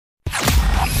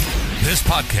This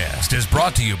podcast is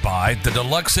brought to you by the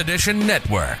Deluxe Edition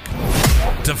Network.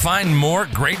 To find more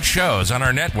great shows on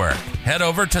our network, head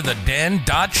over to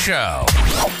theden.show.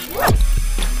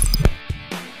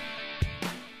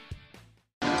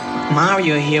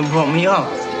 Mario here brought me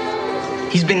up.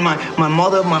 He's been my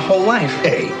mother my whole life.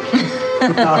 Hey. All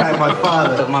right, my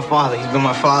father. My father. He's been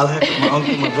my father, my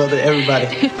uncle, my brother,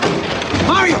 everybody.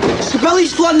 Mario!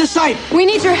 Scabelli's flooding the site! We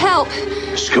need your help.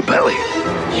 Scabelli.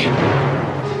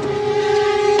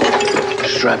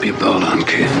 Strap your belt on,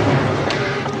 kid.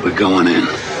 We're going in.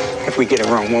 If we get it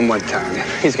wrong one more time,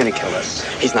 he's gonna kill us.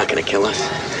 He's not gonna kill us.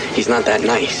 He's not that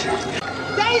nice.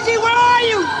 Daisy, where are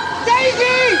you?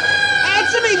 Daisy!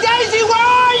 Answer me, Daisy, where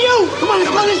are you? Come on,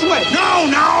 let's go this way. No!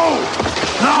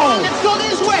 Let's go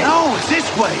this way. No, it's this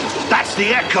way. That's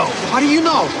the echo. How do you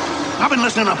know? I've been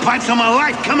listening to pipes all my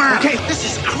life. Come on. Okay. This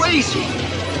is crazy.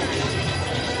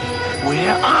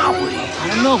 Where are we? I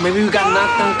don't know. Maybe we got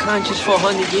knocked unconscious for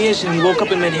 100 years and we woke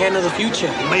up in Manhattan of the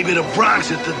future. Maybe the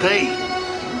Bronx is today.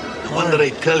 No wonder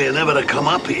they tell you never to come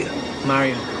up here.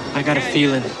 Mario, I got a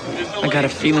feeling.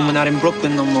 We're not in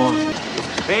Brooklyn no more.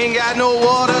 Ain't got no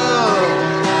water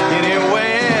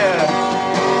anywhere.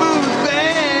 Food's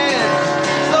bad.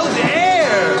 So's the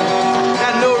air.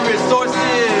 Got no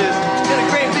resources. Got a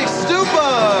great big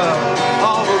stupor.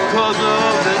 All because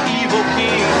of the evil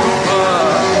King Koopa.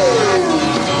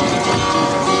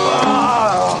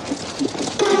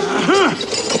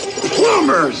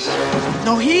 Plumbers!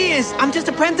 No, he is. I'm just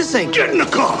apprenticing. Get in the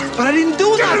car. But I didn't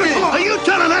do Get in the nothing. car. Are you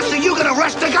telling us that you can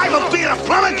arrest the guy for being a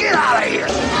plumber? Get out of here.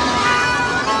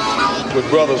 With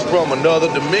brothers from another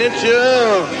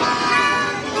dimension.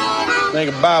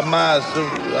 Think about my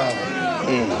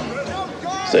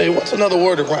Say, what's another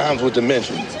word that rhymes with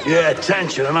dimension? Yeah,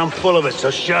 attention, and I'm full of it, so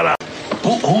shut up.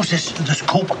 Who's this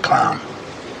Cooper clown?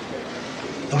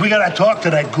 We gotta talk to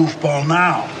that goofball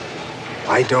now.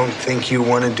 I don't think you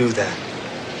want to do that.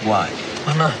 Why?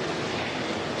 Why not?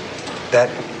 That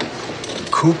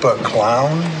Koopa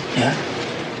clown Yeah?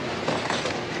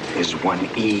 is one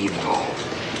evil,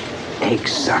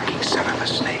 egg-sucking son of a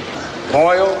snake.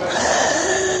 Loyal,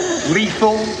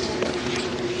 lethal,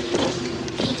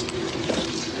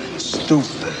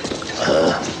 Stupid.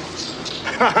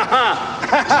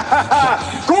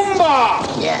 Goomba!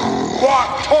 Yeah.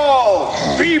 Walk tall,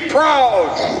 be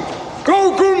proud.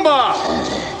 Go Goomba!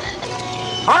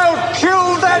 I'll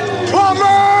kill that plumber!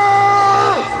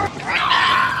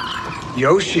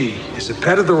 Yoshi is a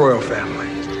pet of the royal family.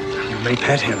 You may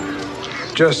pet him.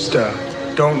 Just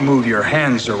don't move your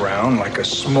hands around like a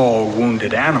small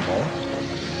wounded animal.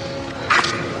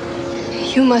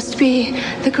 You must be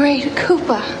the great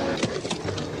Koopa.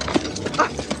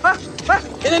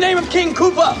 In the name of King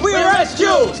Koopa, we arrest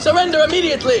you! Surrender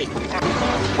immediately!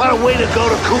 What a way to go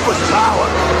to Cooper's Tower.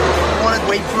 Want to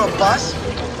wait for a bus?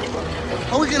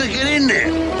 How are we gonna get in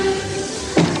there?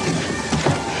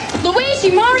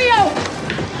 Luigi, Mario!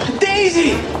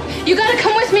 Daisy! You gotta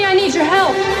come with me. I need your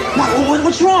help.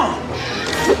 What's wrong?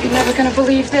 You're never gonna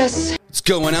believe this. What's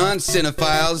going on,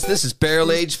 cinephiles? This is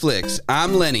Barrel Age Flicks.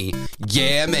 I'm Lenny.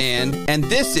 Yeah, man. And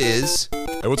this is...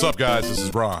 Hey, what's up, guys? This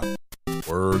is Ron.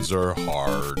 Words are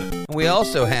hard. We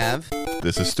also have...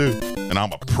 This is Stu, and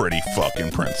I'm a pretty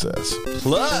fucking princess.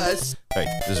 Plus... Hey,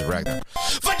 this is Ragnar.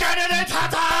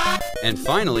 And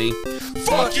finally...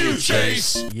 Fuck you,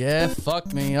 Chase! Yeah,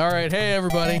 fuck me. All right, hey,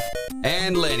 everybody.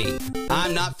 And Lenny.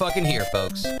 I'm not fucking here,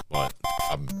 folks. What?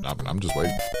 I'm just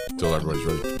waiting until everybody's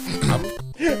ready.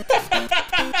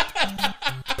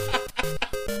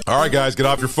 All right, guys, get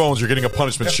off your phones. You're getting a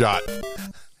punishment shot.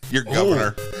 Your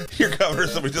governor. Your governor,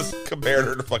 somebody just compared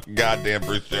her to fucking goddamn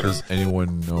Bruce Jenner. Does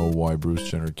anyone know why Bruce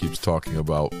Jenner keeps talking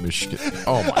about Michigan?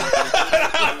 Oh, my.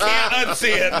 I can't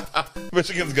unsee it.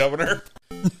 Michigan's governor.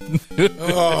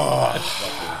 Oh, that's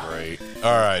fucking great.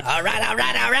 All right. All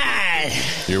right.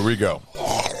 Here we go.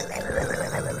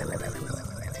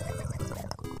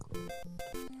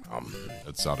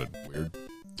 That sounded weird.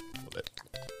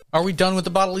 Are we done with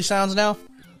the bodily sounds now?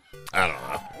 I don't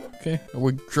know. Okay, are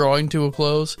we drawing to a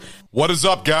close? What is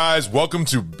up, guys? Welcome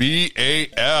to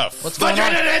BAF. What's going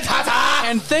on?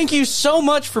 And thank you so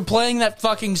much for playing that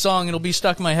fucking song. It'll be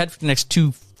stuck in my head for the next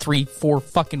 2, 3, 4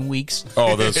 fucking weeks.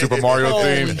 Oh, the Super Mario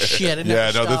theme? Holy shit, it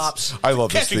never stops. I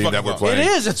love this theme that we're playing. It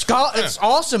is. It's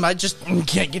awesome. I just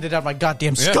can't get it out of my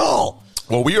goddamn skull.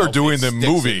 Well, we are doing the sticks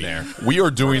movie. in there. We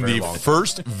are doing Very the long.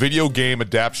 first video game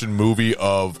adaptation movie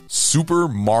of Super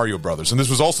Mario Brothers, and this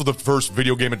was also the first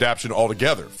video game adaptation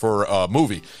altogether for a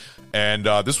movie. And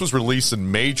this was released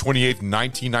in May 28th,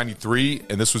 1993,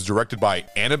 and this was directed by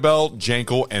Annabelle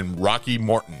Jankel and Rocky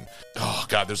Morton. Oh,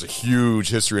 God, there's a huge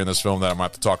history in this film that I'm going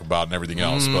to have to talk about and everything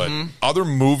else. But other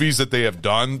movies that they have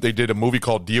done, they did a movie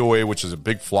called DOA, which is a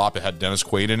big flop. It had Dennis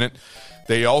Quaid in it.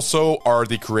 They also are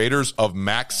the creators of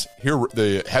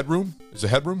the Headroom. Is it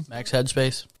Headroom? Max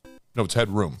Headspace. No, it's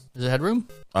Headroom. Is it Headroom?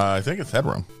 I think it's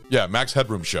Headroom. Yeah, Max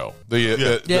Headroom show. No,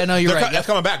 you're right. That's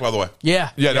coming back, by the way. Yeah.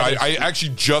 Yeah, no, I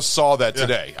actually just saw that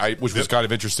today, which was kind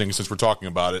of interesting since we're talking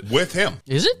about it. With him.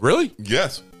 Is it? Really?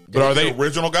 Yes. But are the they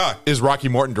original guy? Is Rocky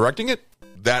Morton directing it?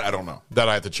 That I don't know. That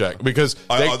I have to check because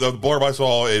the blurb I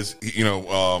saw is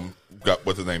got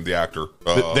what's his name, the actor.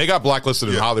 They got blacklisted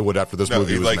in Hollywood after this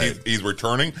movie was made. He's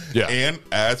returning. Yeah. And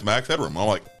as Max Headroom, I'm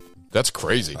like, that's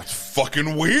crazy. That's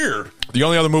fucking weird. The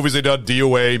only other movies they did,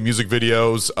 DOA, music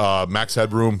videos, Max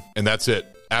Headroom, and that's it.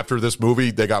 After this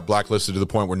movie, they got blacklisted to the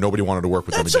point where nobody wanted to work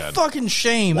with them again. That's a fucking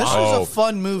shame. This was a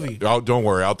fun movie. Oh, don't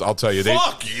worry. I'll tell you.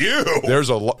 Fuck you. There's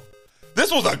a lot. This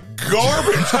was a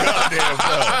garbage goddamn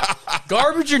film.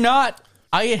 Garbage or not,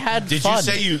 I had Did fun. you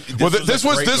say you? This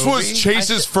was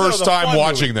Chase's first time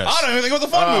watching this. I don't even think it was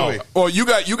a fun movie. Well,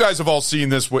 you guys have all seen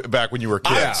this back when you were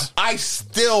kids. I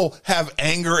still have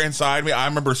anger inside me. I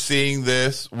remember seeing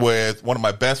this with one of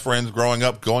my best friends growing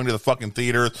up, going to the fucking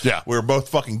theaters. Yeah. We were both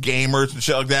fucking gamers and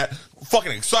shit like that.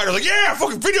 Fucking excited. Like, yeah,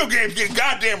 fucking video games getting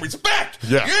goddamn respect.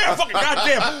 Yeah. Yeah, fucking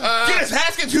goddamn. Dennis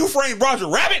Haskins, Who Framed Roger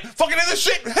Rabbit, fucking in this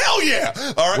shit. Hell yeah.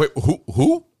 All right. Wait,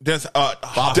 who? Dennis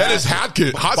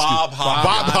Hoskins. Bob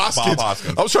Hoskins.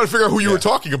 I was trying to figure out who you were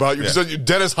talking about. You said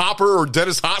Dennis Hopper or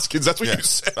Dennis Hoskins. That's what you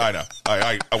said. I know.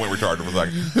 I went retarded for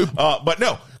a second. But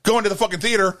no, going to the fucking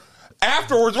theater.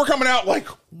 Afterwards, we're coming out like,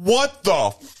 what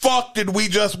the fuck did we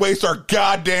just waste our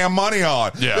goddamn money on?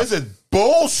 Yeah. This is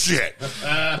bullshit.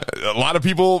 A lot of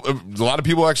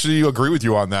people actually agree with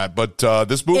you on that. But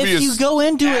this movie if you go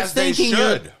into it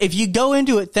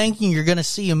thinking you're going to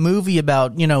see a movie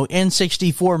about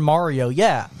N64 Mario,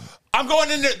 yeah. I'm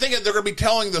going in there thinking they're going to be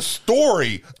telling the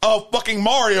story of fucking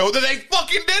Mario that they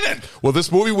fucking didn't. Well,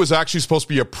 this movie was actually supposed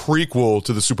to be a prequel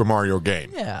to the Super Mario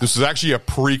game. Yeah. This is actually a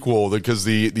prequel because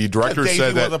the director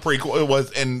said that was a prequel. It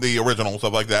was in the original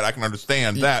stuff like that. I can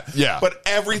understand that. Yeah, but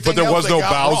everything. But there else was no they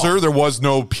got Bowser. wrong. There was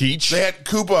no Peach. They had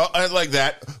Koopa like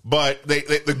that, but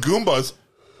the Goombas.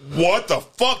 What the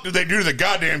fuck did they do to the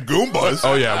goddamn Goombas?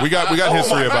 Oh yeah, we got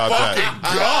history about that.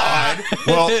 God.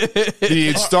 Well,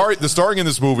 the starring in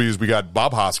this movie is we got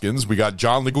Bob Hoskins, we got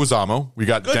John Leguizamo, we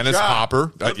got Dennis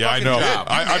Hopper. Yeah, I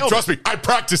know. Trust me, I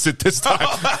practiced it this time.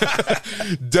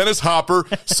 Dennis Hopper,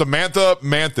 Samantha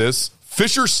Mathis,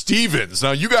 Fisher Stevens.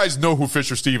 Now you guys know who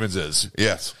Fisher Stevens is.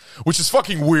 Yes. Which is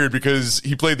fucking weird because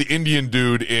he played the Indian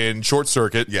dude in Short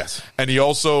Circuit. Yes. And he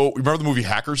also, remember the movie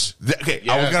Hackers? Okay,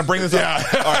 I was going to bring this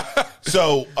up. All right.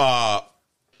 So,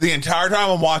 the entire time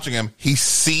I'm watching him, he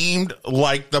seemed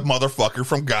like the motherfucker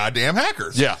from goddamn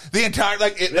Hackers. Yeah. The entire,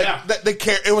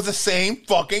 it was the same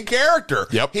fucking character.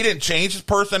 Yep. He didn't change his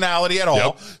personality at all.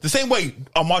 Yep. The same way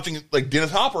I'm watching, like, Dennis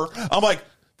Hopper, I'm like,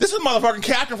 this is motherfucking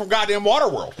Captain from goddamn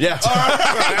Waterworld. Yeah.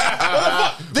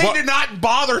 They did not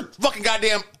bother fucking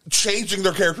goddamn changing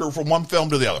their character from one film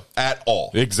to the other at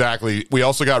all. Exactly. We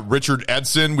also got Richard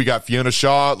Edson. We got Fiona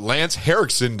Shaw. Lance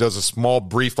Henriksen does a small,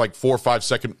 brief, 4 or 5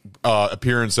 second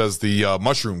appearance as the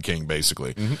Mushroom King,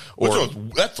 basically. Mm-hmm.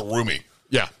 That's roomy.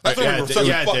 Yeah. That's such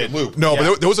a fucking loop. No,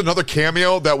 but there was another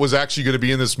cameo that was actually going to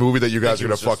be in this movie that you guys are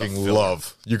going to fucking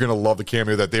love. You're going to love the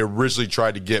cameo that they originally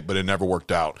tried to get, but it never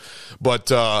worked out.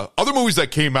 But other movies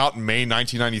that came out in May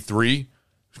 1993,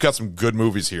 we've got some good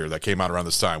movies here that came out around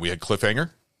this time. We had Cliffhanger.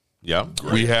 Yeah.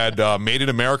 We had Made in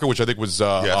America, which I think was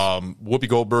Whoopi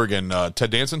Goldberg and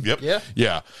Ted Danson. Yep.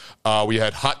 Yeah. We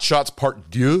had Hot Shots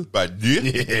Part 2.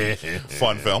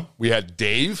 Fun film. We had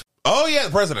Dave. Oh, yeah, the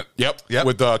president. Yep.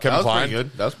 With Kevin Kline.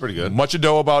 That was pretty good. Much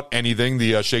Ado About Anything,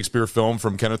 the Shakespeare film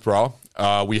from Kenneth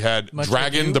Branagh. We had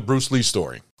Dragon, the Bruce Lee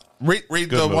story. Read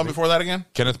the one before that again.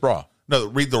 Kenneth Branagh. No,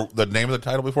 read the name of the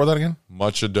title before that again.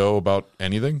 Much Ado About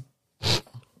Anything.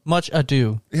 Much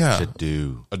Ado. Yeah.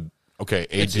 Ado. Okay,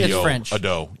 It's A-D-O. French.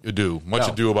 Ado. Much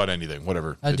Ado About Anything.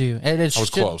 Whatever. Ado. And it's I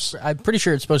was close. I'm pretty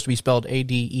sure it's supposed to be spelled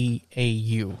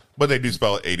A-D-E-A-U. But they do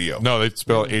spell it A-D-O. No, they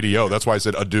spell it A-D-O. That's why I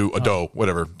said Ado,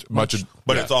 whatever. But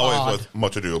it's always with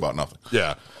Much Ado About Nothing.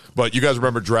 Yeah. But you guys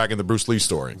remember Dragon, the Bruce Lee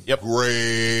story. Yep.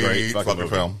 Great fucking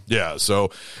film. Yeah, so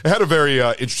it had a very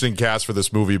interesting cast for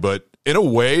this movie, but in a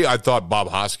way, I thought Bob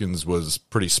Hoskins was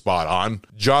pretty spot on.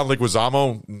 John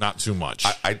Leguizamo, not too much.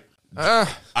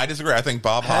 I disagree. I think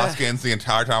Bob Hoskins, the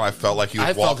entire time, I felt like he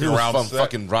was walking around from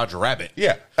fucking Roger Rabbit.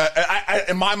 Yeah,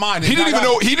 in my mind, He didn't even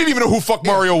know. He didn't even know who fuck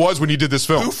Mario was when he did this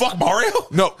film. Who fuck Mario?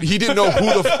 No, he didn't know he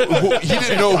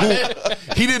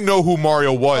didn't know who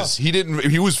Mario was. He didn't.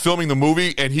 He was filming the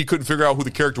movie and he couldn't figure out who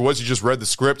the character was. He just read the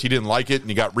script. He didn't like it and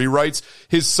he got rewrites.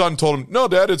 His son told him, "No,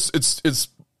 Dad, it's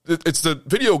the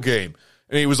video game,"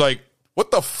 and he was like,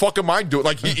 "What the fuck am I doing?"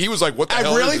 Like he was like, "What the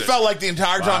hell?" I really is felt like the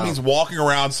entire time he's walking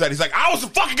around set, he's like, "I was the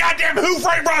fucking goddamn Who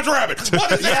Framed Roger Rabbit?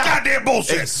 What is this goddamn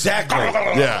bullshit?" Exactly.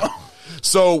 Yeah.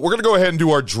 So we're gonna go ahead and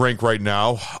do our drink right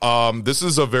now. This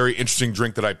is a very interesting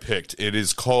drink that I picked. It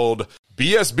is called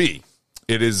BSB.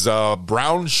 It is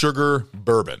brown sugar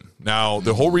bourbon. Now,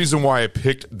 the whole reason why I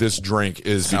picked this drink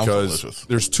is because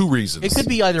there's two reasons. It could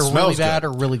be either really bad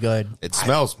or really good. It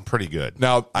smells pretty good.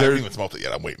 Now, I haven't even smelled it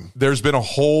yet. I'm waiting. There's been a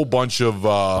whole bunch of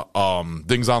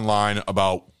things online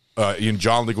about in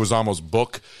John Leguizamo's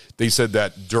book. They said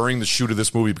that during the shoot of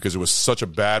this movie, because it was such a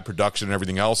bad production and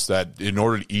everything else, that in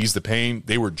order to ease the pain,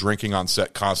 they were drinking on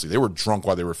set constantly. They were drunk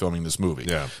while they were filming this movie.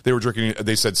 Yeah. They were drinking.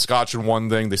 They said scotch in one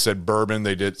thing. They said bourbon.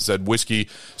 They said whiskey.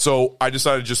 So I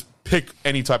decided to just pick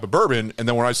any type of bourbon. And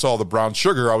then when I saw the brown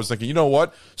sugar, I was thinking, you know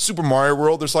what? Super Mario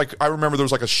World, I remember there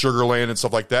was like a Sugar Land and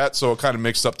stuff like that. So it kind of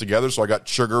mixed up together. So I got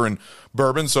sugar and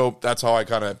bourbon. So that's how I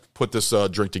kind of put this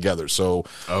drink together. So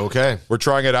okay, we're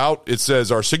trying it out. It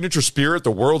says our signature spirit,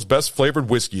 the world's best flavored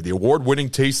whiskey, the award-winning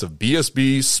taste of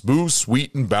BSB, smooth,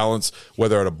 sweet, and balanced,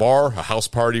 whether at a bar, a house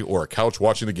party, or a couch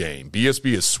watching the game.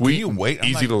 BSB is sweet,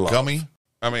 easy to love. Gummy?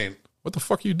 I mean, what the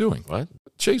fuck are you doing? What?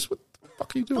 Chase, what the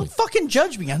fuck are you doing? Don't fucking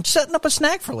judge me. I'm setting up a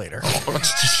snack for later.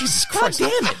 Jesus Christ.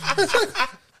 God damn it.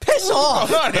 Piss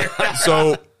off.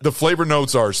 So the flavor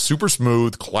notes are super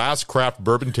smooth, class craft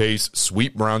bourbon taste,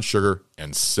 sweet brown sugar,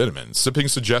 and cinnamon. Sipping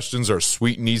suggestions are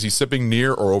sweet and easy sipping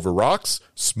near or over rocks,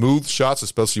 smooth shots,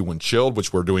 especially when chilled,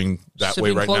 which we're doing that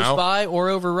Sipping way right close now. by or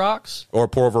over rocks? Or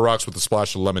pour over rocks with a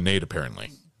splash of lemonade, apparently.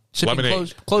 Sipping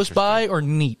Lemonade. close by or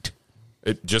neat?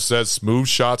 It just says smooth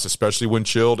shots, especially when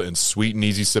chilled, and sweet and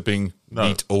easy sipping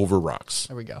neat over rocks.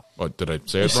 There we go. What, did I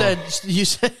say it wrong? You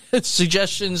said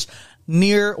suggestions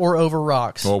near or over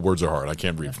rocks. Well, words are hard. I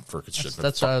can't read for shit.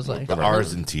 That's what I was like. The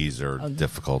R's and T's are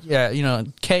difficult. Yeah,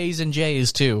 K's and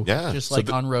J's too. Yeah. Just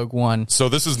like on Rogue One. So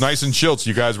this is nice and chilled. So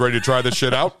you guys ready to try this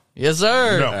shit out? Yes,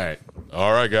 sir. No.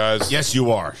 All right, guys. Yes,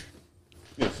 you are.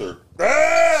 Yes, sir.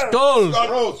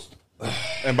 Skull.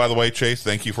 And by the way, Chase,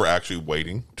 thank you for actually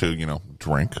waiting to,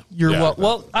 drink. You're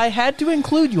well, I had to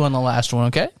include you on the last one,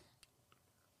 okay?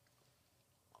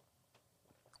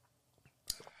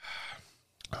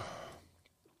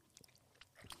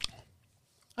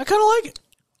 I kind of like it.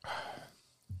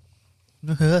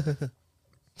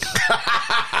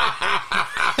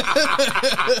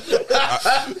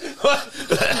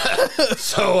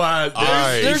 So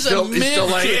there's a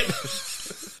mid.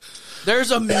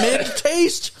 There's a mid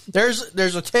taste.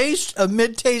 There's a taste, a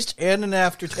mid taste, and an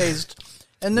aftertaste.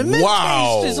 And the mid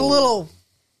taste is a little.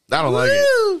 I don't like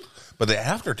it. But the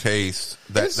aftertaste,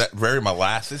 that very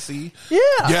molassesy. Yeah.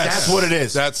 Yes. That's what it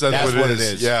is. That's what it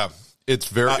is. Yeah. It's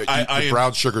very, the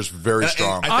brown sugar's very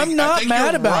strong. I'm not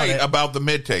mad about it. About the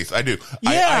mid taste. I do.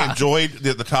 Yeah. I enjoyed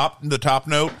the top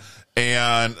note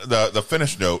and the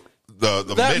finish note. The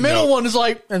that middle one is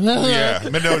like, yeah,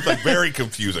 mid note is like very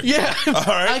confusing. Yeah, all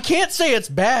right. I can't say it's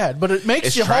bad, but it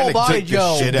makes your whole body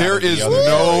go. There is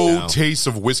no taste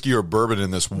of whiskey or bourbon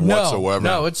in this whatsoever.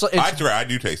 No, it's I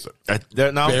do taste it.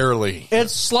 Barely.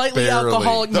 It's slightly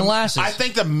alcoholic molasses. I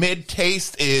think the mid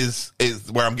taste is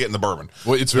where I'm getting the bourbon.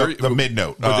 Well, it's very the mid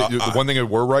note. But the one thing that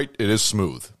we're right, it is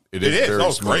smooth. It is very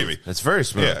it's smooth. gravy. It's very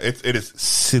smooth. Yeah, it is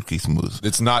silky smooth.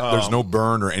 It's not. There's no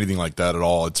burn or anything like that at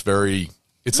all. It's very.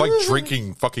 It's like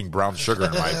drinking fucking brown sugar,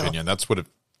 in my opinion. That's what it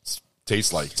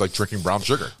tastes like. It's like drinking brown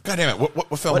sugar. God damn it!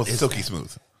 What film was silky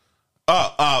smooth?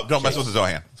 Don't mess with the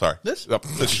Zohan. Sorry. This? What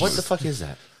the fuck is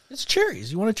that? It's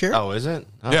cherries. You want a cherry? Oh, is it?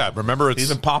 Oh. Yeah, remember it's He's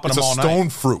been popping it's them a all stone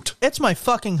night. fruit. It's my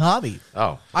fucking hobby.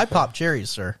 Oh. I pop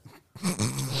cherries, sir.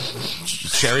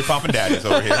 Cherry popping daddies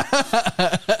over here.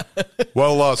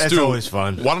 Well, That's Stu, always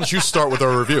fun. Why don't you start with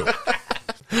our review?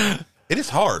 It is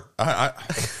hard.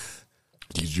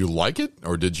 Did you like it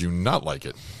or did you not like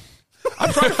it?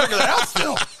 I'm trying to figure that out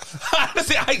still.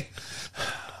 Honestly,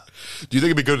 Do you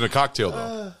think it'd be good in a cocktail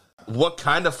though? What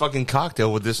kind of fucking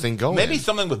cocktail would this thing go maybe in?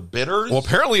 something with bitters. Well,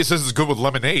 apparently it says it's good with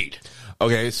lemonade.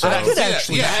 Okay, so I could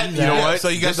actually see that. You know what? So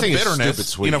you got This the thing is bitterness, stupid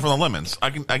sweet. from the lemons. I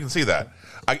can see that.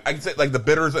 I can say like the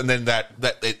bitters, and then that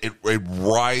it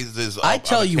rises. I up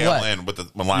tell on the you tail what. end with the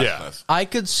molasses. I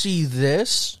could see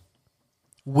this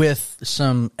with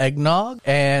some eggnog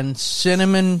and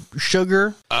cinnamon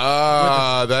sugar.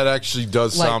 That actually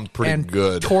does sound pretty and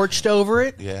good. Torched over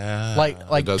it. Yeah.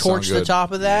 Like does torch sound the good.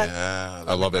 top of that. Yeah,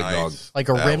 I love eggnog. Like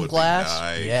a That rim would be glass.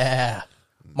 nice. Yeah.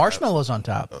 Marshmallows on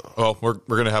top. Well, we're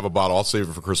gonna have a bottle. I'll save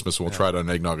it for Christmas. And we'll try it on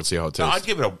eggnog and see how it No, tastes.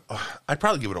 I'd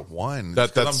probably give it a 1.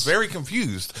 That's I'm very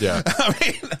confused. Yeah. I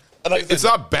mean, like, It's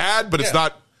not bad, but it's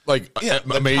not like the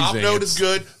amazing. top note is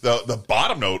It's- good. The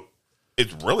bottom note,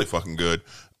 it's really fucking good.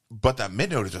 But that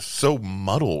mid note is just so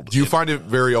muddled. Do you find it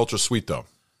very ultra sweet though?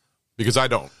 Because I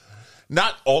don't.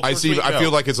 Not ultra I see. sweet, I feel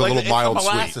no. like it's a little mild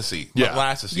sweet. molassesy. Yeah.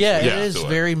 Molassesy Yeah, sweet it is to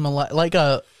very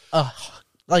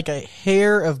like a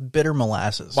hair of bitter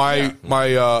molasses. My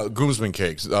Groomsman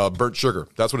cakes, burnt sugar.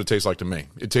 That's what it tastes like to me.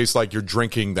 It tastes like you're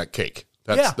drinking that cake.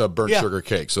 That's the burnt sugar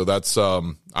cake. So that's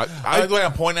the way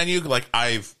I'm pointing at you, like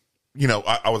I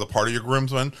was a part of your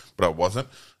groomsman, but I wasn't.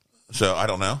 So I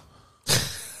don't know.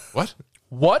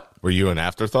 What? Were you an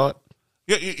afterthought?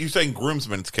 Yeah, you're saying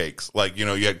groomsmen's cakes, like you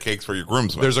had cakes for your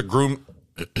groomsmen. There's a groom.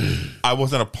 I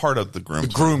wasn't a part of the groom. The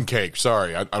groom cake.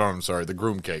 Sorry, I don't. I'm sorry. The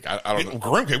groom cake. I don't know.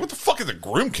 Groom cake. What the fuck is a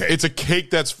groom cake? It's a cake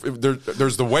that's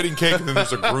there's the wedding cake and then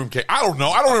there's a groom cake. I don't know.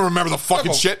 I don't even remember the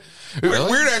fucking shit.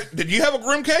 Weird. Did you have a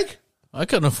groom cake? I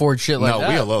couldn't afford shit like that. No,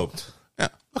 we eloped. Yeah.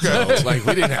 Okay. So, like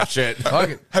we didn't have shit.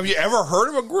 Have you ever heard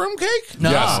of a groom cake?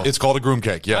 No. Yes, it's called a groom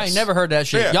cake. Yes, I ain't never heard that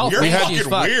shit. Yeah, Y'all you're fancy as fucking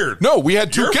fuck. weird. No, we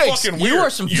had 2 You're cakes. fucking You weird. are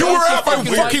some You were at my fancy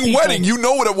white fucking people. wedding. You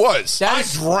know what it was. That I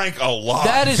is drank a lot.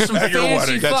 that is some at your fancy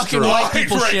wedding. That's fucking true. white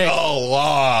people I drank shit. a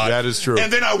lot. That is true.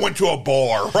 And then I went to a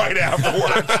bar right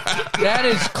afterwards That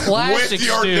is classic with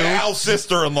your stew. now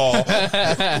sister-in-law.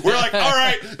 We're like, all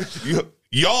right,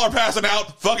 y'all are passing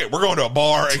out. Fuck it, we're going to a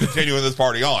bar and continuing this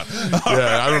party on. Yeah,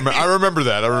 I remember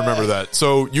that. I remember that.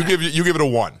 So you give it a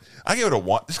 1. I give it a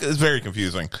 1. It's very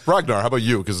confusing. Ragnar, how about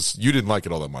you? Because you didn't like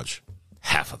it all that much.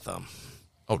 Half of them.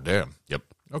 Oh damn. Yep.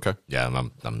 Okay. Yeah,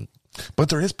 I'm But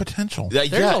there is potential. yeah,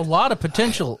 There's a lot of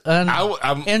potential and,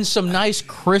 I'm- and some nice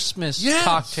Christmas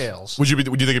cocktails. Would you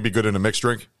think it'd be good in a mixed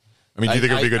drink? I mean, do you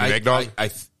think it'd be good in eggnog? I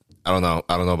don't know.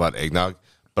 I don't know about eggnog,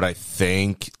 but I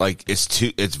think like it's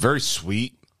very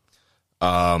sweet.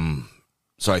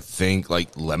 So I think like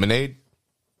lemonade.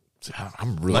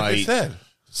 I'm really Like I said.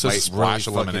 It's a splash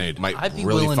of lemonade. Might I'd be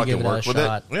really willing to fucking give it a work with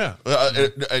shot.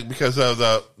 it. Yeah, because of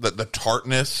the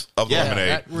tartness of Yeah, lemonade,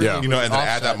 that really Yeah. and then add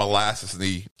offset. that molasses and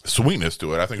the sweetness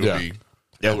to it. I think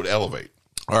it would elevate.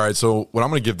 All right, so what I'm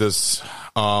going to give this,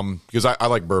 because I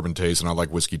like bourbon taste and I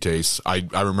like whiskey taste. I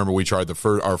remember we tried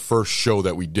our first show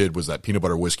that we did was that peanut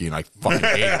butter whiskey, and I fucking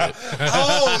hated it.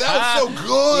 Oh, that was so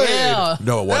good. Yeah.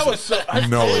 No, it wasn't. was so-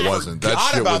 no, it wasn't. That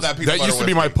forgot shit about was, that peanut butter used to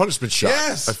be my whiskey. punishment shot.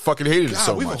 Yes. I fucking hated it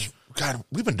so we've much.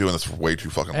 we've been doing this for way too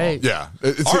fucking long. Hey. Yeah,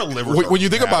 Our livers when are you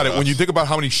think mad about at it, when us. you think about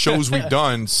how many shows we've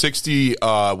done, 60,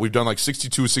 we've done like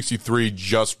 62, 63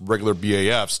 just regular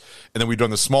BAFs, and then we've done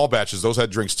the small batches. Those had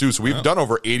drinks too, so we've done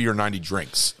over 80 or 90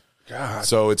 drinks. God.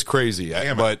 So it's crazy.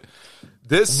 Damn it. But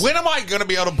this, When am I going to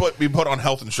be able to be put on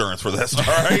health insurance for this? All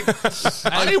right,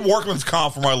 I need workman's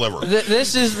comp for my liver.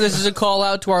 This is a call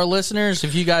out to our listeners.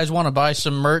 If you guys want to buy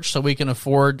some merch so we can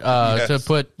afford to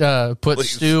put Please.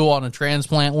 Stu on a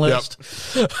transplant list.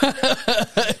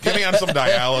 Get me on some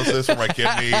dialysis for my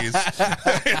kidneys.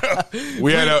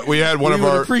 we had one We of would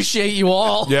our appreciate you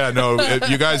all. Yeah, no,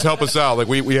 you guys help us out. Like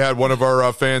we had one of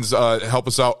our fans help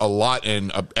us out a lot,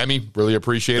 and Emmy, really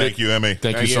appreciate it. Thank you, Emmy.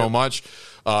 Thank you so much.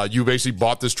 You basically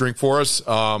bought this drink for us.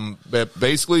 But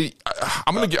basically,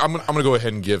 I'm gonna go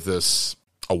ahead and give this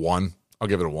a 1. I'll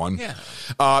give it a 1.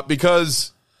 Yeah.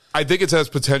 Because I think it has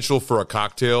potential for a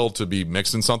cocktail to be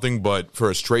mixed in something, but for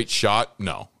a straight shot,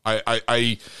 no.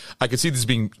 I could see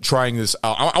trying this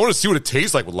out. I want to see what it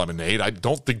tastes like with lemonade. I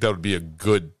don't think that would be a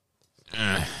good.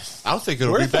 I don't think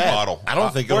it'll Where's be the bad. bottle? I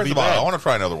don't think it'll Where's be the bottle? bad. I want to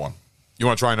try another one. You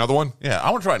want to try another one? Yeah,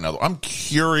 I want to try another. I'm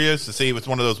curious to see if it's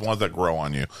one of those ones that grow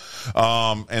on you.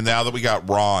 And now that we got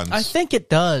Ron's, I think it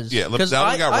does. Yeah, because now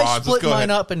that we got Ron's, I let's split go mine ahead.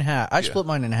 up in half. I split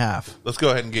mine in half. Let's go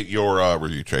ahead and get your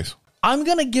review, Chase. I'm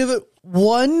gonna give it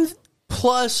 1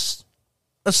 plus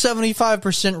a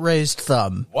 75% raised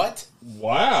thumb. What?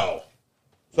 Wow.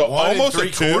 So 1 almost a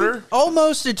 3/4? 2.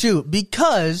 Almost a 2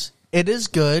 because it is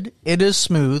good. It is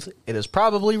smooth. It is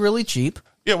probably really cheap.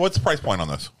 Yeah, what's the price point on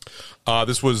this?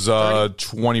 This was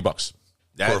 $20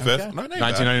 For a fifth? Okay. Not bad.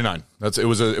 $19.99.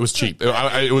 It was cheap.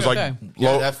 It was like Okay.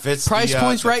 low. That fits. Price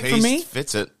point's the right for taste me?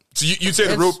 Fits it. So you say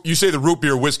the root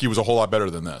beer whiskey was a whole lot better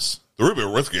than this. The root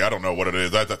beer whiskey, I don't know what it is.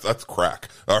 That's crack.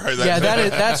 All right. Yeah,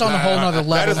 that's on a whole nother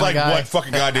level. That is my like guy. what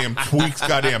fucking goddamn Tweak's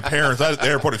goddamn parents.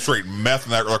 They're putting straight meth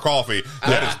in their coffee.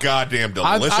 That is goddamn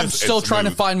delicious. I'm still and trying to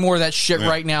smooth. find more of that shit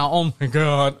right now. Oh my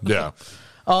god. Yeah.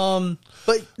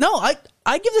 But no,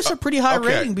 I give this a pretty high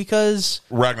rating because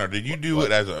Ragnar, did you do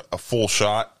it as a full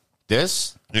shot?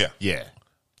 This? Yeah. Yeah.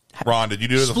 Ron, did you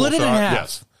do it as a full Split it in shot? half.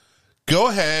 Yes. Go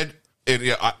ahead.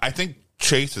 And I think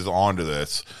Chase is onto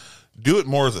this. Do it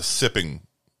more as a sipping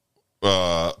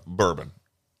bourbon.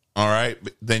 All right,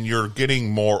 then you're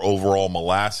getting more overall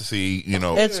molassesy.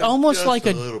 It's almost like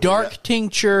a dark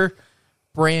tincture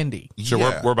brandy. So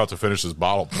we're about to finish this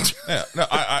bottle. Yeah, no,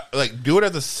 I like do it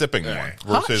as a sipping one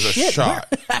versus a shit, shot.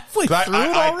 we're halfway through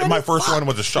it already? My first one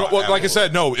was a shot. Well, like I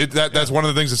said, no, that's one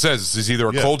of the things it says. It's either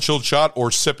a cold chilled shot or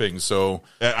sipping. So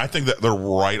I think that they're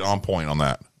right on point on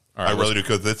that. All right, I really do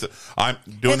because I'm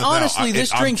doing. And this honestly, now.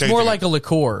 this I'm drink's changing more it. like a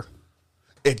liqueur.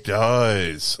 It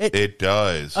does. It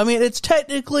does. I mean, it's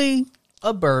technically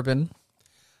a bourbon.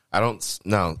 I don't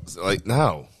no.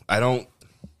 I don't.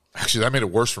 Actually, that made it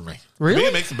worse for me. Really? I mean,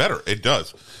 it makes it better. It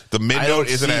does. The mid I don't note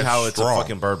isn't see as how it's strong. a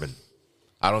fucking bourbon.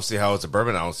 I don't see how it's a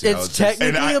bourbon. I don't see how It's it's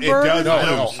technically a it bourbon.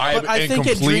 does but I think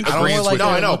it drinks more like no,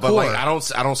 a I know, but like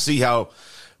liqueur. I don't see how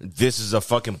this is a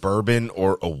fucking bourbon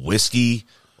or a whiskey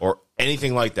or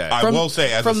anything like that. I will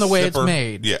say, as from a the way sipper, it's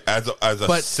made. yeah, as a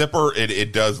But- sipper,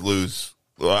 it does lose.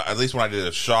 At least when I did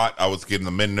a shot, I was getting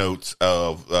the mid notes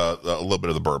of a little bit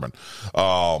of the bourbon.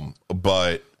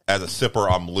 But as a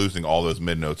sipper, I'm losing all those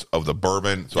mid notes of the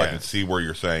bourbon, so I can see where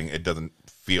you're saying it doesn't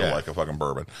feel like a fucking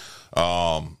bourbon.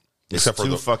 It's Except for too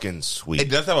the fucking sweet. It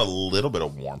does have a little bit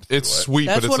of warmth. It's to it. sweet,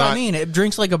 That's but it's what not. I mean. It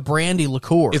drinks like a brandy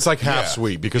liqueur. It's like half Yeah.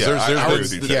 sweet because Yeah, there's I would there's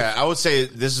do I would say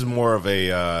this is more of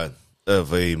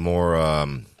a more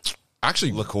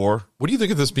actually liqueur. What do you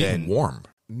think of this being warm?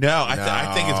 No,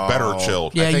 I think it's better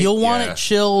chilled. yeah, I think, you'll want it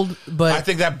chilled, but I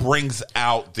think that brings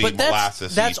out the but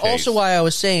molasses. that's also why I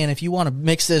was saying if you want to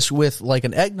mix this with like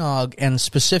an eggnog and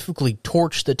specifically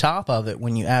torch the top of it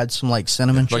when you add some like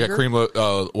cinnamon Like sugar. a cream,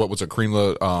 what was a cream?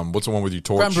 What's the one with you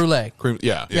torch? Creme brulee. Cream,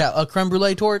 yeah. Yeah, a creme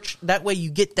brulee torch. That way you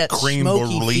get that Creme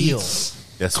smoky brulee. feel.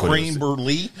 That's what it cream was.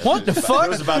 brulee. What the I fuck?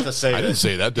 was about to say I didn't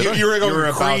say that. Did I? You were going You were to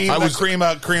about- cream. I was- cream.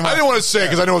 I didn't want to say it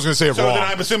because I know I was going to say it So wrong. then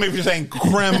I'm assuming if you're saying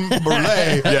creme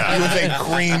brulee, Yeah. you would say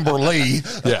cream brulee.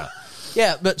 Yeah.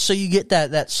 Yeah, but so you get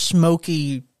that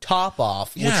smoky top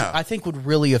off, which Yeah. I think would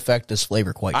really affect this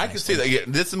flavor quite I nicely. can see that. Yeah,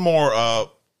 this is more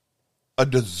a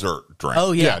dessert drink.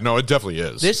 Oh yeah. Yeah. No, it definitely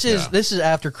is. This is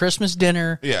after Christmas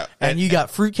dinner. Yeah. And, And- you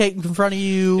got fruitcake in front of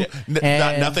you.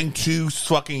 Not nothing too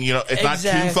fucking. It's not too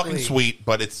Exactly. fucking sweet,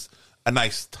 but it's a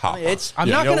nice top. I'm Yeah, not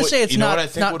you know going to what- say it's you know what I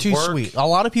not, think not would too work? sweet. A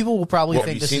lot of people will probably Well,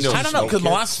 think have this you is seen too I don't know sweet. because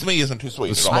molasses to me isn't too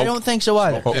sweet. I don't think so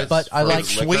either. Smoke. But I like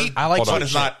It's sweet. I like Hold on. but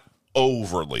it's not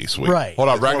overly sweet. Right. Hold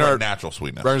on, It's more Ragnar. like natural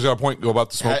sweetness. Ragnar's got a point. Go about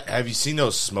the smoke. Have you seen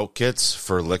those smoke kits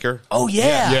for liquor? Oh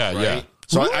yeah. Yeah, yeah. Right?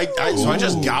 So I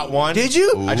just got one. Did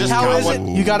you? I just How got is one.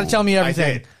 it? You got to tell me I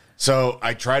everything. did. So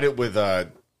I tried it with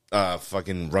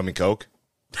fucking rum and coke.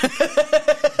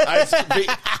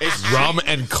 It's Rum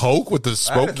and Coke with the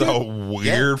smoke. That's a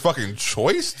weird fucking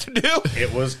choice to do.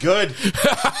 It was good. It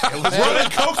was Rum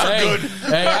and Cokes are good.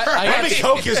 Hey, I Rum got and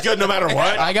coke is good no matter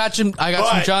what. I got some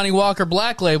But- Johnny Walker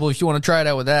Black Label if you want to try it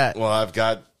out with that. Well, I've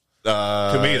got.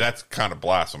 To me, that's kind of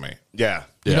blasphemy. Yeah.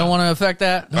 You don't want to affect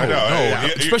that? I know. No,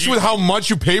 You- especially you- with how much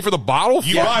you pay for the bottle.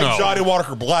 You Fuck buy no. Johnny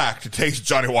Walker Black to taste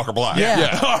Johnny Walker Black. Yeah.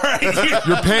 Yeah. All right.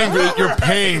 You're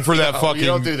paying for that fucking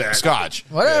don't do that. scotch.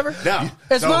 Whatever. No.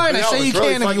 It's mine. I no, say it's you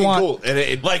really can if you fucking want. Cool. And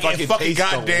it Like fucking if fucking tastes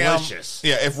goddamn delicious.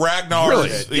 yeah, if Ragnar's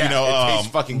Really? Yeah, it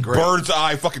tastes fucking great. Bird's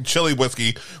Eye fucking chili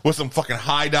whiskey with some fucking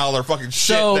high dollar fucking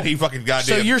shit So- that he fucking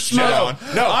goddamn so you're shit smart.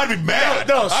 on. No, I'd be mad.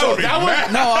 No, I so would be that mad.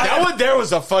 one, No, that one there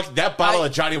was a fuck. That bottle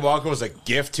of Johnny Walker was a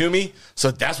gift to me,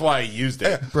 so that's why I used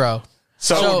it. Bro.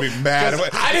 So, I would be mad. 'cause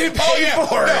I didn't pay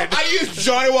for it. I used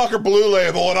Johnny Walker Blue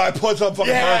Label and I put some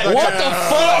fucking Yeah, Bird's Eye what chili- the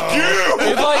Fuck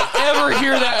you! If I ever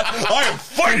hear that, I am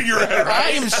fighting your head I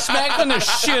right. am smacking the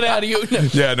shit out of you.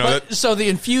 Yeah, no, But, so the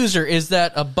infuser, is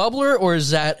that a bubbler or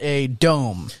is that a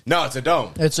dome? No, it's a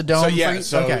dome. It's a dome So yeah, for-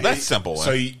 so okay. That's simple.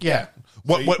 So you, Yeah.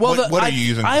 What Well, are you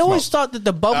using? I to always smoke? thought that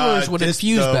the bubblers would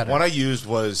infuse the better. one I used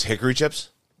was hickory chips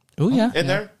Oh yeah. in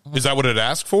there. Is that what it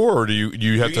asked for, or do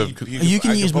you have to? You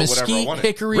can I use put whatever I mesquite, wanted.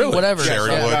 hickory, Really? whatever.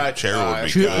 Cherry Yeah. wood. got, Cherry would be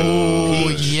Cherry- good. Oh,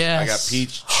 Peach. yes. I got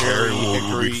peach, Cherry cherry, wood would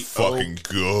hickory, be fucking oak,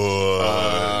 good.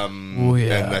 Oh,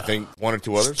 yeah. and I think one or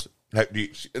two others Do you,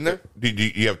 in there. do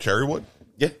you have cherry wood?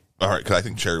 Yeah. All right, because I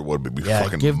think cherry wood would be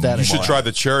fucking. give that. You should try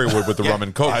the cherry wood with the rum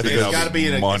and coke. I think It's that'll got to be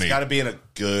in money. it's got to be in a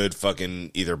good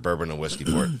fucking either bourbon or whiskey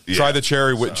for it. Try the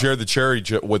cherry with the cherry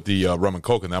with the rum and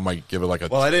coke, and that might give it like a.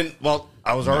 Well, I didn't. Well,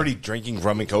 I was already drinking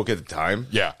rum and coke at the time.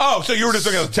 Yeah. Oh, so you were just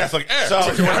looking at the test like, So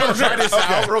I'm gonna try this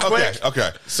out real quick. Okay.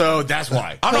 So that's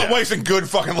why I'm not wasting good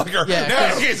fucking liquor. Yeah,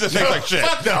 Now it tastes like shit.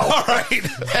 Fuck no. All right.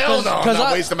 Hell no. I'm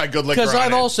not wasting my good liquor. Because I've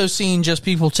on it. also seen just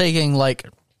people taking like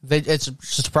it's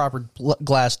just a proper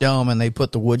glass dome, and they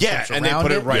put the wood chips and around they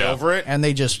put it right over it, and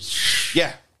they just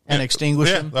and extinguish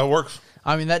Yeah, them. that works.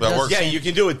 I mean that That does works. Yeah, seem- you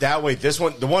can do it that way. This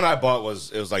one, the one I bought it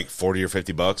was like $40 or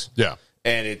 $50. Yeah.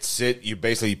 And you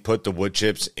basically put the wood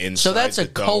chips inside. So that's a the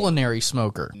dome. culinary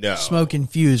smoker. No. Smoke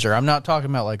infuser. I'm not talking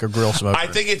about like a grill smoker. I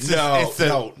think it's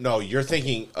no. You're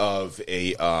thinking of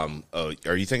a.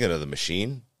 Are you thinking of the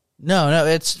machine? No,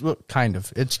 it's kind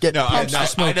of. It's getting pumps the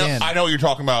smoke in. I know what you're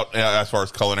talking about as far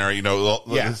as culinary. You know,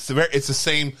 it's the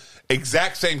same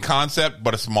exact same concept,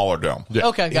 but a smaller dome. Yeah.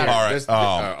 Okay, got it.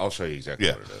 All right. I'll show you exactly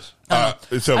what it is.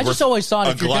 So I just always thought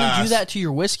a if you're going to glass- do that to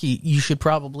your whiskey, you should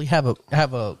probably have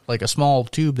a like a small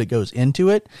tube that goes into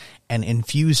it and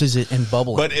infuses it in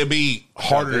bubbling. But it'd be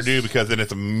harder to do because then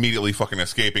it's immediately fucking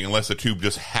escaping unless the tube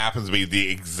just happens to be the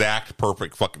exact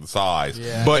perfect fucking size.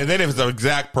 Yeah. But and then if it's the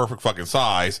exact perfect fucking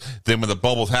size, then when the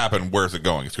bubbles happen, where's it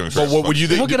going? It's going. But what would you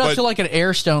think? hook it up to like an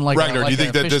air stone, like Ragnar, do you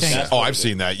think that fish this? tank. Oh, I've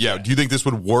seen that. Yeah. Do you think this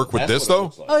would work with this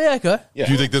though? Oh yeah, it could. Yeah.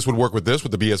 Do you think this would work with this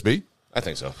with the BSB? I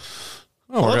think so.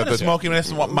 Oh, we're the smokiness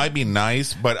might be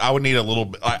nice, but I would need a little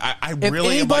bit. I If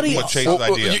really am anybody- liking what Chase's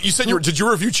idea. You said did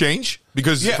your review change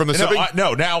because from the no, sipping?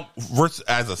 no, now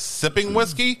as a sipping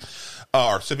whiskey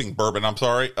or sipping bourbon, I'm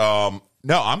sorry. No,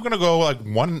 I'm going to go like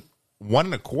one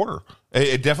and a quarter.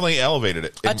 It definitely elevated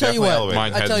it. I tell you what,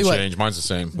 Mine hasn't changed. Mine's the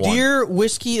same. One. Dear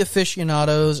whiskey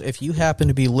aficionados, if you happen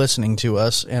to be listening to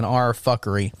us and our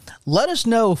fuckery, let us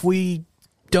know if we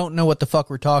don't know what the fuck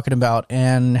we're talking about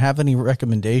and have any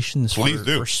recommendations for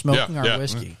smoking our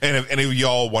whiskey. And if any of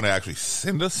y'all want to actually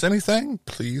send us anything,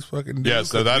 please fucking do. Yeah,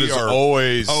 so that we is are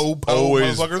always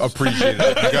motherfuckers. appreciated.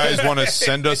 If you guys want to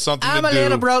send us something I'm to a do,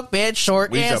 little broke bitch,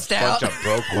 short We's and a stout. bunch of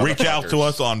broke Reach out to motherfuckers.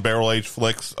 us on Barrel Age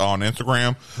Flicks on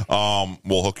Instagram.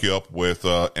 We'll hook you up with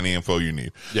any info you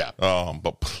need. Yeah.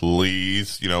 But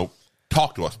please,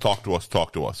 talk to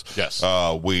us. Yes.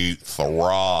 We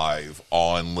thrive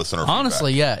on listener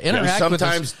Honestly, feedback. yeah. Interact We with us.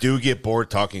 sometimes do get bored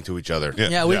talking to each other.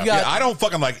 Yeah, we've got- I don't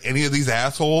fucking like any of these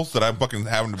assholes that I'm fucking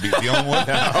having to be dealing with.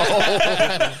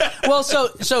 Well,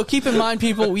 so keep in mind,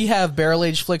 people, we have Barrel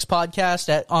Age Flicks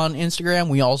podcast on Instagram.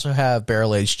 We also have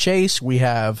Barrel Age Chase. We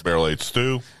have Barrel Age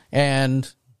Stew. And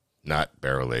Not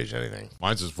barrel age anything.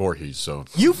 Mine's is Voorhees, so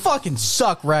you fucking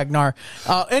suck, Ragnar.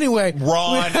 Anyway,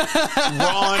 Ron, You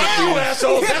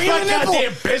asshole! That's my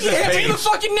goddamn business Give me the page.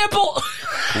 fucking nipple.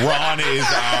 Ron is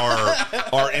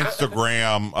our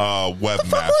Instagram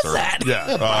webmaster. that?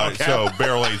 yeah. So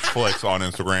Barrel Age Flicks on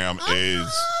Instagram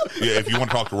is if you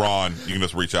want to talk to Ron, you can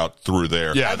just reach out through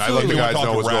there. Yeah, and I let If you you want guys to talk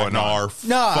know to what's going Ragnar, on.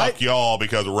 No, fuck y'all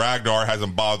because Ragnar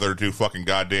hasn't bothered to fucking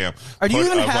goddamn. Do you put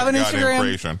even a have an fucking goddamn Instagram?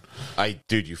 creation.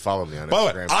 Dude, you follow me on By the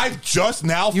way, Instagram. I've just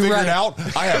now You're figured right. out.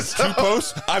 I have 2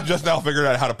 posts. I've just now figured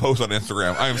out how to post on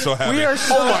Instagram. I am so happy. We are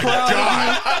so Oh my proud of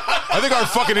god! I think our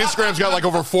fucking Instagram's got like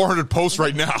over 400 posts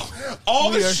right now.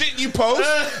 All the shit you post,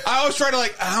 I always try to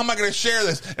like, how am I going to share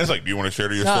this? And it's like, do you want to share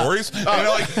to your stories? And I'm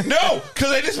like, no,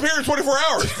 because they disappear in 24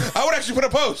 hours. I would actually put a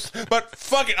post, but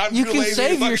fuck it, I'm You too can lazy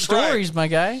save to your fucking try. stories, my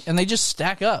guy, and they just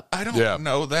stack up. I don't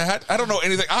know that. I don't know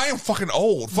anything. I am fucking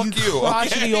old. Fuck you.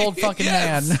 Crotchety okay? old fucking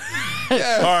Yes. man. All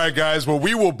right, guys. Well,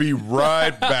 we will be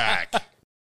right back.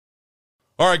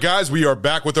 All right, guys, we are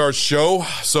back with our show.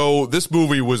 So this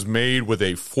movie was made with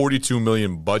a $42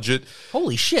 million budget.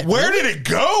 Holy shit! Where really? did it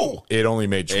go? It only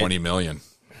made $20 million.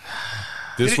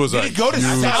 This Did was it a go to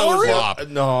huge salary? flop.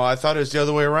 No, I thought it was the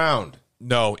other way around.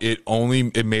 No, it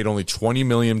made only $20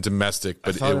 million domestic,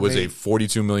 but thought it it was a made-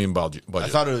 $42 million budget. I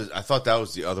thought that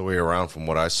was the other way around from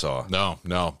what I saw. No.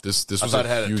 This I was thought it a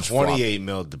had a huge flop. 28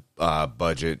 mil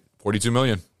budget. $42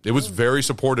 million. It was very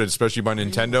supported, especially by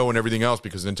Nintendo and everything else,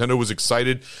 because Nintendo was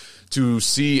excited to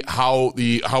see how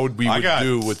we would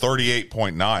do with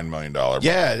 $38.9 million.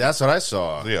 Yeah, that's what I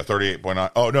saw. Yeah,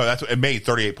 38.9. Oh no, it made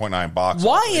 38.9 box.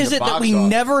 Why is it that we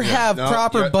never have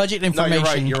proper budget No,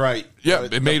 information? you're right. Yeah,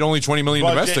 it made only 20 million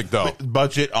domestic though.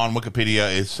 Budget on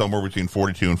Wikipedia is somewhere between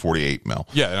 42 and 48 mil.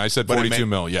 Yeah, and I said 42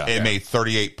 mil. Yeah, it made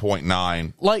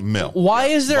 38.9 like mil. Why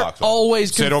is there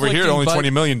always said over here only 20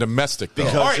 million domestic though.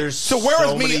 Because there's so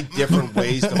many different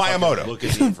ways to Miyamoto look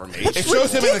at the information. It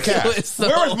shows him in the cast. though.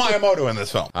 Where is Miyamoto in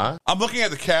this film? Huh? I'm looking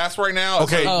at the cast right now.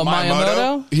 Okay,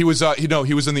 Miyamoto. He was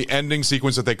he was in the ending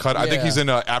sequence that they cut. I think he's in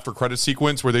an after credit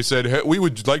sequence where they said, hey, we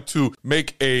would like to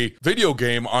make a video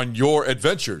game on your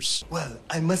adventures. Well,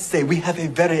 I must say we have a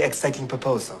very exciting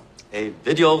proposal. A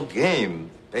video game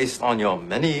based on your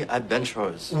many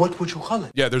adventures. What would you call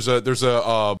it? Yeah, there's a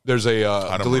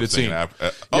deleted scene. Yeah,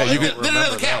 you didn't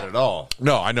remember that at all.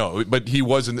 No, I know, but he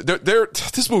was in there.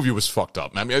 This movie was fucked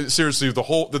up. I mean, seriously,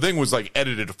 the thing was like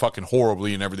edited fucking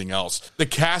horribly and everything else. The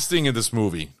casting in this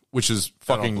movie, which is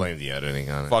fucking, I don't blame the editing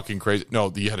on it. Fucking crazy. No,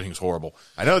 the editing's horrible.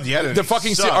 I know the editing. The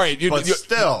fucking sucks, all right, but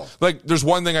still, like there's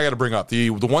one thing I got to bring up.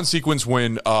 The one sequence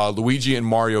when Luigi and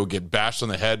Mario get bashed on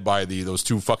the head by those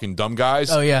two fucking dumb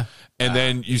guys. Oh yeah. And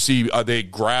then you see they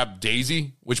grab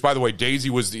Daisy, which, by the way, Daisy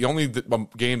was the only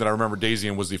game that I remember Daisy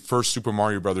in was the first Super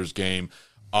Mario Brothers game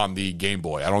on the Game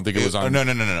Boy. I don't think it was on.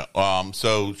 No.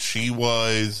 So she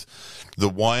was the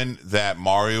one that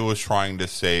Mario was trying to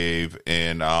save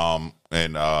in the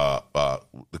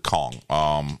Kong.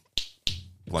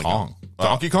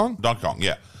 Donkey Kong? Donkey Kong,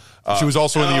 yeah. She was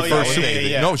also in the first.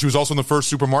 No, she was also in the first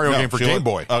Super Mario game for Game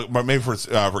Boy. Maybe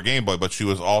for Game Boy, but she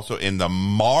was also in the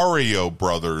Mario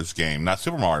Brothers game, not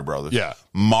Super Mario Brothers. Yeah,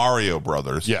 Mario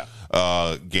Brothers. Yeah.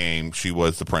 Game. She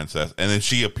was the princess, and then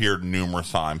she appeared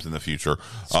numerous times in the future,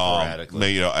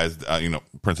 sporadically. as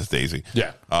Princess Daisy.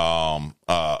 Yeah.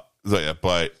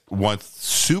 But once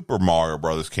Super Mario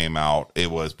Brothers came out,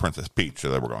 it was Princess Peach that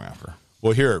they were going after.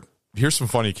 Well, here's some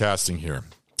funny casting here.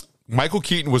 Michael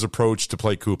Keaton was approached to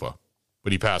play Koopa,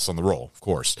 but he passed on the role, of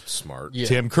course. Smart. Yeah.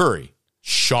 Tim Curry,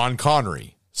 Sean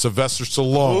Connery, Sylvester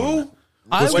Stallone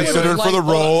was would've considered for the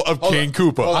role of King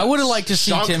Koopa. I would have liked to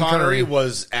see Sean Tim Connery Curry.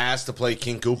 was asked to play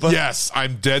King Koopa. Yes,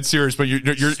 I'm dead serious, but you're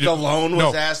Stallone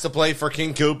was asked to play for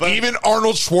King Koopa. Even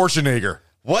Arnold Schwarzenegger.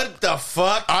 What the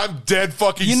fuck? I'm dead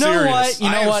fucking You know serious. what? You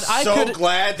know what? I'm so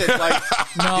glad that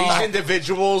these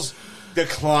individuals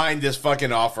declined this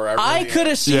fucking offer. I could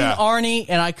have seen Arnie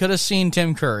and I could have seen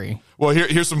Tim Curry. Well,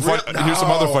 here's some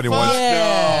other funny ones.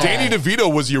 Yeah. Danny DeVito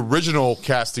was the original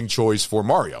casting choice for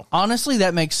Mario. Honestly,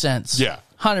 that makes sense. Yeah.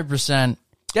 100%.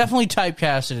 Definitely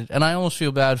typecasted, and I almost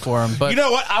feel bad for him. But you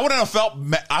know what? I wouldn't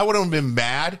have been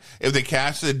mad if they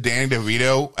casted Danny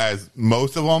DeVito as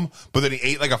most of them, but then he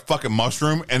ate like a fucking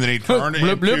mushroom and then he turned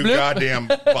into goddamn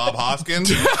Bob Hoskins.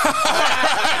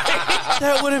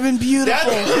 That would have been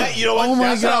beautiful. You know what? Oh my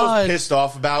That's God. what I was pissed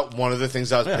off about. One of the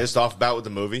things I was pissed off about with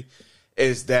the movie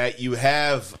is that you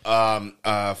have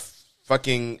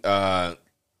fucking Lance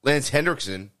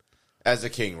Hendrickson as the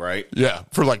king, right? Yeah,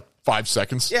 for like 5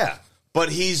 seconds. Yeah. But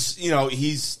he's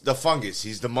the fungus.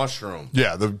 He's the mushroom.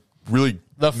 Yeah, the really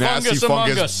nasty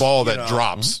fungus ball that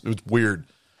drops. It's weird.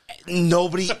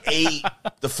 Nobody ate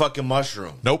the fucking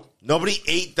mushroom. Nope. Nobody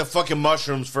ate the fucking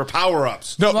mushrooms for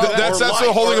power-ups. No, that's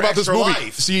the whole thing about this movie.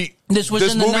 Life. See, this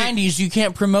was in the 90s. You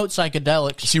can't promote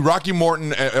psychedelics. See, Rocky Morton,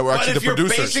 But actually if the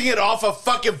producers. you're basing it off a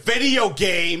fucking video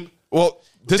game, well,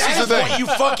 this that is the thing. what you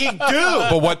fucking do.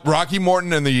 But what Rocky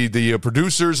Morton and the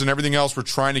producers and everything else were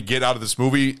trying to get out of this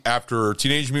movie after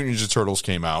Teenage Mutant Ninja Turtles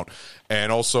came out,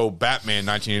 and also Batman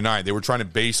 1989, they were trying to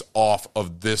base off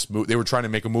of this movie. They were trying to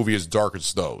make a movie as dark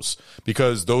as those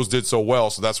because those did so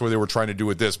well. So that's what they were trying to do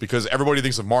with this, because everybody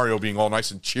thinks of Mario being all nice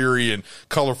and cheery and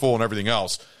colorful and everything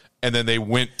else. And then they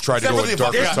tried to go with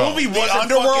darker tone. The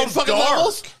underworld fucking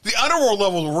levels. The underworld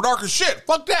levels were dark as shit.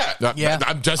 Fuck that. Yeah,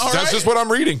 that's just what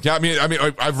I'm reading. Yeah, I mean,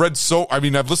 I've listened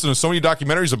to so many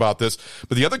documentaries about this.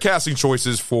 But the other casting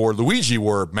choices for Luigi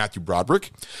were Matthew Broderick,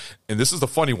 and this is the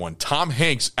funny one. Tom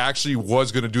Hanks actually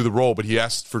was going to do the role, but he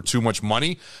asked for too much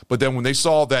money. But then when they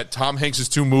saw that Tom Hanks'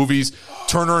 2 movies,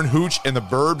 Turner and Hooch and The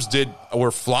Burbs, were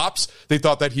flops, they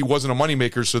thought that he wasn't a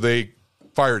moneymaker, so they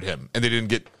fired him, and they didn't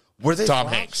get. Were they Tom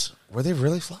flops? Hanks? Were they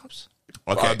really flops?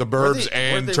 Okay, The Burbs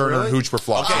and Turner and Hooch were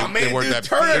flops. Okay, They weren't that.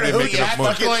 Turner and Hooch, that's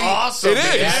fucking awesome. It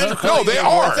is. No, they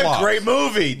are. It's a great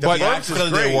movie. The Burbs is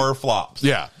great. They were flops.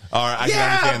 Yeah. All right, I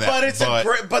can understand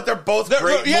that. But they're both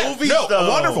great movies, though.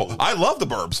 Wonderful. I love The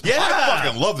Burbs. Yeah. I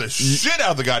fucking love the shit out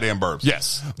of the goddamn Burbs.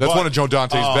 Yes, that's one of Joe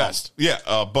Dante's best. Yeah,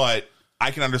 but I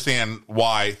can understand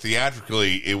why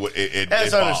theatrically it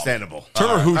That's understandable.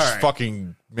 Turner Hooch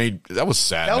fucking made that was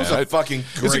sad. That was man. a fucking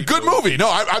great It's a good movie. No,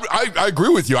 I agree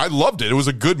with you. I loved it. It was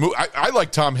a good movie. I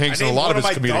like Tom Hanks in a lot of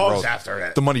his comedic roles. After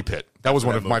that. The Money Pit. That was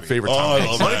one of my favorite Tom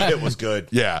Hanks. Money Pit was good.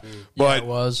 Yeah, but it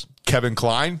was. Kevin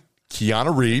Kline,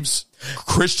 Keanu Reeves,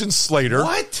 Christian Slater.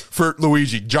 What? For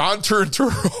Luigi? John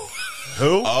Turturro.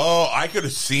 Who? Oh, I could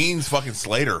have seen fucking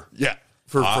Slater. Yeah.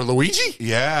 For Luigi?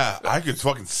 Yeah, I could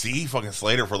fucking see fucking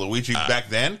Slater for Luigi back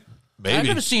then. Maybe. I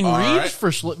could have seen Reeves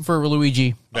for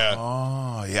Luigi. Yeah.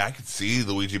 Oh, yeah, I could see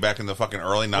Luigi back in the fucking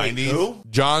early 90s. Who?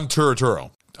 John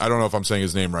Turturro. I don't know if I'm saying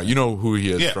his name right. You know who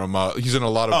he is from. He's in a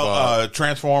lot of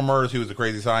Transformers. He was a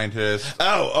crazy scientist.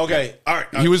 Oh, okay. All right.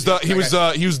 He was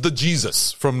the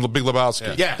Jesus from The Big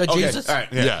Lebowski. Yeah. The Jesus? All right.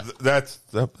 Yeah. That's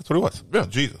what he was. Yeah.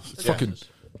 Jesus. It's fucking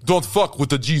don't fuck with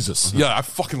the Jesus. Yeah, I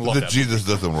fucking love the that Jesus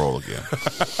doesn't roll again.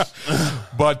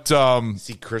 But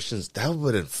see Christians, that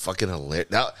would have been fucking hilarious.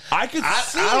 Now, I could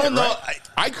see I don't it, know. right?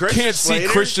 I can't see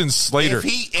Christian Slater.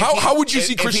 How would you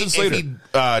see Christian Slater? If he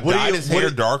dyed his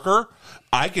hair darker,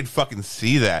 I could fucking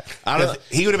see that.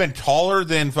 He would have been taller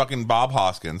than fucking Bob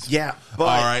Hoskins. Yeah. But,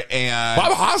 all right. And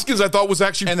Bob Hoskins, I thought, was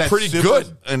actually pretty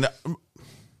good. And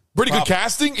pretty good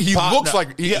casting. He looks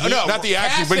like not the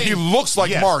acting, but he looks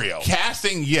like Mario.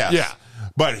 Casting, yes. Yeah.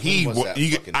 But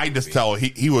I just tell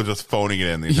he was just phoning it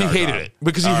in. He hated it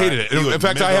because he hated it. In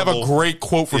fact, I have a great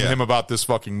quote from him about this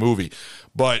fucking movie.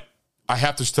 But I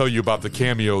have to tell you about the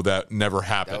cameo that never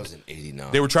happened. That was in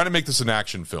 '89. They were trying to make this an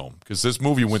action film because this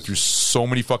movie went through so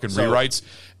many fucking rewrites,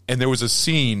 and there was a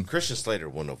scene. Christian Slater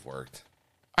wouldn't have worked.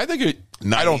 I think it.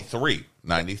 93,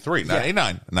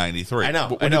 99, 93. I know.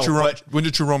 But when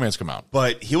did True Romance come out?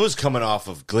 But he was coming off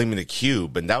of Gleaming the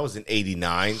Cube, and that was in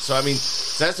 '89. So I mean,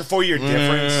 that's a 4-year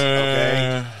difference.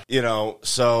 Okay,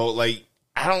 so like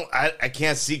I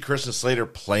can't see Christian Slater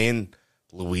playing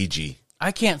Luigi.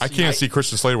 I can't see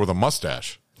Christian Slater with a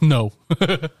mustache. No.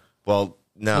 Well,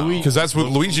 no, because that's what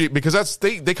Luigi. Because that's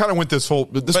they kind of went this whole.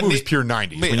 This movie's pure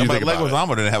 '90s. But Leguizamo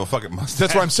didn't have a fucking mustache.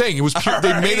 That's what I'm saying. It was pure.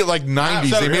 They made it like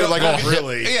 '90s. They made it like all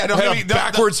hip. Yeah, had a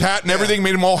backwards hat and everything.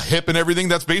 Made them all hip and everything.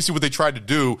 That's basically what they tried to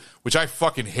do, which I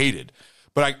fucking hated.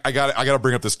 But I got to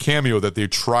bring up this cameo that they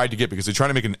tried to get because they tried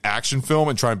to make an action film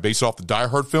and try and base it off the Die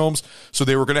Hard films. So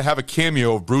they were going to have a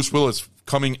cameo of Bruce Willis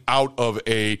coming out of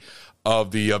the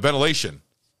ventilation.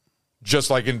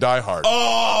 Just like in Die Hard.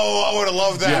 Oh, I would have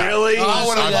loved that. Yeah. Really?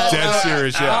 I'm dead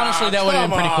serious. Yeah. Honestly, that would have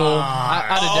been pretty cool.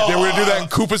 They were going to do that in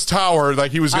Koopa's Tower.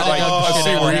 Like he was going to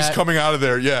see where he's coming out of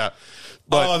there. Yeah.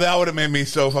 But that would have made me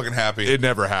so fucking happy. It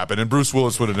never happened. And Bruce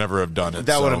Willis would have never have done it.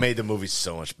 That would have made the movie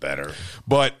so much better.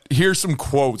 But here's some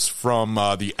quotes from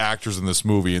the actors in this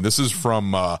movie. And this is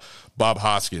from Bob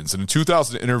Hoskins. In a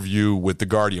 2000 interview with The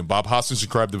Guardian, Bob Hoskins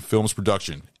described the film's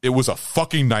production. It was a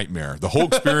fucking nightmare. The whole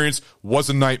experience was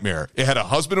a nightmare. It had a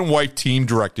husband and wife team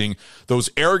directing. Those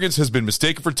arrogance has been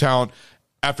mistaken for talent.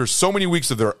 After so many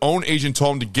weeks of their own agent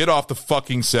told them to get off the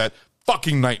fucking set.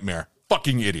 Fucking nightmare.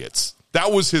 Fucking idiots.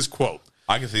 That was his quote.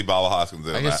 I can see Bob Hoskins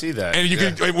in that. I can see that. And you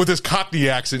can, with his Cockney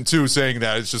accent, too, saying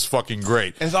that. It's just fucking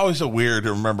great. It's always so weird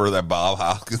to remember that Bob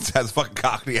Hoskins has a fucking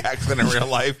Cockney accent in real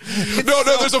life.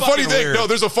 There's a funny thing. No,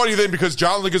 there's a funny thing because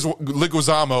John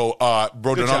Leguizamo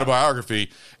wrote an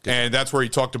autobiography, and that's where he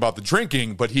talked about the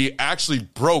drinking, but he actually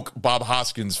broke Bob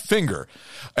Hoskins' finger.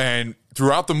 And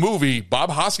throughout the movie, Bob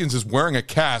Hoskins is wearing a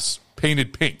cast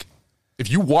painted pink. If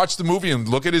you watch the movie and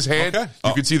look at his hand,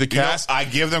 you can see the cast. I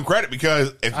give them credit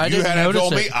because if you hadn't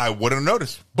told me, I would have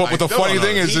noticed. But the funny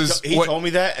thing is he told me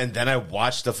that, and then I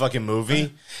watched the fucking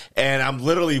movie, and I'm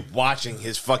literally watching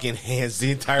his fucking hands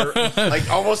the entire,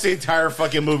 almost the entire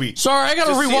fucking movie. Sorry, I got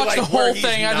to rewatch the whole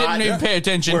thing. I didn't even pay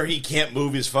attention. Where he can't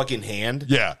move his fucking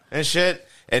hand, and shit,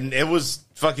 and it was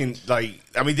fucking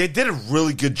they did a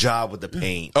really good job with the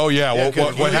paint. Oh yeah,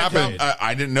 what happened?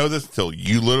 I didn't know this until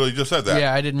you literally just said that.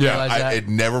 Yeah, I didn't realize that. It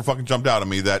never fucking jumped out at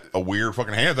me that a weird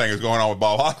fucking hand thing is going on with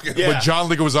Bob Hoskins. Yeah. But John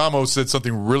Leguizamo said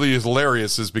something really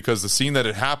hilarious is because the scene that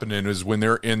it happened in is when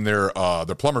they're in their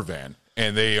plumber van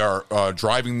and they are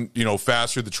driving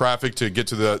fast through the traffic to get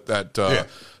to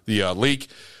the leak.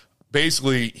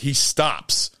 Basically, he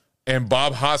stops. And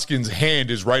Bob Hoskins'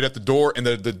 hand is right at the door, and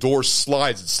the door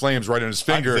slides. It slams right on his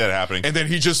finger. I can see that happening. And then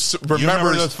he just remembers. You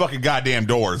remember those fucking goddamn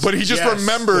doors. But he just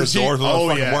remembers. Those doors on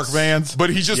those fucking work vans. But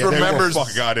he just remembers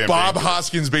Bob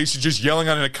Hoskins basically just yelling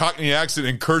on in a Cockney accent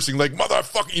and cursing like,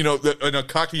 motherfucker, in a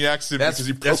Cockney accent because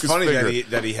he broke his finger. That's funny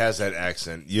that he has that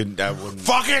accent.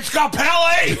 Fucking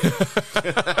Scapelli!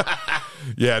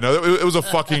 Yeah, no, it was a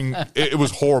fucking, it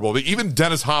was horrible. But even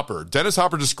Dennis Hopper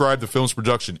described the film's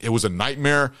production. It was a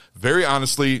nightmare. Very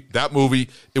honestly, that movie,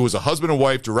 it was a husband and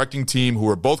wife directing team who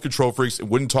were both control freaks and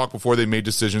wouldn't talk before they made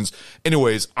decisions.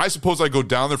 Anyways, I suppose I go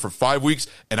down there for 5 weeks,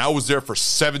 and I was there for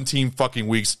 17 fucking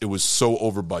weeks. It was so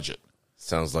over budget.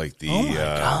 Sounds like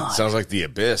the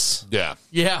Abyss. Yeah.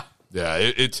 Yeah.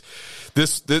 Yeah.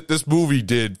 This movie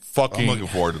did fucking. I'm looking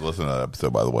forward to listening to that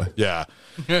episode, by the way. Yeah.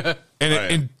 And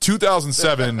in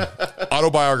 2007,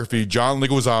 autobiography, John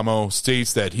Leguizamo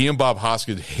states that he and Bob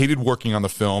Hoskins hated working on the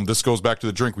film. This goes back to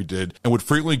the drink we did, and would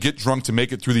frequently get drunk to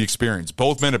make it through the experience.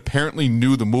 Both men apparently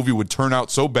knew the movie would turn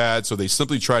out so bad, so they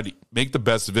simply tried to make the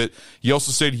best of it. He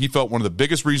also said he felt one of the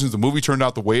biggest reasons the movie turned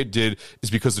out the way it did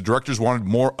is because the directors wanted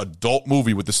more adult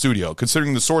movie with the studio,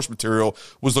 considering the source material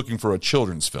was looking for a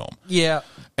children's film. Yeah.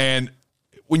 And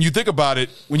when you think about it,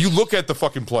 when you look at the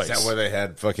fucking place. Is that where they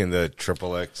had fucking the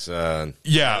XXX?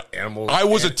 Yeah. Animal. I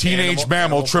was a teenage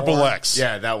mammal, Triple X.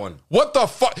 Yeah, that one. What the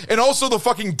fuck? And also the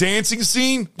fucking dancing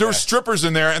scene. There were strippers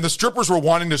in there, and the strippers were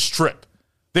wanting to strip.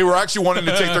 They were actually wanting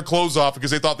to take their clothes off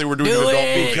because they thought they were doing an adult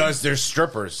movie. Because they're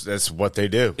strippers. That's what they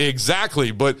do.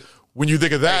 Exactly. But when you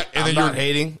think of that, and then not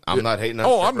hating. I'm not hating on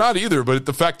strippers. I'm not either. But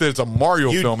the fact that it's a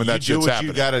Mario film and that shit's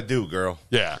happening. You got to do, girl.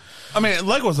 Yeah. I mean,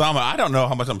 Leguizamo, I don't know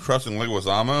how much I'm trusting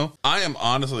Leguizamo. I am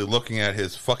honestly looking at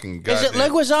his fucking goddamn... Is it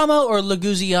Leguizamo or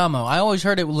Leguizamo? I always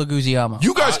heard it was Leguizamo.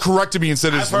 You guys corrected me and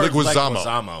said it's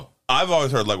Leguizamo. I've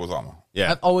always heard Leguizamo.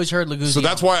 Yeah. I've always heard Leguizamo. So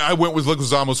that's why I went with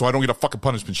Leguizamo, so I don't get a fucking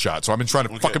punishment shot. So I've been trying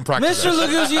to fucking practice Mr.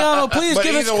 Leguizamo, please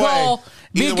give us a call.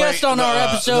 Be a guest on our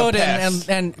episode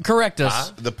and correct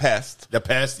us. The Pest. The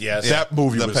Pest, yes. That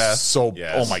movie was Pest. so...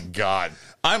 Yes. Oh, my God.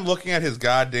 I'm looking at his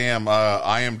goddamn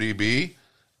IMDb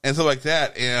and stuff like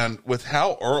that, and with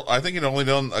how early... I think he'd only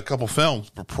done a couple films,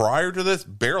 but prior to this,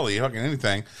 barely fucking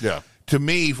anything. Yeah. To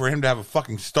me, for him to have a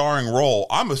fucking starring role,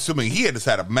 I'm assuming he had just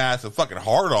had a massive fucking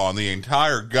hard-on the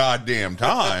entire goddamn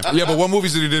time. Yeah, but what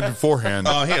movies did he do beforehand?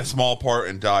 He had a small part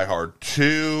in Die Hard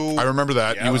 2. I remember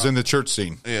that. He was in the church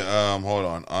scene. Yeah, hold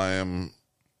on. I am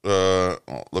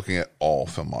looking at all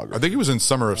filmography. I think he was in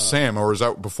Summer of Sam, or was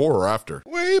that before or after?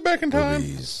 Way back in time.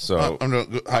 So I'm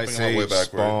hopping way back.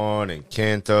 Spawn and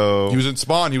Canto. He was in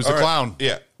Spawn. He was the clown.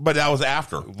 Yeah, but that was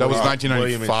after. That was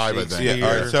 1995, I think. Yeah,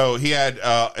 all right. So he had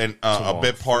a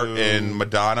bit part in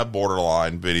Madonna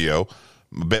Borderline video,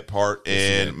 a bit part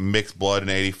in Mixed Blood in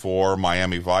 '84,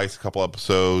 Miami Vice, a couple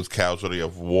episodes, Casualty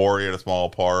of War, he had a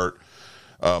small part.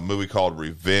 A movie called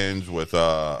Revenge with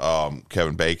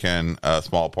Kevin Bacon, a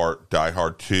small part. Die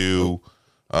Hard 2,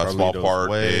 a small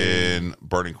part in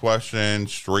Burning Question.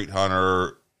 Street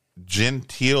Hunter,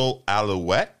 Gentile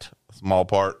Alouette, a small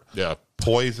part. Yeah.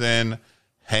 Poison,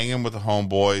 Hanging with the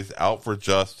Homeboys, Out for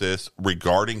Justice,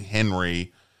 Regarding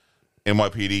Henry.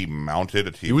 NYPD mounted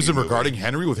a TV He was in movie. Regarding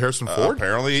Henry with Harrison Ford?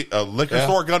 Apparently, Liquor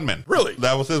Store Gunman. Really?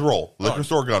 That was his role. Liquor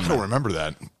Store Gunman. I don't remember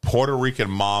that. Puerto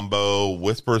Rican Mambo,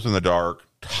 Whispers in the Dark,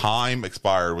 Time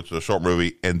Expired, which is a short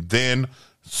movie, and then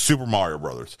Super Mario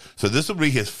Brothers. So this would be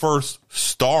his first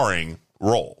starring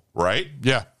role, right?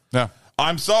 Yeah. Yeah.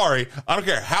 I'm sorry. I don't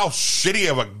care how shitty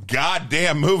of a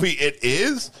goddamn movie it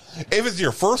is. If it's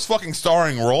your first fucking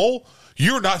starring role,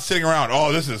 you're not sitting around,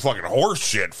 oh, this is fucking horse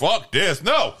shit. Fuck this.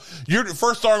 No. Your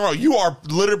first starring role, you are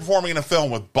literally performing in a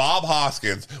film with Bob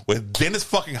Hoskins, with Dennis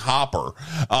fucking Hopper.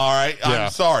 All right? Yeah.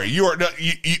 I'm sorry. You're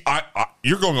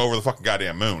going over the fucking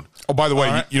goddamn moon. Oh, by the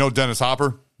way, you know Dennis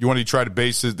Hopper? They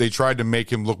tried to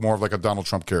make him look more of like a Donald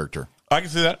Trump character. I can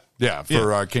see that. Yeah,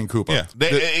 for King Koopa. Yeah,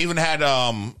 they even had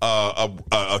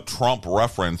a Trump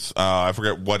reference. I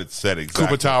forget what it said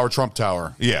exactly. Koopa Tower, Trump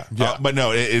Tower. Yeah, but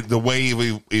no, the way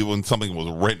even something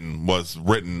was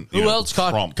written. Who else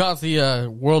caught the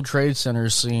World Trade Center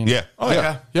scene? Yeah,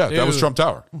 yeah. That was Trump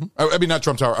Tower. I mean, not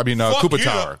Trump Tower. I mean, Koopa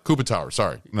Tower. Koopa Tower.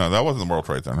 Sorry, no, that wasn't the World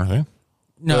Trade Center. See?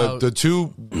 No, the two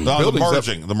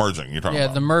buildings. The merging. You're talking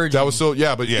about. the merging. That was so.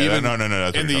 Yeah, but even no.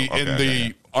 That's in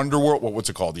the underworld. What's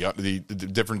it called? The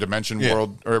different dimension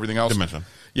world or everything else. Dimension.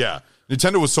 Yeah,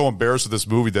 Nintendo was so embarrassed with this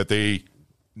movie that they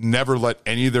never let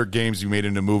any of their games be made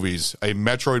into movies. A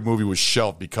Metroid movie was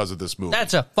shelved because of this movie.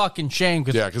 That's a fucking shame.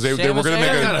 Yeah, because they were going to make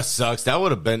it. That kind of sucks. That may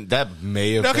have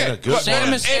been a good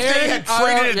one. If they had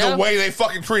treated it the way they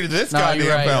fucking treated this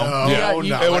goddamn film,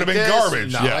 it would have been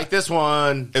garbage. Not like this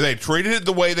one. If they treated it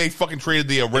the way they fucking treated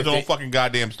the original fucking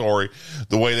goddamn story,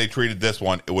 the way they treated this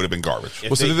one, it would have been garbage.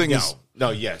 Well, so the thing is... No,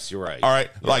 yes, you're right. All right,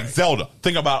 like Zelda.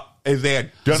 Think about if they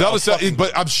had done Zelda,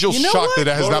 but I'm still shocked that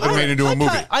it has not been made into a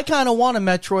movie. I kind of want a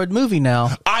Metroid movie now.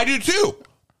 I do too,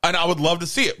 and I would love to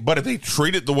see it. But if they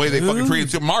treat it the way they fucking treated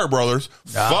Super Mario Brothers,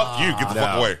 fuck you, get the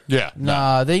fuck away.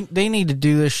 Yeah, they need to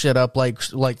do this shit up like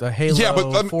the Halo. Yeah,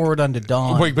 but Forward Unto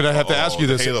Dawn. Wait, but I have to ask you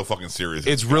this: the Halo fucking series.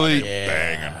 It's really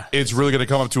banging. It's really going to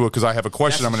come up to it because I have a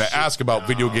question I'm going to ask about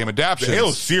video game adaptations. The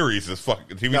Halo series is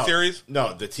fucking TV series.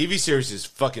 No, the TV series is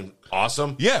fucking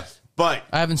awesome. Yes. But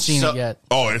I haven't seen it yet.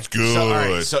 Oh, it's good. So, all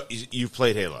right, so you've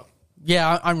played Halo.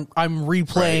 Yeah, I'm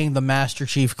replaying the Master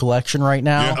Chief collection right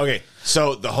now. Yeah. Okay,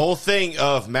 so the whole thing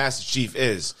of Master Chief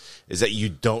is that you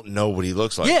don't know what he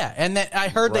looks like. Yeah, and then I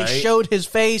heard they showed his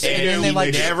face, and then they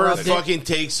like never fucking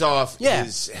takes off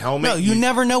his helmet. No, you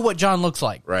never know what John looks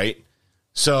like. Right.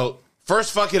 So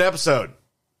first fucking episode,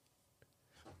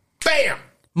 bam,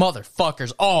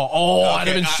 motherfuckers! I'd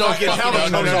have been so fucking helmet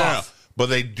comes off. But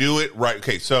they do it right.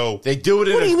 Okay, so they do it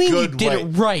in a good way. What do you mean you did it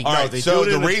right? All right, so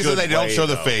the reason they don't show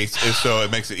the face is so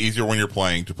it makes it easier when you're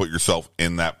playing to put yourself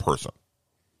in that person.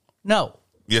 No.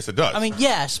 Yes, it does. I mean,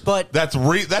 yes, but that's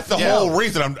the whole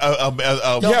reason I'm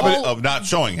of not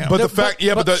showing him. But the fact,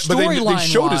 but they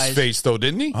showed his face though,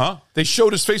 didn't he? Huh? They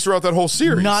showed his face throughout that whole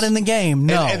series. Not in the game.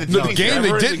 No, and the game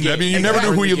they didn't. I mean, you never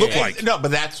knew who he looked like. No,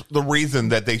 but that's the reason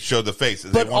that they showed the face.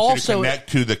 Is but they want you to connect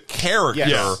to the character.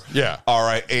 Yeah. All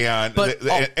right, and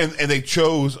they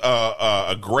chose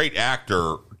a great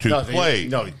actor to play.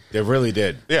 They really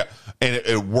did. Yeah. And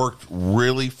it worked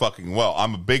really fucking well.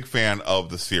 I'm a big fan of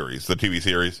the series, the TV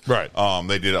series. Right.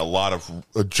 They did a lot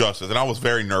of justice. And I was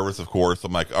very nervous, of course.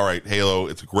 I'm like, all right, Halo,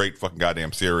 it's a great fucking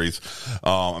goddamn series.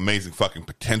 Amazing fucking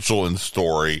potential in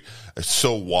story. It's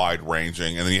so wide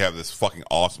ranging. And then you have this fucking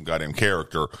awesome goddamn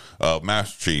character,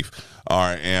 Master Chief. All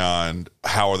right. And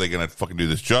how are they going to fucking do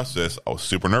this justice? I was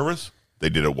super nervous. They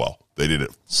did it well. They did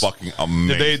it fucking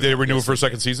amazing. Did they renew it for a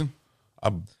second season?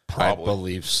 Probably. I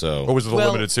believe so. Or was it a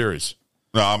limited series?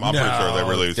 No, I'm pretty sure they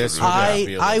released it.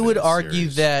 I would argue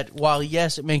that while,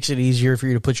 yes, it makes it easier for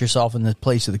you to put yourself in the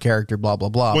place of the character, blah, blah,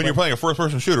 blah. When you're playing a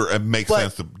first-person shooter, it makes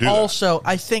sense to do that. Also,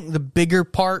 I think the bigger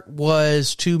part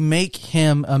was to make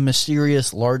him a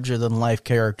mysterious, larger-than-life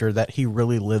character that he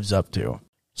really lives up to.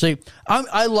 See,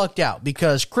 I lucked out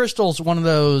because Crystal's one of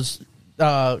those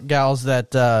gals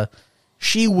that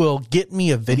she will get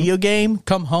me a video game,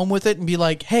 come home with it, and be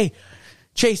like, hey,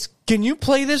 Chase, can you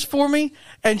play this for me?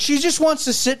 And she just wants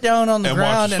to sit down on the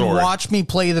ground and watch me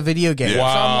play the video game. Yeah. Wow.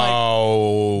 So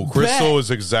I'm like, Crystal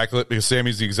is exactly, because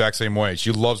Sammy's the exact same way.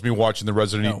 She loves me watching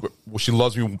the she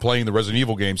loves me playing the Resident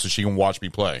Evil games so she can watch me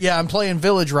play. Yeah, I'm playing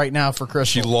Village right now for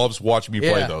Crystal. She loves watching me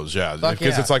play those,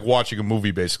 because it's like watching a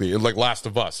movie, basically. Like Last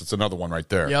of Us. It's another one right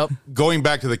there. Yep. Going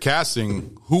back to the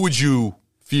casting, who would you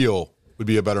feel would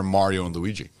be a better Mario and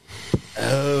Luigi?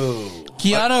 Oh.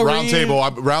 Keanu Reeves.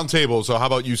 Round table. So how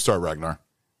about you start, Ragnar?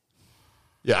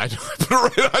 Yeah, I put it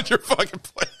right on your fucking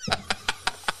plate.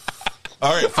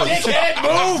 All right. You can't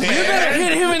move. You better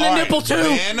hit him in the nipple, too.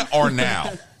 Then or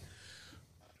now?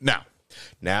 Now.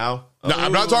 Now? No,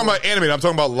 I'm not talking about animated. I'm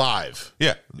talking about live.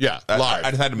 Yeah. Yeah, live.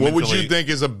 I just had to what would you think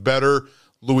is a better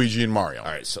Luigi and Mario? All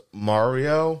right, so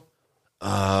Mario.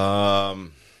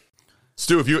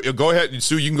 Stu, if you go ahead,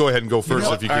 Stu, you can go ahead and go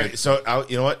first if you can. All right, so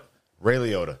you know what? Ray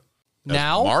Liotta.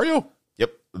 Now? Mario?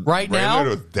 Yep. Right Ray now?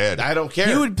 Liotta's dead. I don't care.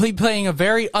 You would be playing a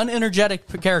very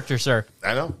unenergetic character, sir.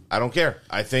 I know. I don't care.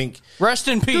 I think. Rest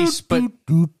in peace. But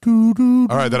all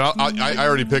right, then I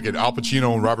already pick it. Al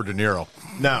Pacino and Robert De Niro.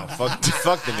 No, fuck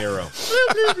De Niro.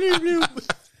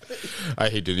 I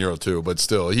hate De Niro too, but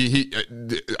still,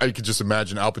 I could just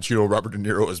imagine Al Pacino, Robert De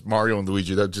Niro as Mario and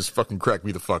Luigi. That just fucking cracked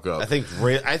me the fuck up. I think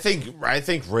Ray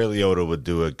Liotta would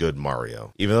do a good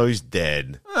Mario, even though he's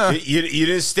dead. You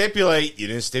didn't stipulate. You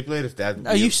didn't stipulate if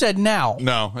that. You said now.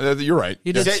 No, you're right.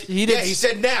 He did. Yeah, he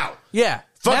said now. Yeah,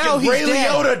 fucking now he's Ray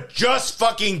dead. Liotta just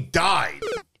fucking died,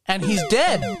 and he's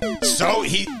dead. So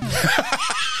he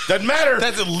doesn't matter.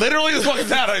 That's literally the fucking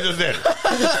sound I just did.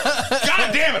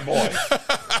 God damn it, boy.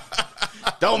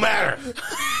 Don't matter.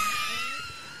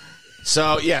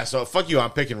 So fuck you.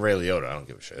 I'm picking Ray Liotta. I don't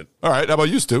give a shit. All right, how about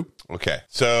you, Stu? Okay,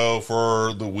 so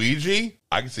for Luigi,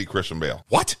 I can see Christian Bale.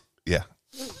 What? Yeah,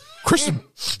 Christian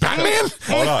Batman?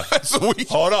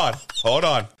 Hold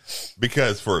on.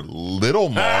 Because for little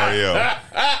Mario,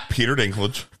 Peter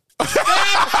Dinklage.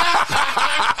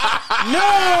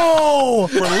 No!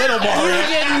 For little Mario. You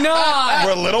did not!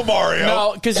 For little Mario.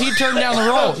 No, because he turned down the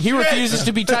role. He refuses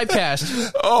to be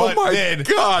typecast. Oh, my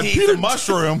God. He eats a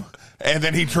mushroom, and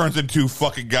then he turns into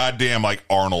fucking goddamn, like,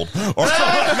 Arnold. Or something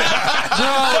like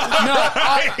that.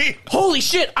 No. Holy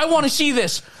shit, I want to see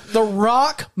this. The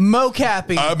Rock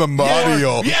mocapping. I'm a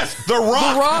Mario. Yes, The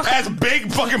Rock has big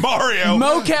fucking Mario.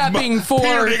 Mocapping for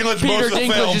Peter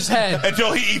Dinklage's head.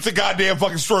 Until he eats a goddamn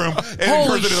fucking shroom and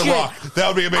Holy turns into shit. The Rock. That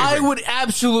would be amazing. I would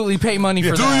absolutely pay money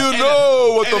for Do that. you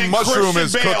know what And the then mushroom Christian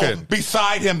is Bale cooking?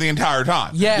 beside him the entire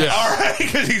time. Yes. Yeah. All right,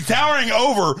 because he's towering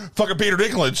over fucking Peter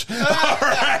Dinklage. All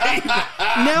right.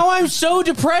 Now I'm so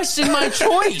depressed in my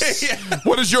choice.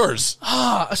 What is yours?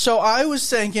 So I was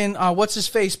thinking, what's his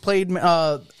face played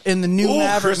in the new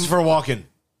Maverick. Christopher Walken.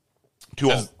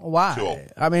 Too old. Why? Too old.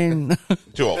 I mean,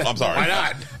 Too old. I'm sorry. Why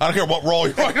not? I don't care what role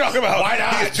you're talking about. Why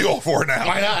not? He's too old for it now.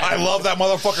 Why not? I love that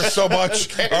motherfucker so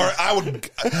much. All right,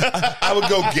 I would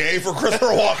go gay for Christopher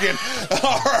Walken.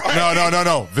 All right.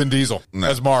 No. Vin Diesel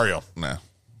as Mario. No.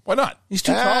 Why not? he's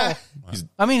too tall.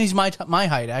 He's my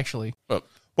height actually.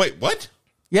 Wait, what?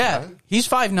 Yeah, he's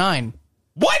 5'9".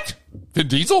 What? Vin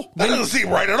Diesel? That doesn't seem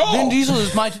right at all. Vin Diesel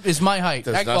is my height.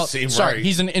 Does not seem sorry, right.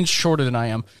 he's an inch shorter than I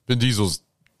am. Vin Diesel's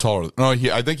taller. No,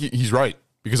 I think he's right.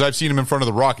 Because I've seen him in front of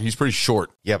The Rock, and he's pretty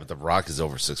short. Yeah, but The Rock is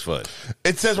over 6 foot.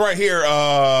 It says right here,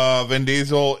 Vin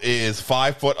Diesel is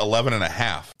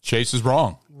 5'11.5". Chase is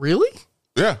wrong. Really?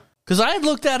 Yeah. Because I had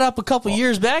looked that up a couple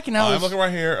years back, and I'm looking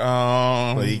right here.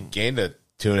 Well, he gained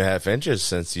 2.5 inches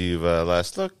since you've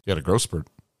last looked. You had a growth spurt.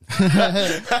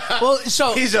 Well,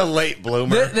 so he's a late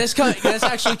bloomer. This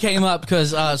actually came up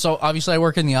because so obviously I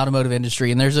work in the automotive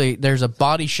industry, and there's a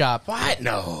body shop. What?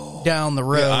 No. Down the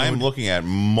road. Yeah, I'm looking at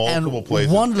multiple And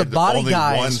places. one of the body only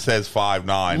guys one says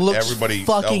 5'9". looks Everybody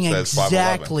fucking else says 5'11".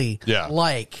 exactly Yeah.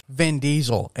 like Vin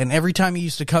Diesel. And every time he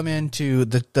used to come into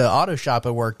the auto shop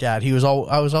I worked at, I was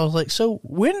always like, so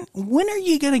when are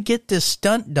you gonna get this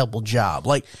stunt double job?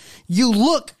 Like, you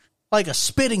look like a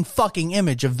spitting fucking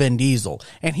image of Vin Diesel,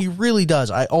 and he really does.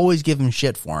 I always give him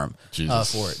shit for him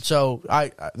for it. So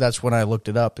I that's when I looked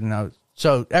it up, and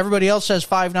so everybody else says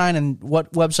 5'9", and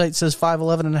what website says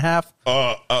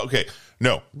 5'11.5"? Okay,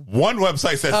 no. One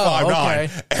website says 5'9". Okay.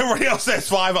 Everybody else says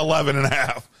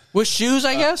 5'11.5". With shoes,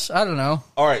 I guess. I don't know.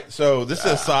 All right, so this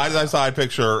is a side-by-side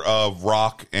picture of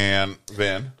Rock and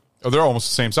Vin. Oh, they're almost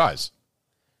the same size.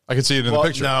 I can see it in the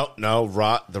picture. No.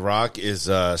 The Rock is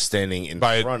standing in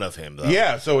front of him, though.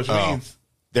 Yeah, so which means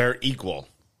they're equal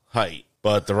height,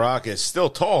 but The Rock is still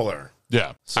taller.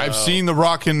 Yeah. So- I've seen The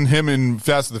Rock and him in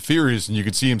Fast and the Furious, and you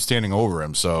can see him standing over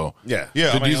him. So Yeah.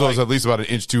 Vin Diesel is at least about 1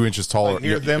 inch, 2 inches taller. Like,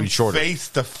 here's them shorter. face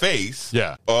to face.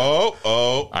 Yeah.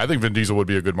 Oh. I think Vin Diesel would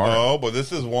be a good Mario. Oh, but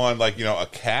this is one, like, a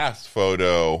cast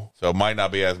photo, so it might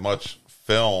not be as much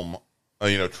film,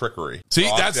 trickery. See,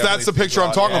 Rock that's definitely the picture I'm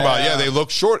Rock. talking about. Yeah, they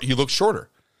look short. He looks shorter.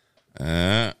 All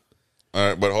right,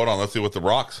 but hold on. Let's see what The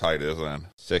Rock's height is then.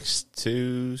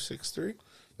 6'2", 6'3".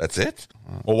 That's it?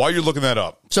 Well, while you're looking that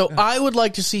up. So I would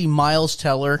like to see Miles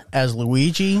Teller as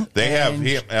Luigi. They have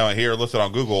him here listed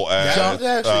on Google as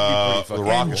The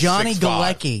Rock and is Johnny 6'5".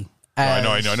 Galecki. I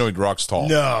know Rock's tall.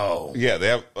 No. Yeah, they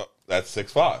have that's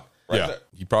 6'5". Right there.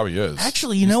 He probably is.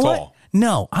 Actually, you He's know tall. what?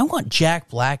 No, I want Jack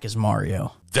Black as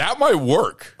Mario. That might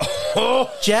work.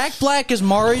 Jack Black as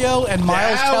Mario and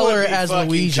Miles Teller as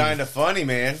Luigi. Kind of funny,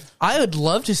 man. I would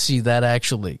love to see that,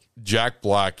 actually. Jack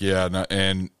Black, yeah,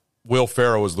 and Will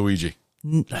Ferrell as Luigi.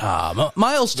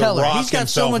 Miles The Teller, Rock he's got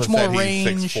himself so much has more said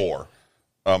he's range.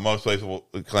 6'4". Most places will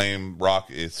claim Rock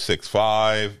is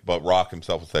 6'5", but Rock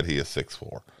himself has said he is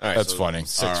 6'4". Right, That's so funny.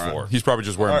 6'4". Right. He's probably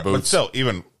just wearing All right, boots. but still,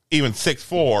 even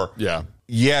 6'4". Yeah.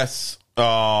 Yes.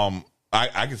 I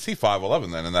can see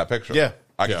 5'11" then in that picture. Yeah.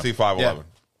 I can see 5'11".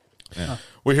 Yeah.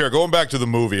 Well, here, going back to the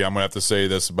movie, I'm going to have to say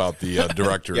this about the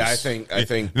directors. Yeah, I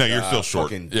think. No, you're still short.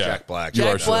 fucking Yeah. Jack Black. You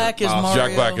are Jack Black short. is Mario.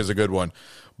 Jack Black is a good one.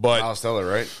 But Miles Teller,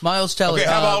 right? Miles Teller. Okay,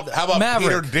 how about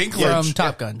Maverick Peter Dinklage from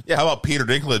Top Gun? Yeah. How about Peter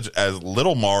Dinklage as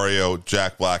Little Mario,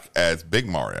 Jack Black as Big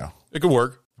Mario? it could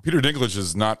work. Peter Dinklage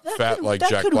is not fat like that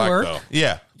Jack could Black, work. though.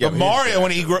 Yeah, but Mario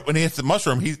when he hits the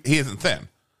mushroom, he isn't thin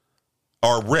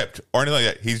or ripped or anything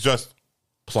like that. He's just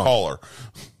taller.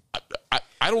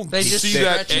 I don't They just see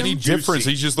that stretch him? any difference.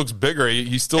 He just looks bigger.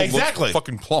 He still Exactly. looks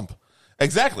fucking plump.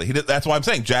 Exactly. That's why I'm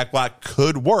saying Jack Black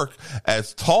could work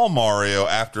as tall Mario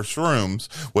after Shrooms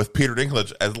with Peter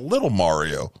Dinklage as Little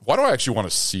Mario. Why do I actually want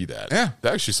to see that? Yeah.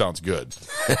 That actually sounds good.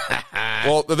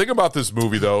 Well, the thing about this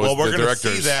movie, though, Well, is we're the going to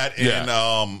directors. see that in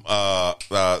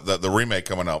the remake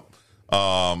coming up,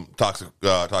 Toxic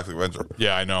Avenger.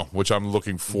 Yeah, I know, which I'm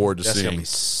looking forward to That's gonna seeing. be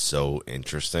so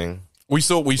interesting. We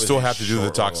still With have to do the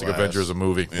short Toxic little Avenger ass. as a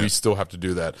movie. Yeah. We still have to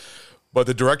do that. But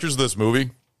the directors of this movie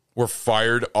were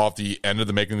fired off the end of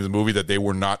the making of the movie that they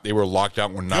were locked out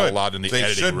and were not Good. allowed in the They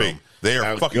editing should room. be. They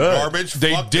are fucking good. garbage.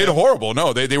 They Fuck did them. horrible.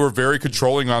 No, they were very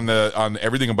controlling on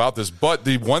everything about this. But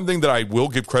the one thing that I will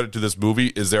give credit to this movie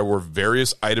is there were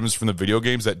various items from the video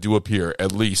games that do appear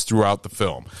at least throughout the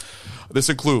film. This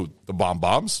include the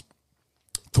bombs,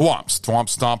 thwomps. Thwomp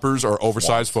stompers are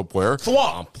oversized footwear.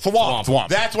 Thwomp.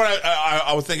 That's what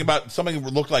I was thinking about. Something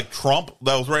that looked like Trump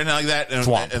that was written like that, and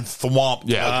Thwomp.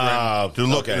 Yeah. To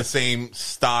look in the same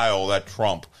style that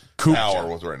Trump Tower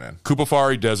was written in.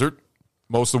 Koopafari Desert,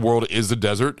 Most of the world is the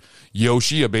desert.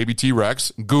 Yoshi, a baby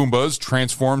T-Rex. Goombas,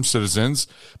 transformed citizens.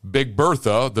 Big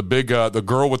Bertha, the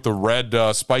girl with the red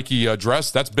spiky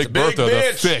dress. That's Big Bertha,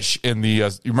 the fish in the.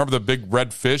 You remember the big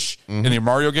red fish in the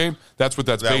Mario game? That's what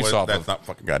that's based off of. That's not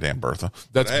fucking goddamn Bertha.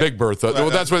 That's Big Bertha. Well,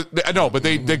 that's what I know, but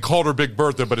they called her Big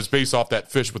Bertha, but it's based off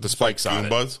that fish with the spikes on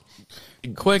Goombas.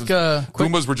 it.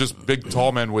 Goombas were just big,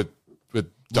 tall men with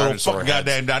dinosaur heads.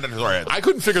 Goddamn dinosaur heads. I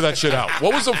couldn't figure that shit out.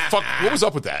 What was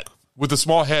up with that? With the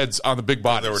small heads on the big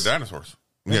bodies. They were dinosaurs.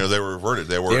 You know, they were reverted.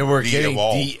 They were getting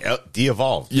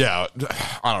de-evolved. Yeah,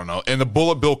 I don't know. And the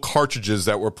Bullet Bill cartridges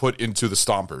that were put into the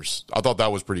Stompers. I thought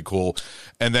that was pretty cool.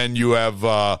 And then you have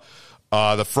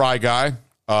the Fry Guy.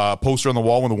 Poster on the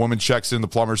wall when the woman checks in the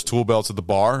plumber's tool belts at the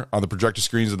bar. On the projector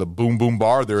screens of the Boom Boom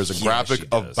Bar, there is a graphic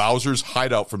of Bowser's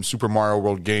hideout from Super Mario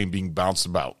World game being bounced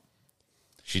about.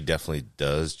 She definitely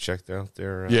does check out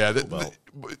there. Yeah,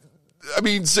 I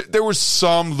mean, there were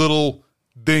some little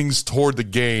things toward the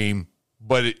game,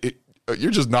 but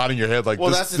you're just nodding your head like, well,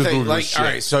 this, that's the thing. Like, shit. all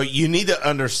right, so you need to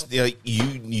understand. Like,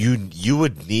 you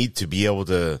would need to be able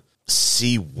to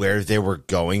see where they were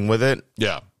going with it.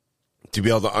 Yeah. To be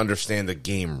able to understand the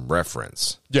game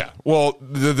reference. Yeah. Well,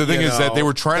 the thing is that they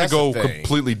were trying to go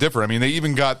completely different. I mean, they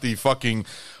even got the fucking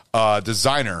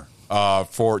designer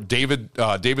for David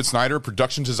Snyder,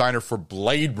 production designer for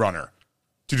Blade Runner,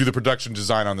 to do the production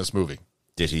design on this movie.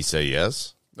 Did he say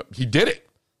yes? He did it.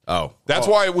 Oh. That's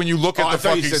why when you look at the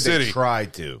fucking city. They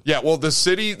tried to. Yeah, well, the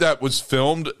city that was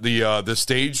filmed, the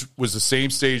stage was the same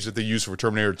stage that they used for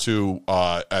Terminator 2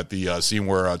 at the scene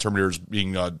where Terminator's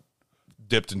being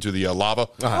dipped into the lava.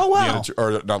 Oh, wow.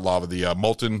 Or not lava, the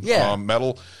molten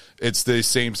metal. It's the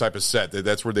same type of set.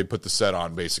 That's where they put the set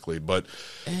on, basically. But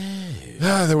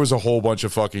there was a whole bunch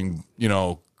of fucking,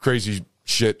 crazy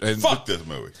shit. And fuck this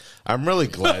movie. I'm really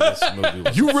glad this movie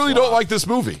was You really don't like this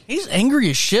movie. He's angry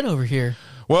as shit over here.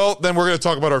 Well, then we're going to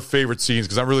talk about our favorite scenes,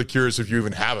 because I'm really curious if you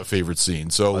even have a favorite scene.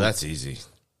 So that's easy.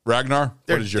 Ragnar,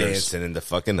 They're what is yours? dancing in the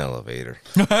fucking elevator.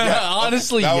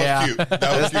 Honestly, that was cute.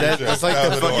 That was cute. That's like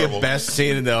the fucking best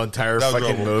scene in the entire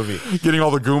fucking movie. Getting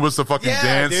all the Goombas to fucking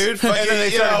dance. Dude. Fucking, and then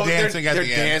they started dancing at the end.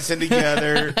 They're dancing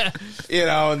together,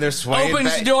 and they're swaying.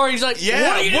 Opens the door. He's like, "Yeah,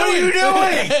 what are you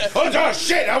doing? Oh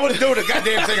shit! I wouldn't do the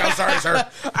goddamn thing. I'm sorry, sir.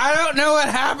 I don't know what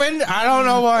happened. I don't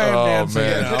know why I'm dancing."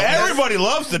 Man. Everybody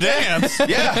loves to dance.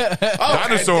 Yeah,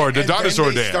 dinosaur then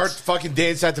dance. Start fucking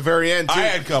dance at the very end. Too. I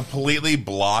had completely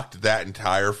blocked that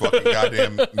entire fucking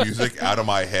goddamn music out of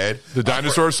my head. The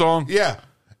dinosaur song? Yeah.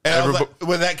 And I was like,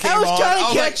 when that came That was on, kinda I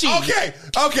was catchy.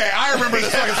 like, okay, I remember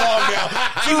this fucking song now.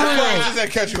 Jesus Christ, is that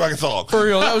catchy fucking song? For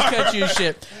real, that was catchy as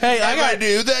shit. Hey, I got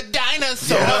do the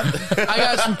dinosaur. I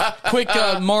got some quick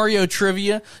Mario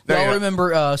trivia. Y'all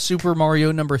remember Super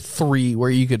Mario number 3, where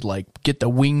you could get the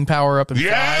wing power up and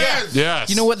fly? Yes.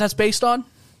 You know what that's based on?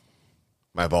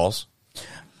 My balls.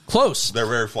 Close. They're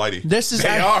very flighty. They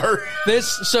are.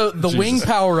 So the wing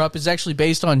power up is actually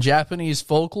based on Japanese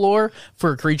folklore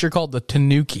for a creature called the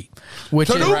tanuki, which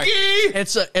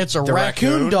is it's a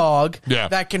raccoon dog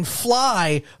that can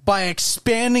fly by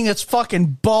expanding its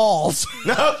fucking balls.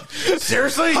 No,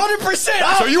 seriously,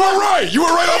 100%. So you were right. You were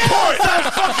right on point.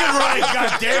 That's fucking right.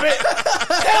 God damn it!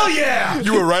 Hell yeah!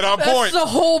 You were right on point. That's the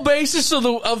whole basis of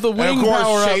the wing And of course,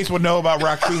 power Chase up. would know about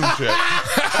raccoon shit.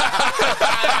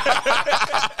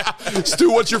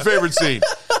 Stu, what's your favorite scene?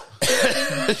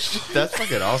 That's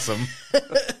fucking awesome.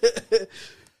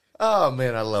 Oh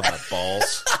man, I love my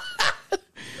balls.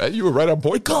 You were right on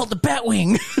point. Called the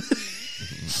Batwing.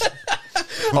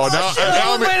 Oh, now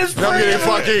I'm getting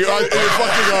fucking.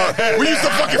 We used to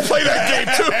fucking play that game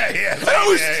too. And I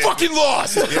was fucking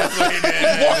lost.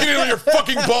 Walking in on your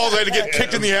fucking balls, I had to get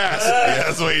kicked in the ass.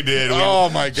 That's what he did. Oh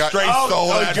my god! Straight stole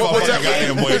that. What's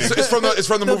that? It's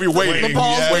from the movie Waiting.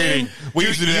 Waiting. We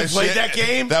used to do that. You played shit. that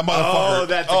game? That motherfucker. Oh,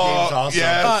 that game's awesome.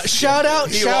 Yes. Shout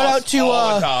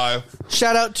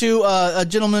out to a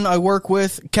gentleman I work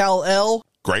with, Kal-El.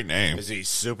 Great name. Is he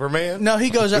Superman? No,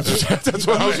 he goes. That's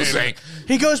what I was saying.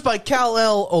 He goes by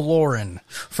Kal-El Olorin.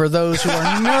 For those who are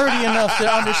nerdy enough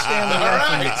to understand the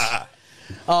reference.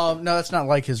 No, that's not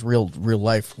like his real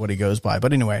life what he goes by.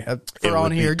 But anyway, for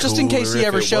on here, just in case he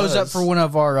ever shows up for one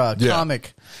of our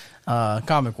comic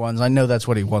ones, I know that's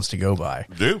what he wants to go by.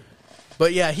 Do.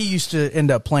 But yeah, he used to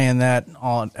end up playing that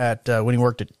when he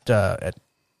worked at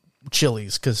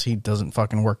Chili's, because he doesn't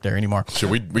fucking work there anymore. So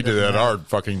we did that at our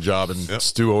fucking job, and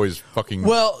Stu always fucking.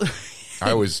 Well, I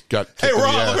always got. Hey,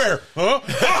 Rob, look here. Huh?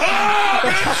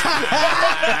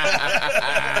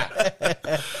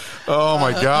 Oh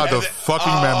my god, the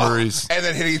fucking memories. And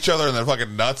then hit each other in the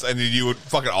fucking nuts, and you would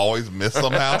fucking always miss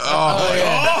somehow.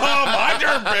 My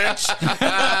turn, bitch.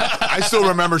 I still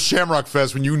remember Shamrock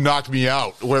Fest when you knocked me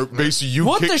out, where basically you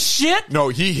What the shit? No,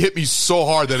 he hit me so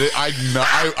hard that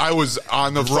I was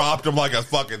on the dropped him like a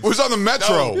fucking. It was on the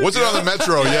Metro. No. Was it on the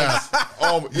Metro? Yes. Yeah.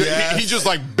 Oh, Yes. he just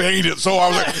like banged it. So I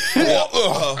was like,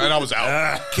 and I was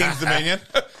out. King's Dominion.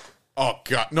 Oh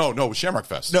god, no, it was Shamrock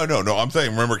Fest. No. I'm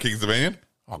saying, remember King's Dominion?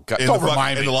 Oh god, In don't the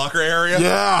remind me. in the locker area.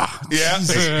 Yeah.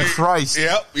 Jesus Christ.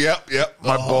 Yep.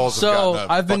 My balls. So have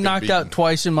gotten I've been knocked out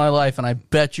twice in my life, and I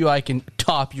bet you I can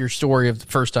top your story of the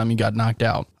first time you got knocked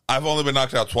out. I've only been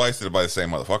knocked out twice by the same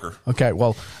motherfucker. Okay,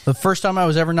 well, the first time I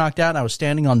was ever knocked out, I was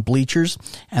standing on bleachers,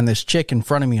 and this chick in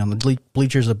front of me on the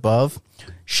bleachers above,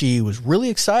 she was really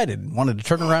excited, wanted to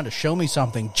turn around to show me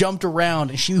something, jumped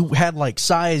around, and she had like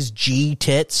size G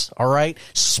tits, all right?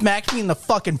 Smacked me in the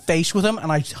fucking face with them,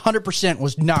 and I 100%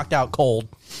 was knocked out cold.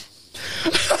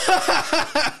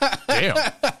 Damn.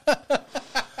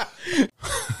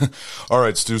 All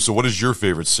right, Stu, so what is your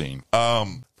favorite scene?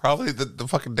 Probably the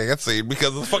fucking dance scene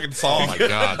because of the fucking song. Oh my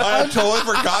god! I totally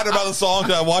forgot about the song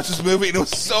until I watched this movie, and it was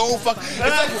so fucking. It's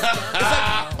like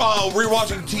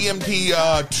rewatching TMT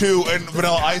 2 and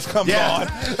Vanilla Ice comes on.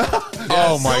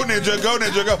 Oh my! Go Ninja, go!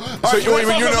 So All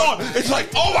right, you know, it's like,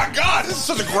 oh my god, this is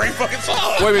such a great fucking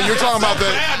song. Wait a minute, you're talking about the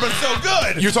bad, but so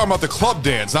good. You're talking about the club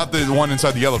dance, not the one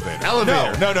inside the elevator. No,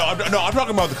 I'm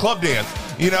talking about the club dance.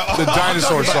 You know, the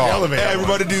dinosaur song.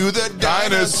 Everybody do the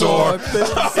dinosaur.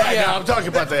 Yeah, I'm talking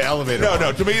about the elevator.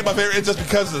 No. To me, my favorite is just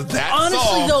because of that Honestly,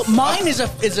 song. though, mine is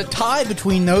a tie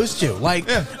between those two. Like,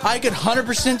 I could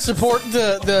 100% support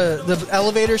the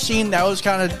elevator scene. That was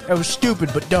it was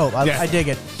stupid, but dope. I dig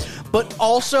it. But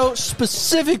also,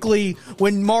 specifically,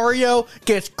 when Mario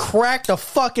gets cracked the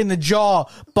fuck in the jaw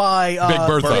by Big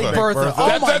Bertha. Big Bertha.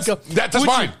 Oh my god, that's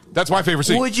mine. That's my favorite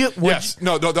scene. Would you?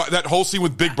 No, that whole scene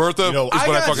with Big Bertha is what I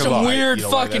got fucking some love. weird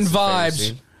fucking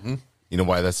vibes. You know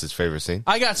why that's his favorite scene?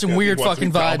 I got some weird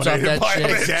fucking vibes off that shit.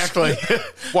 Exactly.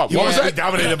 What was that?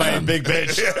 Dominated by a big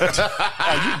bitch. Oh,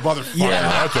 you motherfucker. Yeah.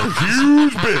 That's a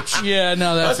huge bitch. Yeah,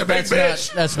 no,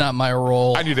 that's not my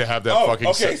role. I need to have that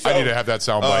I need to have that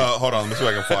sound bite. Hold on, let me see if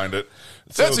I can find it.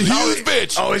 That's a huge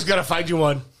bitch. Oh, he's gonna find you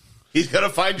one. He's gonna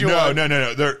find you one. No.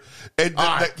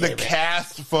 The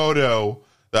cast photo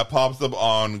that pops up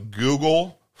on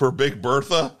Google for Big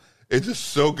Bertha is just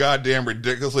so goddamn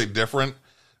ridiculously different.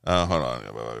 Hold on.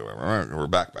 We're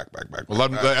back. Well,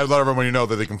 let everybody know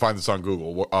that they can find this on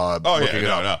Google.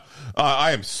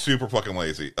 I am super fucking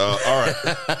lazy. All right.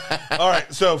 All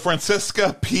right. So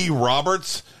Francisca P.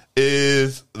 Roberts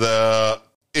is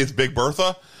Big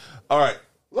Bertha. All right.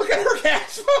 Look at her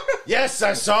cast photo. Yes,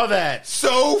 I saw that.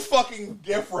 So fucking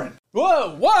different.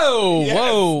 Whoa.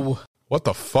 Yes. What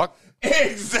the fuck?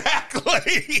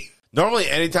 Exactly. Normally,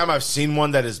 anytime I've seen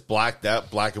one that is black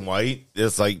and white,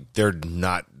 it's like they're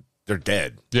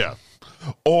dead. Yeah.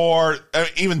 Or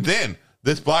even then,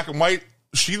 this black and white,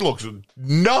 she looks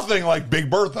nothing like Big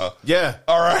Bertha. Yeah.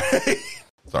 All right.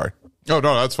 Sorry. Oh,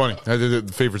 no, that's funny. I did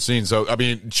the favorite scene. So, I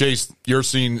mean, Chase, your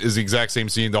scene is the exact same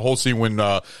scene. The whole scene when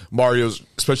Mario's,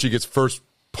 especially gets first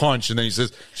punch, and then he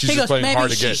says she's just playing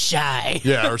hard to get. Shy.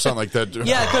 Yeah, or something like that.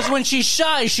 Yeah, because when she's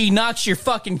shy, she knocks your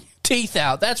fucking teeth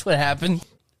out. That's what happened.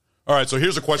 All right, so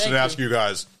here's a question to ask you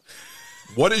guys.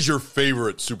 What is your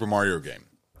favorite Super Mario game?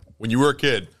 When you were a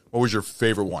kid, what was your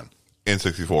favorite one?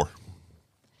 N64.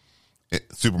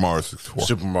 Super Mario 64.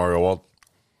 Super Mario World.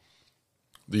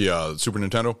 The Super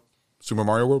Nintendo? Super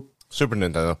Mario World? Super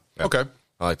Nintendo. Yeah. Okay.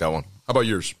 I like that one. How about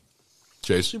yours,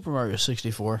 Chase? Super Mario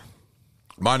 64.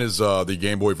 Mine is the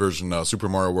Game Boy version, Super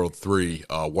Mario World 3,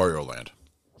 Wario Land.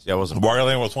 Yeah, it wasn't. Wario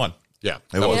Land was fun. Yeah,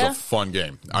 that was a fun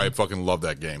game. I fucking love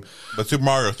that game. But Super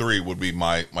Mario 3 would be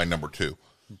my number 2.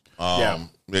 That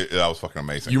was fucking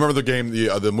amazing. You remember the game,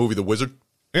 the movie The Wizard?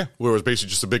 Yeah. Where it was basically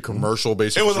just a big commercial.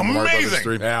 Basically, It was Super Mario Brothers amazing.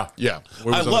 3. Yeah. Yeah.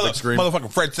 Where it I was on love the it. big screen.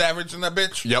 Motherfucking Fred Savage in that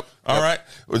bitch. Yep. All right.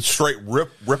 It was straight rip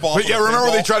off. But yeah, remember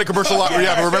when they tried to commercialize?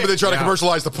 Yeah. But remember they tried to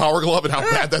commercialize the Power Glove and how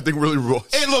bad that thing really was.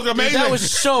 It looked amazing. That was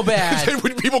so bad.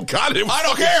 When people got it, I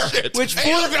don't care. Shit. Which,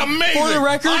 It looked amazing. for the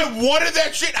record, I wanted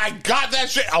that shit. I got that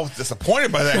shit. I was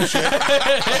disappointed by that shit.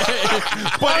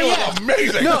 But it was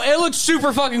amazing. No, it looked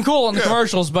super fucking cool in the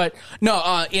commercials, but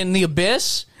no, in the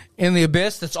Abyss,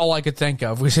 that's all I could think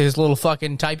of was his little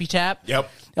fucking typey tap.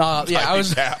 Yep. I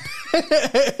was. Tap.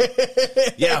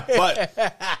 Yeah,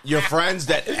 but your friends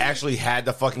that actually had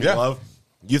the fucking glove,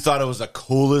 you thought it was the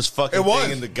coolest fucking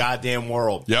thing in the goddamn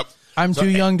world. Yep. I'm too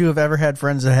young to have ever had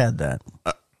friends that had that.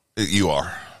 You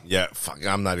are. Yeah, fuck,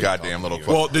 I'm not even goddamn little.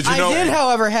 Well, did you know? I did,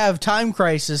 however, have Time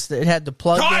Crisis that had the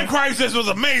plug. Time Crisis was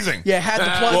amazing. Yeah, had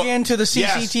the plug into the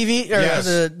CCTV or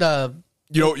the.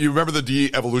 You remember the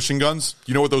de-evolution guns?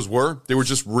 You know what those were? They were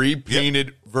just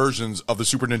repainted versions of the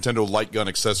Super Nintendo light gun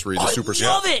accessory, the Super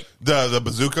Scope. Love it. The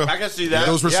bazooka. I can see that.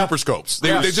 Those were Super Scopes. They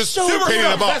just Super painted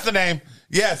them Scopes. up. That's the name.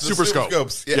 Yes, Super Scope.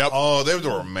 Scopes. Yeah. Yep. Oh, those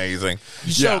were amazing.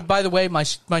 So, by the way, my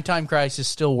Time Crisis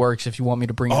still works. If you want me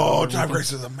to bring it over, Time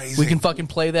Crisis is amazing. We can fucking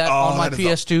play that on my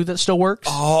PS2 that still works.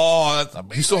 Oh, that's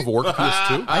amazing. You still have a working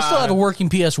PS2? I still have a working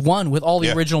PS1 with all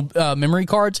the original memory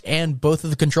cards and both of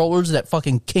the controllers that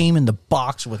fucking came in the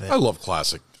box with it. I love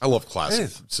classic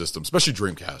systems, especially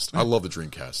Dreamcast. I love the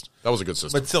Dreamcast. That was a good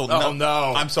system. But still,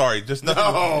 no. I'm sorry. Just No.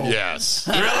 Yes.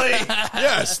 Really?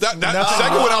 Yes. That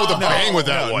second went out with a bang with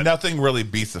that one. Nothing really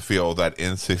beats the feel of that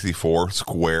N64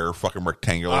 square fucking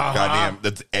rectangular goddamn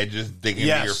that's edges digging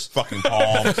into your fucking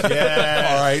palms. Yeah.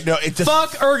 All right. No, it just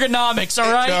Fuck ergonomics,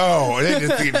 all right? No, it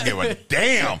just didn't give a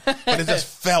damn. But it just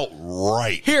felt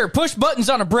right. Here, push buttons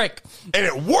on a brick. And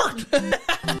it worked.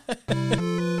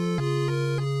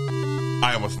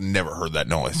 I almost never heard that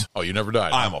noise. Oh, you never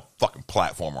died. I'm a fucking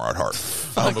platformer at heart.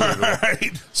 Unbelievable.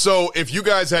 Right. So, if you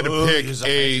guys had to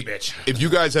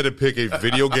pick a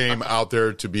video game out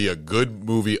there to be a good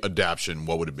movie adaptation,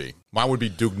 what would it be? Mine would be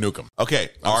Duke Nukem. Okay,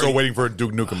 I'm still waiting for a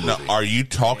Duke Nukem movie. Now, are you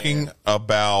talking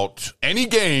about any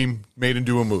game made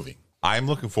into a movie? I'm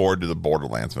looking forward to the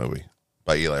Borderlands movie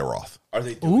by Eli Roth. Are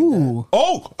they doing that?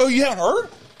 Oh, you haven't heard?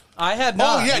 I have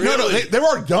not. Oh, yeah, Really? they've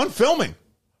already done filming.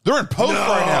 They're in post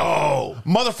right now.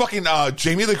 Motherfucking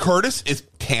Jamie Lee Curtis is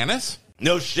Tannis.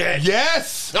 No shit.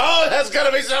 Yes. Oh, that's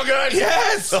gonna be so good.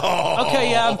 Yes. Oh.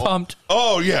 Okay, yeah, I'm pumped.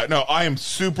 Oh, yeah. No, I am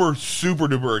super, super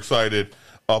duper excited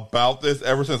about this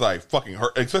ever since I fucking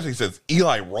heard, especially since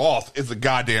Eli Roth is the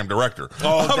goddamn director.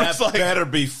 Oh, that better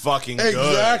be fucking good.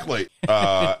 Exactly.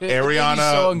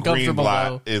 Ariana so uncomfortable,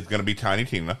 Greenblatt though. is going to be Tiny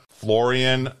Tina.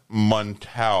 Florian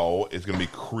Montal is going to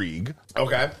be Krieg.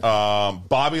 Okay.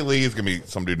 Bobby Lee is going to be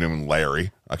some dude named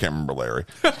Larry. I can't remember Larry.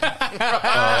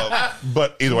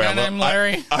 But either way,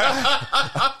 Larry.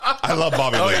 I love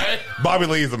Bobby Lee. Bobby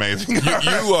Lee is amazing.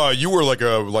 You were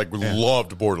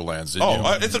loved Borderlands. Didn't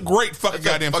you? It's a great fucking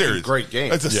goddamn series. Great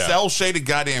game. It's a cell shaded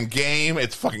goddamn game.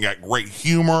 It's fucking got great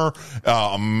humor.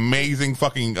 Amazing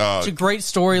fucking. It's a great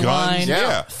storyline.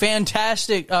 Yeah.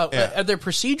 Fantastic. They're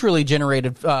procedurally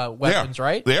generated weapons,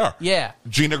 right? They are. Yeah.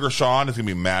 Gina Gershon is going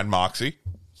to be Mad Moxie.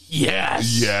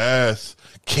 Yes. Yes.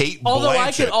 Kate Although Blanchett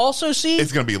I could also see.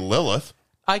 it's going to be Lilith.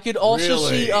 I could also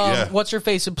see. What's her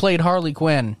face that played Harley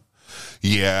Quinn?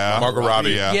 Yeah. Margot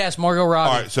Robbie. Yeah. Yes, Margot Robbie.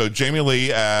 All right. So Jamie Lee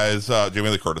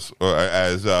Curtis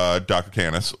as Dr.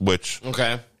 Tannis, which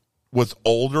was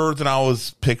older than I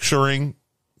was picturing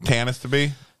Tannis to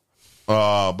be.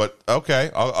 But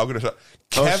okay, I'll get a shot.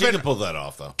 She can pull that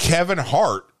off though. Kevin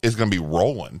Hart is going to be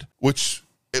Roland, which.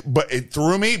 But it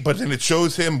threw me, but then it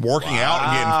shows him working out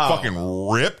and getting fucking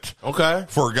ripped. Okay.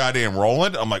 For a goddamn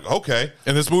Roland. I'm like, okay.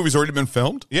 And this movie's already been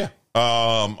filmed? Yeah.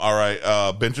 All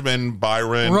right. Benjamin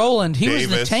Byron. Roland, he Davis.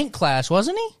 was the tank class,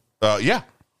 wasn't he? Yeah.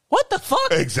 What the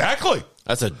fuck? Exactly.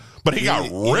 But he got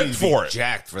ripped for it.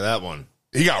 Jacked for that one.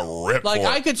 He got ripped Like, for it.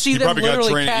 I could see He them probably got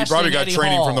literally training. He casting probably got Eddie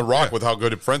training Hall. from The Rock with how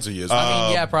good of friends he is. I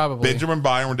mean, yeah, probably. Benjamin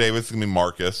Byron Davis is going to be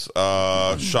Marcus.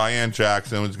 Cheyenne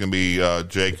Jackson is going to be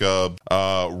Jacob.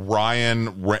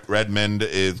 Ryan Redmond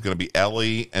is going to be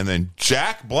Ellie. And then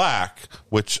Jack Black,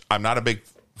 which I'm not a big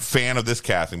fan of this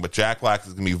casting, but Jack Black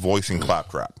is going to be voicing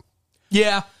Claptrap.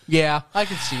 Yeah, I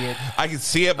can see it. I can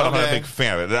see it, but I'm not a big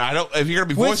fan of it. And I don't. If you're going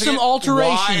to be With voicing some it,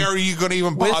 alteration. why are you going to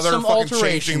even With bother some fucking alteration.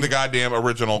 changing the goddamn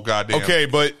original goddamn? Okay,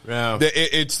 but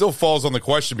it still falls on the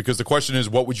question, because the question is,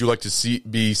 what would you like to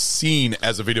be seen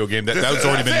as a video game that's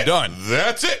already been done?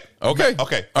 That's it. Okay.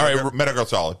 Okay. All right. Metal Gear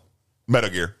Solid. Metal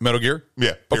Gear. Metal Gear?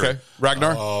 Yeah. Okay.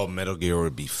 Ragnar? Oh, Metal Gear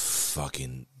would be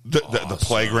fucking the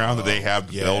playground that they have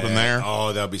built in there.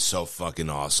 Oh, that'd be so fucking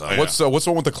awesome. What's the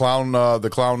one with the clown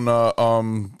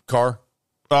car?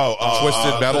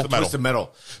 Twisted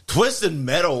Metal. Twisted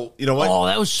Metal. You know what? Oh,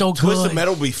 that was so good. Twisted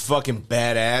Metal would be fucking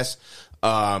badass.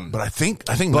 But I think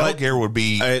Metal Gear would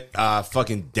be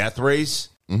fucking Death Race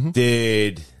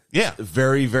did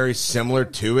very, very similar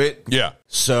to it. Yeah.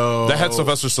 So that had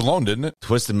Sylvester Stallone, didn't it?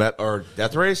 Twisted Metal or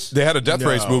Death Race? They had a Death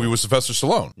Race movie with Sylvester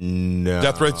Stallone. No.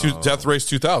 Death Race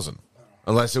 2000.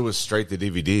 Unless it was straight to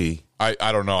DVD.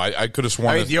 I don't know. I could have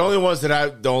sworn. The only ones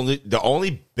that the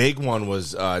only big one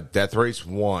was Death Race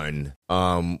 1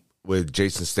 with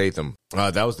Jason Statham.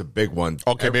 That was the big one.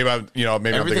 Okay, maybe I'm thinking of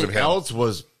everything else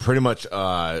was pretty much straight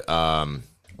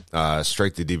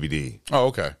to DVD. Oh,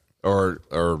 okay. or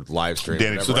live stream.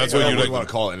 Danny, whatever. so that's what you want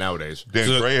to call it nowadays. Dan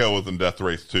Trejo was in Death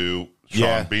Race 2.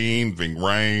 Sean Bean, Ving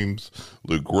Rhames,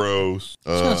 Luke Gross.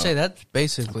 I was going to say, that's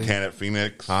basically... Kenneth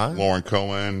Phoenix, Lauren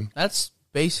Cohen. That's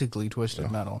basically Twisted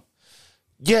Metal.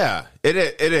 Yeah, it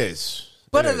is.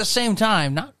 But at the same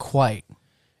time, not quite.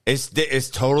 It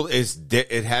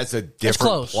has a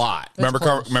different plot. Remember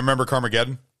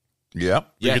Carmageddon?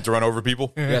 Yep. You get to run over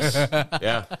people? Yes.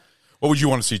 Yeah. What would you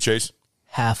want to see, Chase?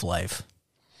 Half-Life.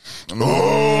 Oh,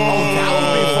 that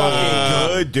would be fucking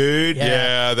good, dude.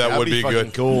 Yeah, that would be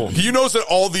good. Cool. Do you notice that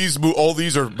all these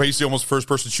are basically almost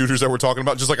first-person shooters that we're talking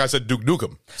about? Just like I said, Duke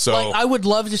Nukem. So like, I would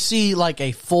love to see like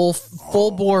a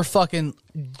full-bore fucking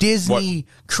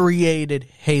Disney-created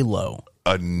Halo.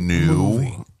 A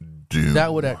new Doom.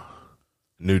 That would...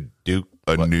 New Duke.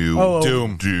 Doom.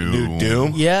 New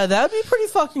Doom. Yeah, that'd be pretty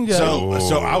fucking good.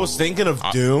 So I was thinking of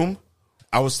Doom.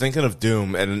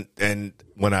 And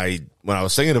when I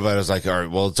was thinking about it, I was like, all right,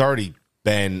 well, it's already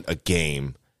been a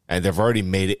game, and they've already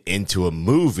made it into a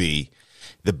movie.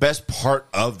 The best part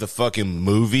of the fucking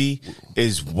movie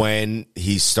is when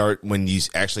you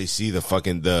actually see the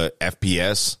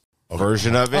FPS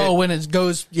version of it. Oh, when it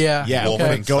goes, yeah. When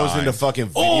it goes into fucking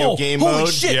video game mode.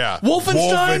 Holy shit. Yeah.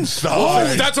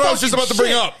 Wolfenstein? That's what I was just about to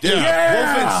bring up.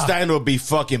 Yeah. Wolfenstein would be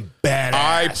fucking badass.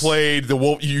 I played the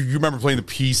Wolf. You remember playing the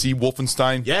PC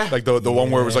Wolfenstein? Yeah. Like the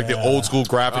one where it was like the old school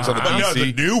graphics on the PC. No,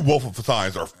 the new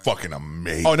Wolfensteins are fucking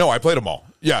amazing. Oh, no, I played them all.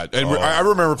 Yeah, and I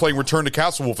remember playing Return to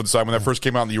Castle Wolfenstein when that first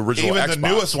came out in the original Even Xbox. the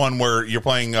newest one where you're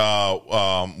playing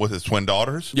with his twin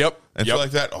daughters. Yep. And shit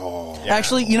like that. Oh.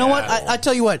 Actually, you know what? I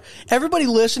tell you what. Everybody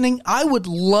listening, I would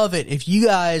love it if you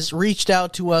guys reached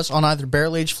out to us on either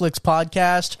Barrel Age Flicks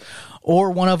podcast or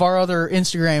one of our other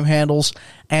Instagram handles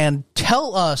and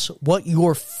tell us what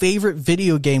your favorite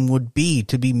video game would be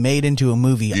to be made into a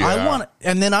movie. Yeah. I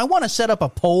want to set up a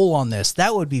poll on this.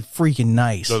 That would be freaking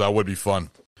nice. So that would be fun.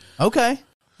 Okay.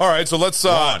 All right, so let's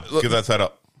get that set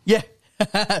up. Yeah.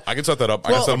 I can set that up.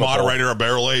 I can set up a moderator of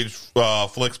Barrel Age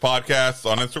Flicks podcast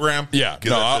on Instagram. Yeah,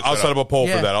 I'll set up a poll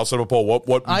for that. I'll set up a poll.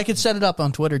 What? I could set it up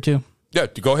on Twitter too. Yeah,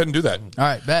 go ahead and do that. All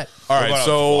right, bet. All right,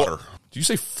 so do you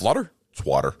say flutter?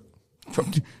 Twatter.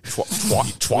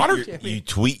 Twatter? You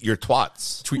tweet your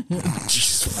twats. Tweet.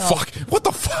 Jesus, fuck. What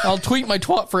the fuck? I'll tweet my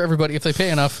twat for everybody if they pay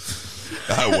enough.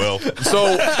 I will.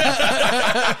 So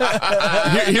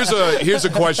here's a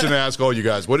question to ask all you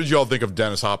guys. What did y'all think of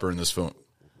Dennis Hopper in this film?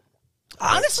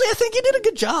 Honestly, I think he did a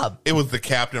good job. It was the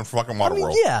captain from fucking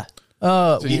Waterworld. Yeah.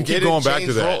 So you keep going back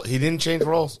to that. He didn't change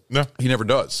roles. No, he never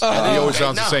does. He always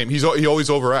sounds the same. He always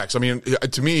overacts. I mean,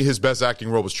 to me, his best acting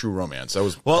role was True Romance. That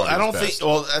was I don't think.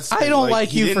 Well, that's. I don't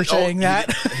like you for saying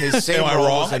that. His same Am I role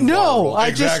wrong? was in No, Waterworld.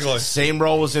 Exactly. Same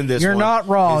role was in this. You're one. not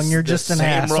wrong. You're just an same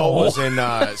asshole. role was in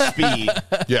Speed.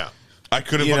 Yeah. I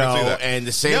couldn't You fucking know, see that. and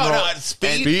the same no, role.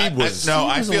 Speed was.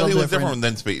 I feel he was different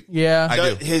than Speed. Yeah. I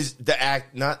do.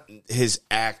 Not his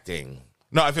acting.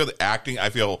 No, I feel the acting.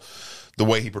 I feel the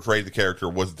way he portrayed the character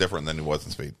was different than he was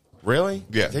in Speed. Really?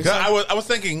 Yeah. Think so? I was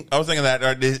thinking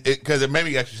that because it made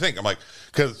me actually think. I'm like,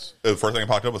 because the first thing that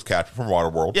popped up was Captain from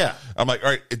Waterworld. Yeah. I'm like, all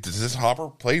right, does this Hopper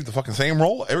play the fucking same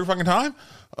role every fucking time?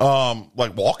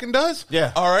 Like Walken does?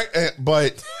 Yeah. All right,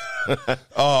 but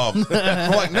I'm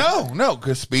like, no,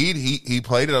 because Speed he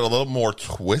played it a little more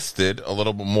twisted, a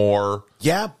little bit more.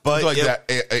 Yeah, but like that.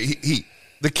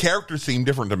 The character seemed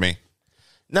different to me.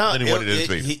 No, than what it is.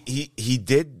 Speed.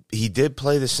 He did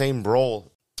play the same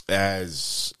role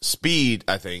as Speed,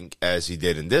 I think, as he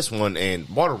did in this one and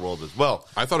Waterworld as well.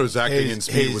 I thought his acting in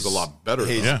Speed was a lot better.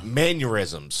 His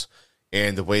mannerisms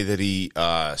and the way that he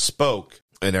spoke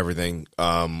and everything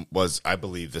was, I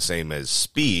believe, the same as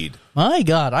Speed. My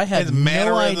God, I had His no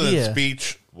mannerisms idea. and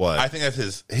speech. What? I think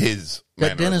that's his.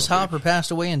 That Dennis Hopper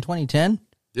passed away in 2010.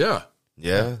 Yeah.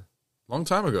 Yeah. Long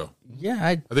time ago. Yeah,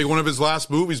 I think one of his last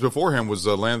movies beforehand was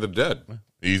Land of the Dead.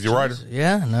 Easy Rider.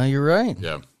 Yeah, no, you're right.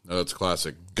 Yeah, no, that's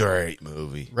classic. Great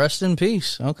movie. Rest in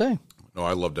peace. Okay. No,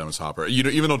 I love Dennis Hopper.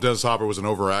 Even though Dennis Hopper was an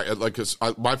overact,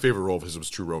 my favorite role of his was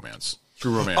True Romance.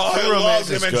 True Romance. Oh, I love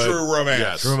him in True Romance.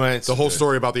 Yes. True Romance. The whole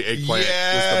story about the eggplant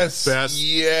was the best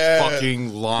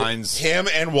fucking lines. Him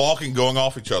and Walken going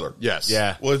off each other. Yes.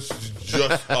 Yeah. Was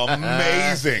just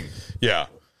amazing. Yeah.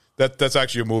 That's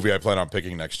actually a movie I plan on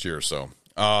picking next year. So,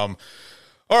 all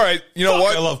right. You know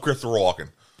what? I love Christopher Walken.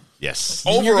 Yes.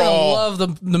 You're going to Overall, love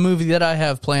the movie that I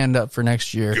have planned up for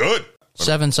next year. Good.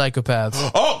 7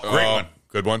 Psychopaths. Oh, great one.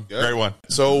 Good one. Great one.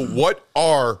 So, what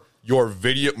are your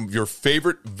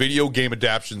favorite video game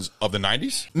adaptions of the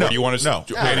 90s? No. Or do you want to No.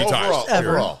 do any time?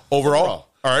 Overall. Overall?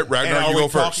 All right, Ragnar, And are you we go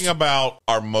first. talking about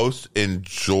our most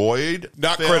enjoyed?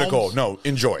 Not films? critical. No,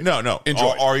 enjoyed. No.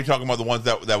 Enjoyed. Are you talking about the ones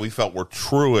that we felt were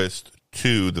truest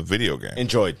to the video game?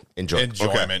 Enjoyed. Enjoyment.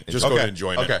 Okay. Just go to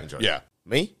enjoyment. Okay. Yeah.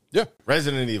 Me? Yeah.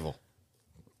 Resident Evil.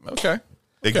 Okay.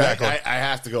 Exactly. I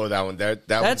have to go with that one. That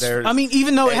That's. one there. I mean,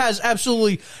 even though it has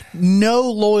absolutely no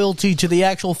loyalty to the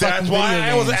actual fucking That's why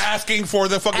video I was games, asking for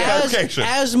the fucking clarification.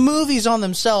 as movies on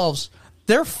themselves,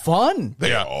 they're fun.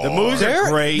 the movies are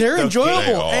great. They're The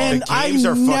enjoyable, games- and the games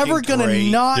are I'm never fucking gonna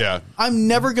great. not. Yeah. I'm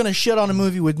never gonna shit on a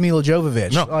movie with Mila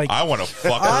Jovovich. No, like I want to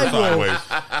fuck I her will- sideways.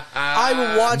 I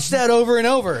would watch that over and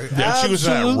over. Yeah, she was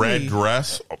in that Absolutely. red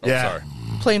dress. Oh, I'm Yeah. sorry.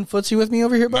 Playing footsie with me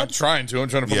over here, I'm bud. not trying to. I'm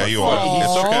trying to put Yeah, my you foot are.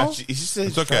 up. It's Aw. okay.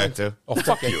 It's okay. Oh,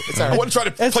 fuck you. It's all right. I wasn't trying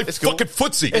to play It's cool. fucking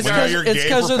footsie. It's Now you're gay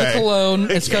because for of the pay. cologne.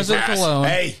 It's because of the cologne.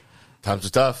 Hey, times are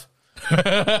tough. All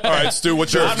right, Stu,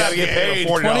 what's yours? I'm not getting paid.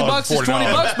 $40, $20 is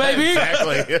 $20, baby.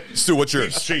 Exactly. Stu, what's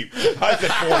yours? It's cheap. I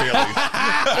said 40 at least.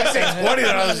 I say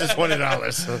 $20 is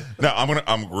 $20. No, I'm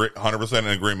 100% in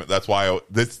agreement. That's why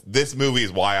this movie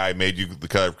is why I made you the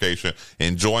clarification.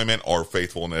 Enjoyment or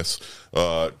faithfulness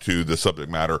to the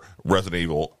subject matter. Resident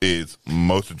Evil is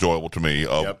most enjoyable to me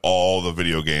of all the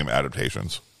video game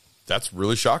adaptations. That's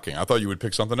really shocking. I thought you would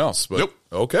pick something else. But Nope.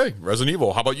 Okay, Resident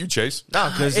Evil. How about you, Chase? No,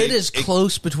 because It is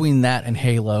close between that and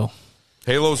Halo.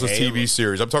 Halo's a TV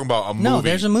series. I'm talking about a movie. No,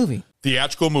 there's a movie.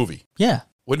 Theatrical movie. Yeah,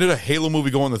 When did a Halo movie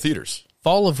go in the theaters?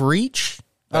 Fall of Reach.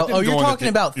 That didn't You're go in the talking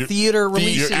about theater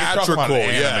releases. Theatrical,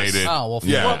 animated. yes. Oh, well,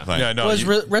 Yeah, thing. yeah, no. Was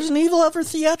Resident Evil ever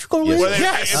theatrical release? Well,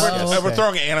 Yes. if we're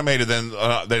throwing animated, then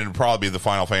it'd probably be the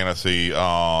Final Fantasy.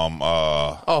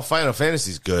 oh, Final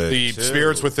Fantasy's good. the too.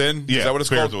 Spirits Within. Yeah, Is that what it's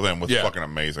Spirits called? Within was Yeah. fucking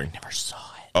amazing. Never saw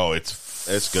it. Oh, it's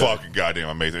good. fucking goddamn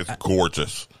amazing. It's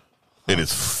gorgeous. It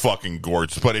is fucking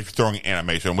gorgeous. But if you're throwing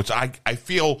animation, which I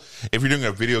feel if you're doing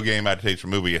a video game adaptation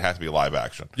movie, it has to be live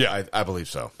action. Yeah. I believe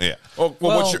so. Yeah. Well,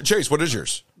 what's your, Chase, what is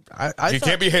yours? I It thought-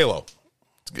 can't be Halo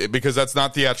because that's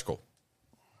not theatrical.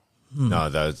 No,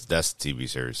 that's a TV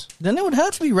series. Then it would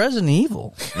have to be Resident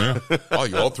Evil. Oh,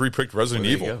 you all three picked Resident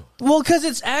There you Evil. go. Well, because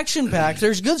it's action packed.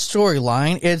 There's good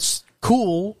storyline. It's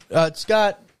cool. It's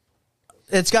got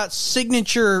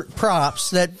signature props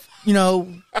that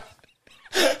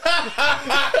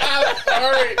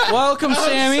Sorry. Welcome,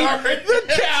 Sammy.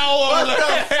 The cowl over the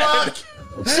head.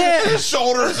 Sam. His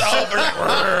shoulders up.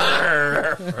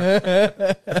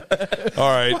 All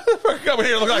right. Coming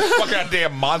here looking like a fucking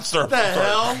goddamn monster. What the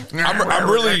hell? I'm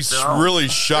really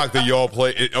shocked that y'all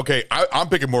play it. Okay, I'm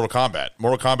picking Mortal Kombat.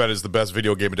 Mortal Kombat is the best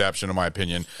video game adaptation in my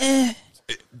opinion.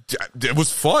 It was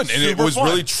fun, and it Super was fun.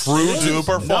 really true.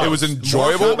 Super fun. It was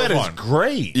enjoyable. Mortal Kombat is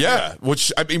great. Yeah,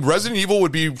 which I mean, Resident Evil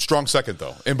would be strong second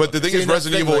though. But the thing is,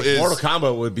 Resident Evil is Mortal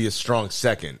Kombat would be a strong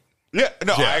second. Yeah,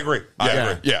 no, Yeah. I agree. I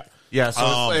agree. Yeah. Yeah,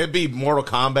 so it'd be Mortal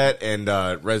Kombat and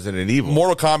Resident Evil.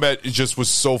 Mortal Kombat just was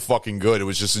so fucking good. It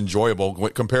was just enjoyable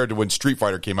compared to when Street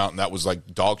Fighter came out, and that was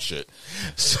like dog shit.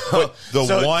 So do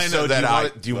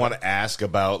you want to ask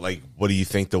about like what do you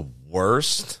think the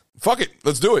worst? Fuck it,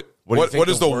 let's do it. What do you think What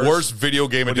is the the worst video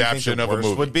game what do you think adaptation the of a worst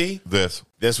movie? would be? This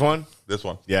one? This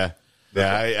one. Yeah.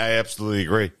 Yeah, I absolutely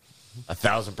agree.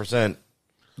 1,000%.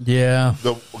 Yeah.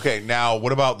 Okay, now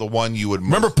what about the one you would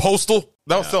Remember Postal?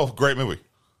 That was still a great movie.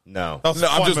 No. No,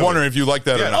 I'm just wondering if you like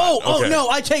that or not. Oh Okay. no!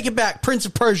 I take it back. Prince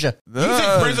of Persia. You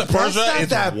think Prince of Persia is worse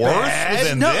than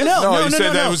this? No, you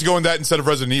said that it was going that instead of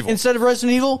Resident Evil. Instead of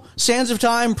Resident Evil, Sands of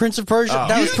Time, Prince of Persia.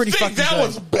 That was pretty fucking that good.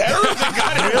 was better than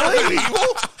goddamn Resident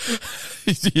Evil?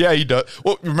 Yeah, he does.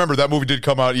 Well, remember that movie did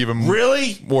come out even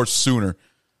Really? more sooner.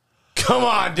 Come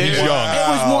on, dude. He's young. It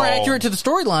was more accurate to the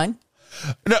storyline.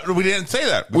 No, we didn't say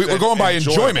that. We're going by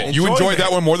enjoyment. You enjoyed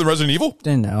that one more than Resident Evil?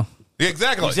 Didn't know. Yeah,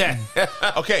 exactly.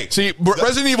 Okay. See,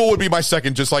 Resident Evil would be my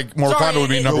second, just like Mortal Kombat would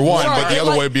be number one, but the other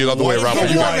way would be the other way around. It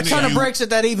for you like a guys. ton of breaks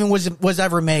that even was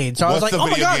ever made. So I was like, oh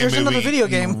my god, there's another video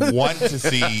game. You want to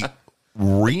see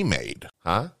remade?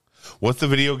 Huh? What's the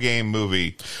video game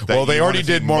movie? that Well, they you already wanna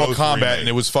see did Mortal most Kombat, remade? and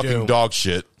it was fucking Doom. dog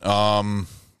shit.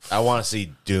 I want to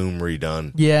see Doom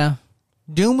redone. Yeah,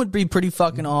 Doom would be pretty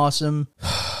fucking awesome.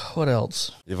 What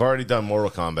else? They've already done Mortal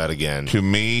Kombat again. To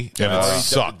me, And it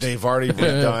sucked. They've already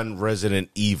redone Resident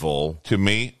Evil. to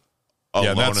me, Yeah,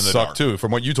 Alone that in the sucked Dark. too.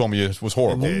 From what you told me, it was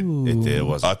horrible. It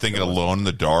did. I think Alone in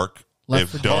the Dark, Left if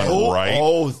 4 done Dead. right,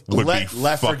 would be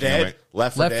Left 4 fucking Dead. amazing.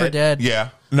 Left 4 Left 4 Dead. Yeah.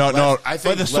 No, I But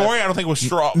think the story, I don't think was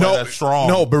strong. No, that strong.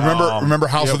 no, but remember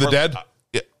House of the Dead?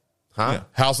 Yeah. Huh?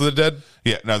 House of the Dead?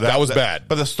 Yeah, no, That was bad.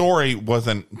 But the story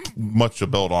wasn't much to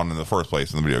build on in the first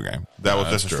place in the video game. That was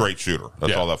just a true. straight shooter.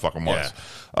 That's Yeah. all that fucking was.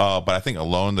 But I think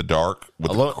Alone in the Dark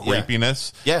with the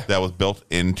creepiness Yeah. that was built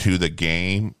into the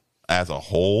game as a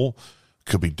whole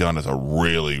could be done as a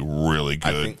really, really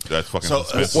good. That's fucking.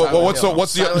 What's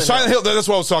the Silent Hill? That's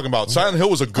what I was talking about. Silent Hill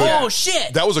was a good. Oh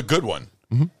shit! That was a good one.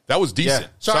 That was decent. Yeah.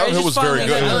 Sorry, Silent Hill was very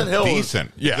good. Silent Hill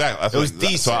decent. Yeah, exactly. It was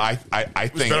decent. So I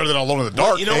think better than Alone in the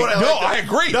Dark. You know what I like? No, I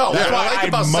agree. No, what I like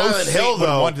about Silent Hill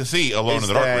though, want to see Alone in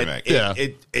the Dark remake.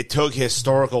 It took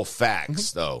historical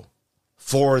facts though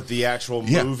for the actual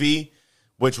movie,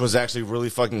 which was actually really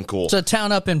fucking cool. It's a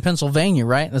town up in Pennsylvania,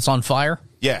 right? That's on fire.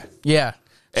 Yeah, yeah.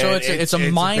 So And it's a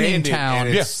mining town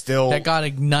and it's still that got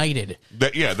ignited.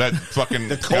 That fucking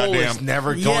the coal is goddamn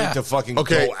never going to fucking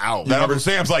go out. That Uncle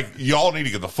Sam's like, y'all need to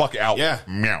get the fuck out. Yeah.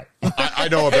 Meow. I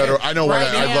know a better. I know what Right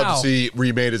I'd love now. to see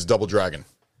remade is Double Dragon.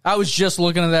 I was just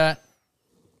looking at that.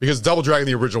 Because Double Dragon,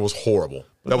 the original, was horrible.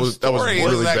 That was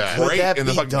really bad. Could that in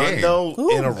the be fucking done game. though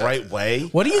in a right way?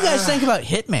 What do you guys think about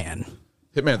Hitman?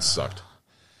 Hitman sucked.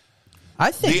 I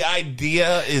think The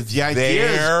idea is idea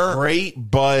is great,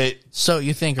 but so.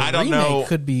 You think a I don't remake know.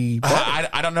 could be better?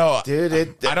 I don't know,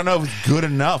 dude. I don't know if it's good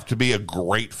enough to be a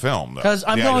great film. Because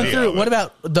I'm The going idea through. of What it.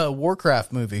 about the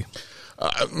Warcraft movie?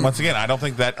 Once again, I don't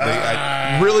think that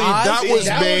Really, that was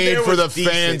made for the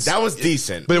decent. fans. That was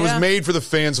decent. But it was Yeah. made for the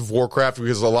fans of Warcraft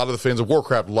because a lot of the fans of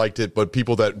Warcraft liked it, but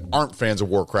people that aren't fans of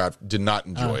Warcraft did not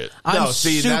enjoy it. I'm that's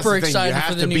super the thing. You excited have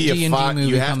for the to new be a D&D fan. movie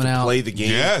You have coming to out. play the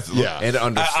game, Yeah. and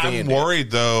understand. I'm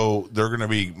worried though they're going to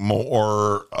be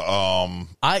more I am.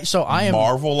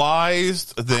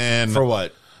 Marvelized than for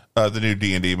what the new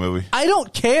D&D movie. I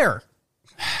don't care.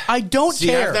 I don't See,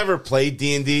 care. I've never played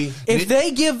D&D. If they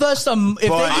give us some, if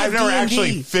But they give I've never D&D,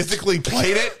 actually physically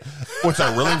played it, which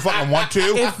I really fucking want to.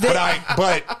 If they-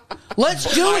 but let's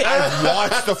do it. I've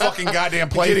watched the fucking goddamn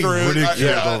playthrough. Getting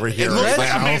ridiculed over here It looks right like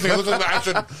now. amazing. It looks like I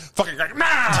should fucking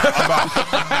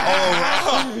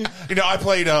I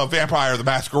played Vampire the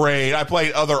Masquerade. I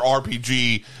played other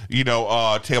RPG,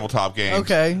 tabletop games.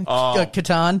 Okay,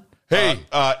 Catan. Hey,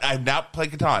 I've not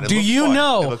played Catan. It Do looks you fun.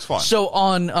 know? It looks fun. So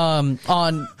on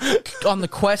the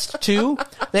Quest 2,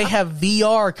 they have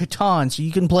VR Catan, so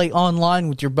you can play online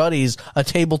with your buddies a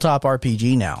tabletop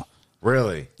RPG now.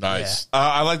 Really nice.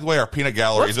 I like the way our peanut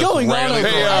gallery What's just going on randomly over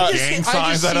throws there? I gang just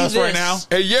signs at see us right this. now.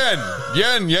 Hey,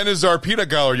 Yen is our peanut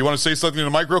gallery. You want to say something to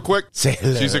the mic real quick? Say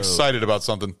hello. She's excited about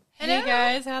something. Hey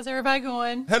guys, how's everybody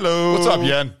going? Hello. What's up,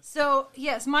 Yen? So,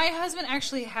 yes, my husband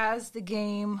actually has the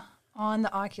game on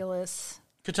the Oculus.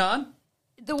 Catan?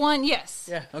 The one, yes.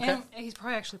 Yeah, okay. And he's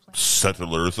probably actually playing.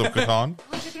 Settlers of Catan.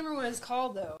 I wish I can remember what it's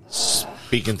called, though.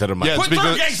 Speaking to the mic. Yeah, speak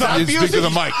to the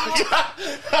mic.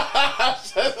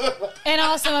 And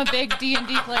also I'm a big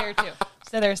D&D player, too.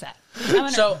 So there's that.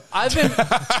 So I've been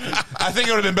I think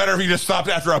it would have been better if you just stopped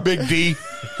after a big D.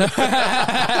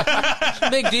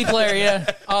 big D player,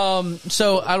 yeah.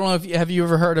 So I don't know if have you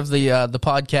ever heard of the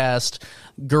podcast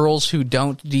Girls Who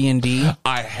Don't D&D?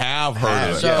 I have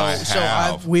heard of it. So, Yes, I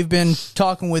have. we've been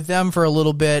talking with them for a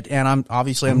little bit, and I'm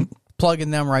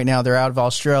plugging them right now. They're out of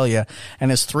Australia,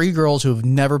 and it's 3 girls who have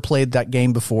never played that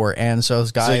game before, and so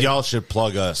this guy. So y'all should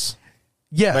plug us.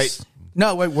 Yes. Wait.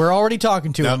 No, wait. We're already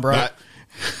talking to him, bro.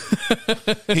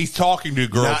 He's talking to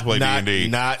girls who play Not- D&D.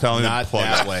 not- telling them not to plug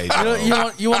that it. way.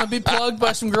 You want to be plugged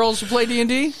by some girls who play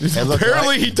D&D?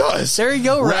 Apparently he does. There you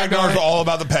go, Ragnar's Ragnar. all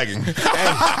about the pegging.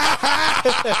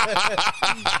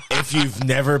 If you've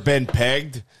never been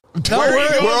pegged, No, we're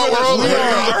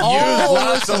all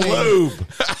lots of listening. lube.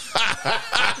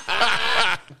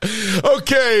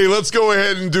 Okay, let's go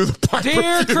ahead and do the pipe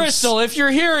Dear reviews. Crystal, if you're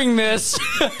hearing this,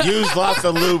 Use lots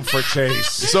of lube for Chase.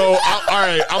 So, all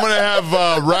right, I'm going to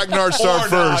have Ragnar start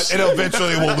first. It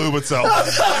eventually will lube itself.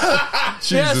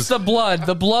 yes, the blood.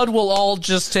 The blood will all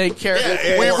just take care of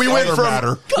it. We went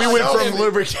from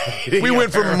lubricating. we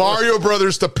went from Mario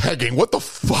Brothers to pegging. What the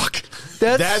fuck?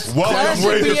 That's classic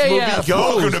where this movie BAF.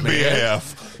 goes. Welcome to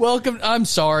BAF. Welcome. I'm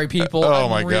sorry, people. Oh, I'm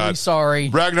my really God. sorry.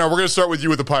 Ragnar, we're going to start with you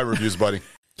with the pie reviews, buddy.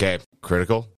 Okay,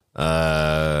 critical.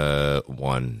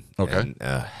 1 Okay. and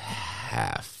a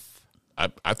half.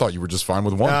 I thought you were just fine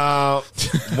with 1. No,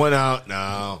 1 out.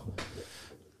 No,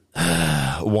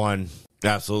 1.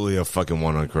 Absolutely a fucking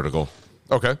 1 on critical.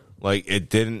 Okay. Like it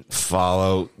didn't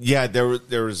follow. Yeah, there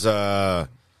was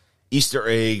Easter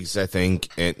eggs, I think,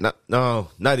 and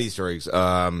not Easter eggs.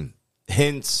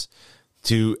 Hints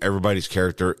to everybody's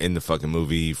character in the fucking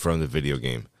movie from the video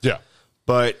game. Yeah.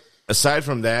 But aside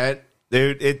from that,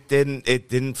 dude, it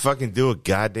didn't fucking do a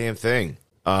goddamn thing.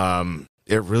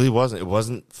 It really wasn't. It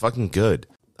wasn't fucking good.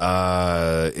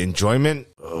 Enjoyment.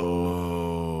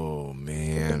 Oh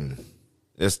man,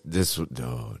 this we're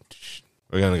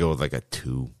gonna go with like a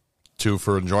 2. 2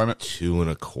 for enjoyment.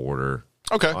 2.25.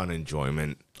 Okay. On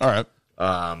enjoyment. All right.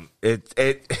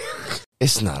 It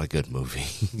It's not a good movie.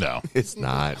 No, it's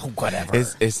not. Whatever.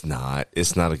 It's not.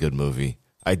 It's not a good movie.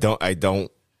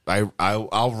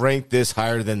 I'll rank this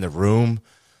higher than The Room.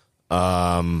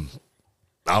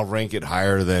 I'll rank it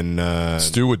higher than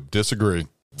Stu would disagree.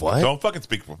 What? Don't fucking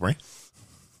speak for me.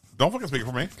 Don't fucking speak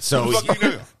for me. So, What the fuck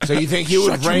you do? so you think you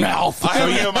would Shut your rank? mouth. I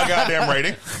haven't given my goddamn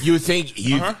rating. You think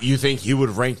you think you would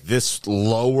rank this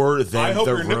lower I than hope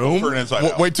The your nipples Room? turn inside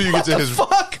out. Wait till you get to his.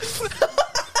 Fuck.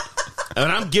 And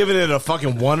I'm giving it a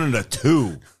fucking 1 and a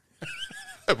 2.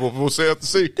 We'll say have to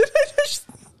see.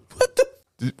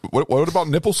 What about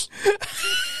nipples?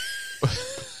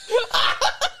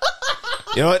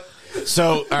 You know what?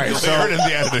 So all right. You'll So hear it in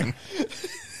the editing.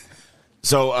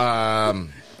 So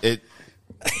it,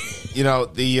 you know,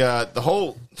 the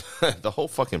whole the whole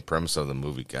fucking premise of the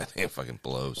movie goddamn fucking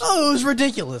blows. Oh, it was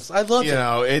ridiculous. I loved You it.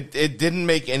 know, it didn't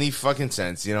make any fucking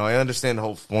sense. You know, I understand the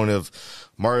whole point of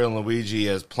Mario and Luigi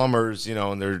as plumbers, you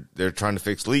know, and they're trying to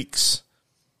fix leaks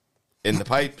in the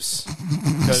pipes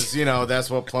because, you know, that's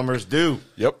what plumbers do.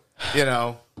 Yep. You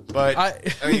know, but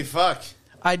I mean, fuck.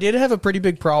 I did have a pretty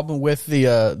big problem with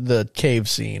the cave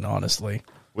scene, honestly.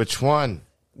 Which one?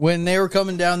 When they were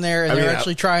coming down there and they were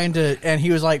actually trying to, and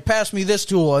he was like, pass me this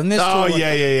tool and this Oh, tool.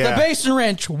 yeah. The basin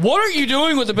wrench. What are you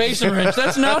doing with the basin wrench?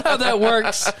 That's not how that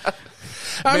works.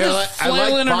 I'm just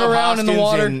flailing it around in the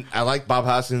water. I like Bob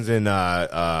Hoskins in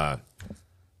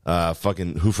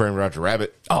fucking Who Framed Roger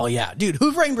Rabbit. Oh, yeah. Dude,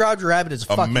 Who Framed Roger Rabbit is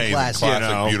fucking Amazing, classic. classic,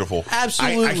 You know. beautiful.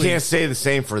 Absolutely. I can't say the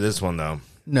same for this one, though.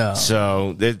 No.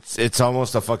 So it's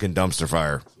almost a fucking dumpster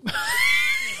fire.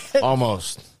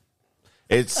 Almost.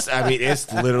 It's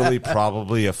literally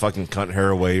probably a fucking cunt hair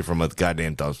away from a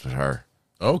goddamn dumpster fire.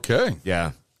 Okay.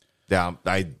 Yeah. Yeah.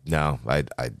 I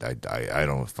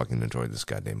don't fucking enjoy this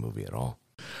goddamn movie at all.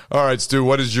 All right, Stu,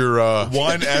 what is your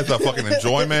one as a fucking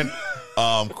enjoyment?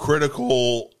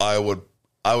 Critical, I would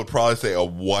probably say a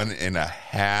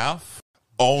 1.5.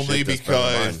 Only Shit, that's better than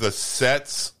because mine. the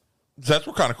sets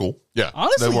were kind of cool. Yeah.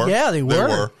 Honestly, They were. yeah, they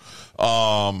were.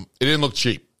 It didn't look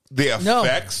cheap. The No.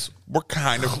 effects were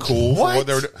kind of cool. For what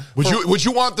they were Would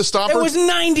you want the Stomper? It was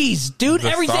 90s, dude.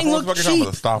 The Everything Stomper? looked What are you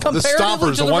talking cheap. about, the Stomper? The Comparatively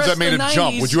Stompers, to the ones rest that made of it the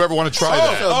jump. 90s. Would you ever want to try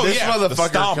that? So this yeah, motherfucker the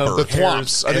Stomper. The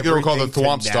compares Thwomps. I think they were called the everything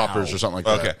Thwomp to Stoppers now. or something like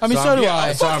that. Okay. I mean, so do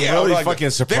I. So I'm Yeah, really like, fucking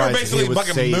surprised. They were that he basically would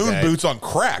fucking say moon that. boots on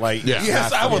crack. Like, Yeah.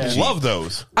 Yes, I would Yeah. love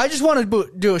those. I just want to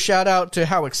do a shout out to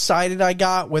how excited I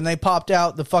got when they popped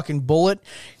out the fucking bullet,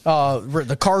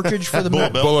 the cartridge for the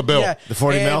Bullet Bill. Bullet Bill. Yeah, The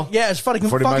 40 and- mil? Yeah, it's fucking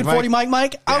 40 Mike 40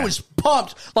 Mike. I Yeah. was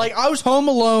pumped. Like I was home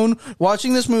alone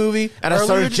watching this movie, And I earlier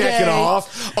started jacking today.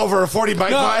 off over a 40 mic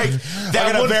No. mic that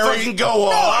Like a would very- fucking go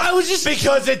off. I was just-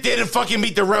 because it didn't fucking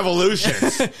meet the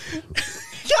revolutions.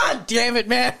 God damn it,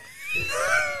 man!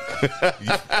 No,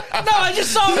 I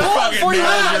just saw him pull out fucking 40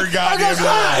 nailed Mike. your goddamn I was like,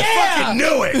 lie. yeah. fucking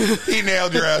knew it. He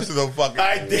nailed your ass to the fucking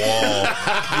wall.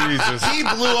 Jesus. He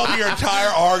blew up your entire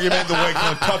argument the way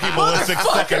Kentucky Ballistic's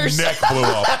fucking Motherfuckers. neck blew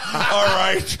up. All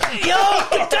right. Yo,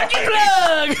 Kentucky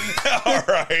plug. All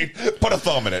right. Put a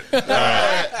thumb in it. All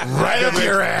right. Right up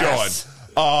your ass.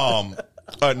 Going.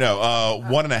 No,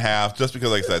 1.5, just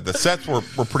because, like I said, the sets were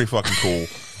pretty fucking cool.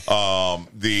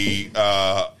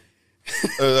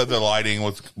 The lighting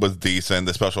was decent.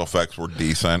 The special effects were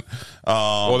decent.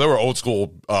 Well, they were old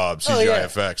school CGI yeah.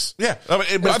 effects. Yeah, I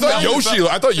mean, I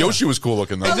thought Yoshi was cool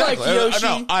looking though. I like Yoshi.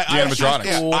 No, The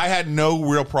animatronics. I had no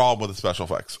real problem with the special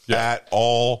effects at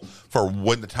all for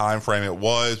when the time frame it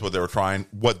was, what they were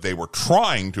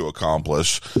trying to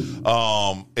accomplish.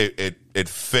 It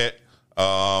fit.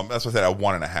 That's what I said at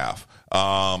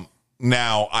 1.5.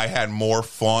 Now I had more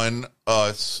fun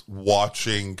us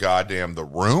watching goddamn The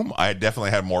Room. I definitely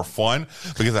had more fun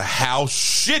because of how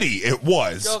shitty it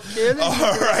was. All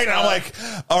right, I'm like,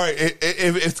 all right,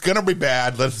 if it's gonna be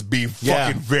bad, let's be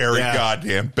fucking very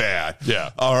goddamn bad. Yeah.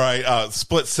 All right,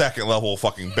 split second level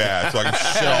fucking bad, so I can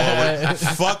shit all over it.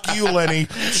 Fuck you, Lenny.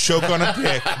 Choke on a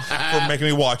dick for making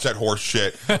me watch that horse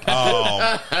shit. All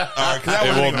right, 'cause that It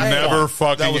wasn't will even never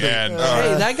fun. That fucking was end.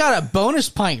 Hey, that got a bonus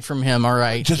pint from him. All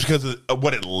right. Just because of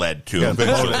what it led to.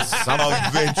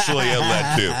 Eventually it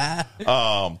led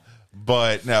to.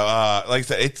 But no, like I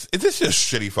said, it's just a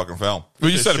shitty fucking film. Well,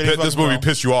 you It's a said shitty this fucking movie film.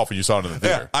 pissed you off when you saw it in the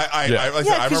theater. Yeah, I Yeah, because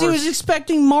he remember. was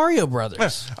expecting Mario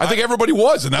Brothers. I think everybody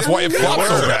was, and that's why it flopped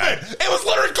so bad. It was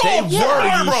literally called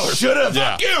Mario Brothers. Should have.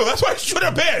 Yeah. Fuck you. That's why it should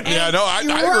have been. Yeah, no, I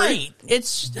You're agree. right.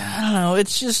 It's I don't know.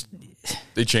 It's just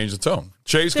They changed the tone.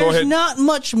 Chase, go There's ahead. not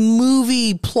much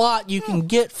movie plot you can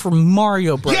get from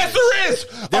Mario Brothers. Yes, there is.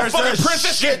 There's a fucking a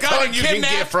princess shit got ton you can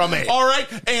kidnapped get from it. All right,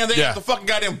 and they have to fucking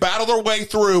goddamn battle their way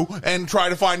through and try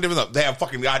to find different. They have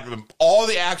fucking goddamn all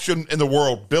the action in the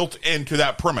world built into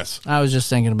that premise. I was just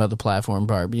thinking about the platform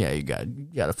part. But yeah, you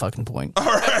got a fucking point. All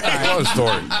right, What a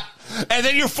story. and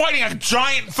then you're fighting a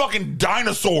giant fucking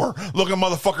dinosaur-looking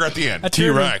motherfucker at the end. A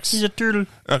turtle. T-Rex. He's a turtle.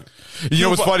 You know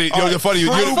what's funny?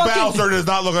 Drew Bowser does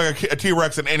not look like a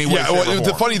T-Rex in any way. Yeah, well,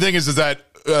 the funny thing is that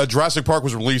Jurassic Park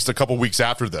was released a couple weeks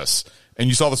after this, and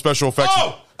you saw the special effects.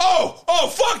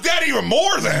 Oh, fuck that even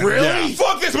more then. Really? Yeah.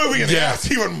 Fuck this movie in the ass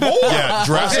even more. Yeah,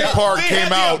 Jurassic Park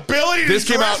came out. This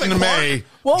came out in May.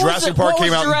 Jurassic Park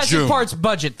came out in Jurassic June. Park's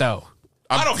budget, though?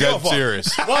 I don't give a dead fuck.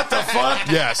 serious. What the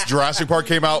fuck? Yes, Jurassic Park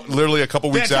came out literally a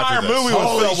couple weeks after The this. entire movie was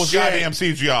Holy filled with shit. goddamn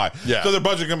CGI. Yeah. So their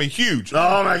budget's going to be huge.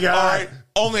 Oh, my God. All right.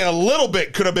 Only a little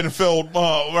bit could have been filled.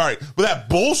 Right. But that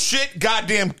bullshit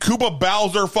goddamn Koopa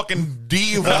Bowser fucking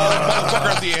de-evolved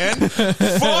motherfucker at the end.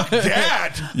 Fuck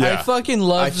that. Yeah. I fucking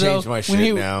love I changed my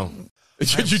shit now.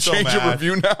 Did you change your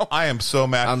review now? I am so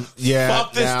mad. Yeah,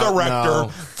 Fuck this no, director. no.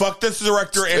 Fuck this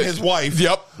director and his wife.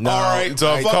 Yep. No, All right. it's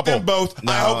a Fuck couple. them both.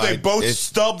 No, I hope they both it's-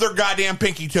 stub their goddamn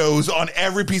pinky toes on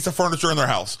every piece of furniture in their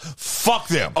house. Fuck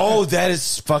them. Oh, that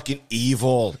is fucking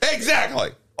evil. Exactly.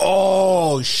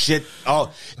 Oh, shit.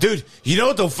 Oh, dude, you know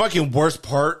what the fucking worst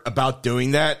part about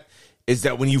doing that is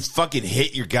that when you fucking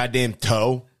hit your goddamn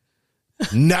toe,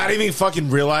 not even fucking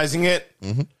realizing it,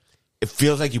 it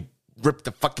feels like you ripped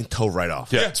the fucking toe right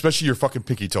off. Yeah, especially your fucking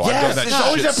pinky toe. I've Yes, done that it's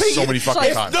always shit a pinky. so many fucking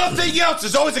If times. nothing else,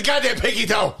 there's always a goddamn pinky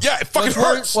toe. Yeah, it fucking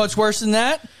hurts. What's worse than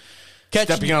that?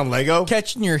 Stepping on Lego?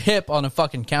 Catching your hip on a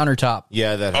fucking countertop.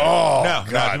 Yeah, that hurts. Oh, No,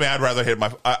 God. I mean, I'd rather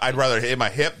hit my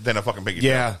hip than a fucking pinky toe.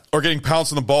 Yeah. Or getting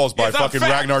pounced in the balls by Yes, I'm fucking fat.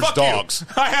 Ragnar's Fuck you. dogs.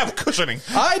 I have cushioning.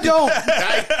 I don't.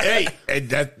 Hey,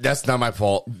 that's not my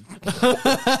fault.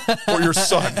 Or your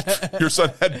son. Your son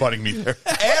headbutting me there.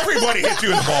 Everybody hits you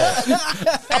in the balls.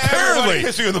 Everybody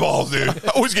hits you in the balls, dude.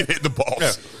 I always get hit in the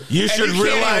balls. You And should you can't even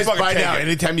realize fucking by take now, it.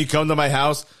 anytime you come to my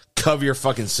house, cover your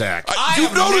fucking sack.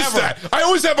 You've noticed that. I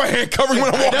always have my hand covering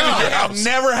when I'm walking into your I've house.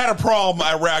 never had a problem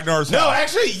at Ragnar's No, house.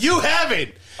 actually, you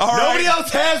haven't. All Nobody right.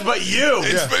 else has but you.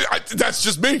 That's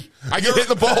just me. I get hit in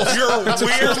the balls. Your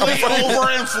weirdly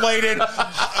overinflated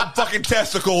fucking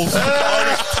testicles are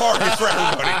just targets for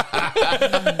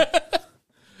everybody.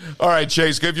 All right,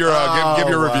 Chase, give your give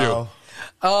your review.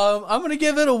 I'm going to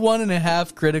give it a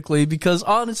 1.5 critically because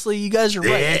honestly, you guys are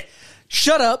right.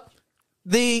 Shut up.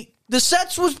 The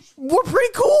sets were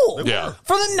pretty cool. Yeah.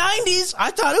 For the 90s,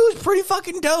 I thought it was pretty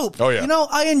fucking dope. Oh, yeah. You know,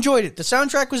 I enjoyed it. The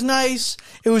soundtrack was nice.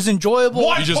 It was enjoyable.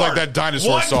 You just like that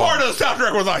dinosaur song. One part of the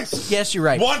soundtrack was nice. Yes, you're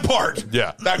right. One part.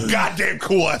 Yeah. That goddamn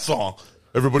cool ass song.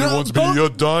 Everybody wants to be a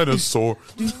dinosaur.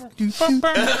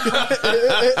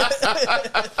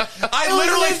 I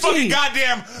literally fucking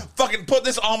goddamn fucking put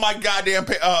this on my goddamn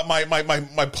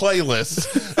my playlist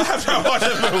after I watched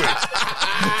this movie.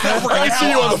 I see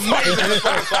you on the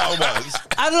was.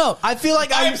 I don't know. I feel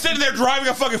like I am sitting there driving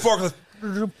a fucking forklift.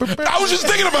 I was just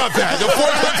thinking about that.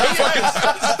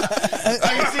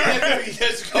 I can see that movie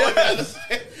just going down the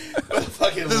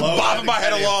fucking Just bobbing my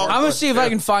head along. I'm gonna see if I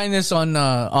can find this on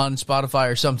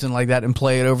Spotify or something like that and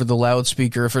play it over the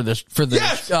loudspeaker for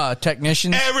the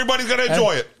technicians. Everybody's gonna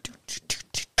enjoy it.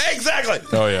 Exactly.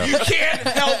 Oh, yeah. You can't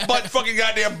help but fucking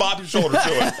goddamn bob your shoulder to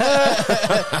it.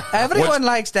 Everyone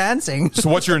likes dancing. So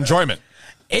what's your enjoyment?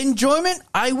 Enjoyment,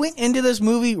 I went into this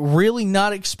movie really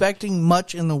not expecting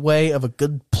much in the way of a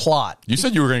good plot. You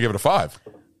said you were going to give it a 5.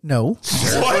 No.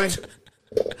 What?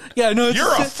 Yeah, no.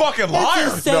 You're a fucking liar.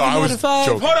 It's a 7 out of 5.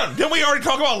 joking. Hold on. Didn't we already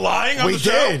talk about lying on We the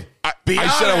show? did. I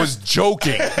said I was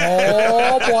joking.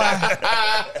 Oh, boy.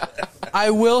 I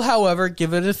will, however,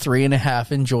 give it a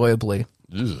 3.5 enjoyably.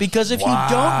 Because if you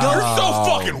don't go... You're so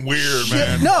fucking weird,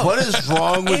 man. No. What is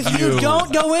wrong with If you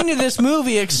don't go into this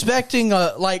movie expecting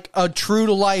a true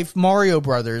to life Mario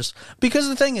Brothers, because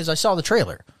the thing is, I saw the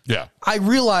trailer. Yeah. I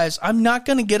realize I'm not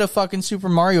going to get a fucking Super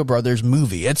Mario Brothers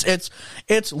movie. It's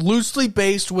loosely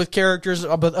based with characters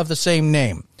of the same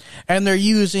name, and they're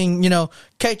using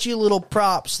catchy little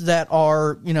props that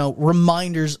are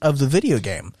reminders of the video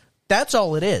game. That's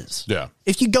all it is. Yeah.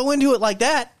 If you go into it like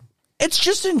that, it's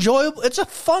just enjoyable. It's a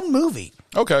fun movie.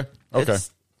 Okay.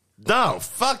 No,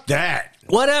 fuck that.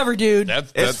 Whatever, dude.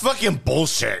 It's fucking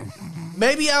bullshit.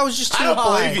 Maybe I was just too I don't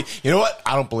high. believe you. You know what?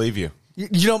 I don't believe you. You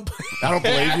don't. I don't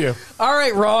believe you. All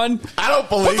right, Ron. I don't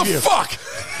believe What the you. fuck?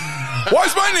 Why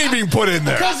is my name being put in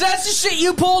there? Because that's the shit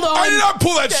you pulled on. I did not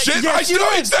pull that shit. Yes,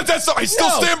 I still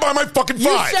stand by my fucking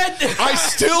five. I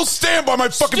still stand by my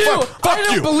fucking five. Fuck I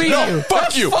don't you. believe No, you.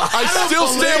 fuck you. I still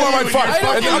stand by my five.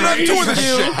 And I'm not doing this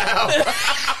shit.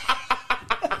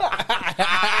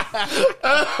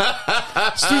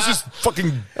 Stu's just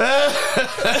fucking.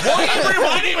 Why you bring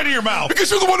my name into your mouth?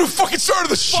 Because you're the one who fucking started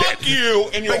the shit. Fuck you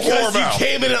and your whore mouth. You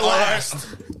came in at last.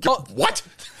 What?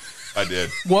 I did.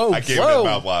 Whoa. I came in at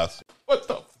mouth last. What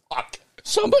the fuck?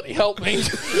 Somebody help me.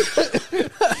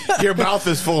 Your mouth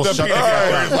is full of shit.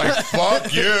 Like,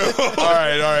 fuck you. All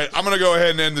right. I'm going to go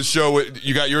ahead and end the show.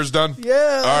 You got yours done?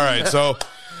 Yeah. All right. So,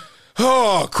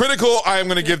 critical, I'm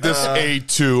going to give this a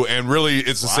 2. And really,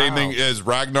 it's the same thing as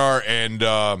Ragnar and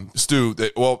Stu.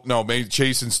 Maybe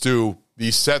Chase and Stu.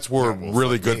 These sets were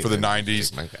really good for the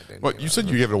 90s. What, you said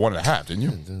you gave it a 1.5, didn't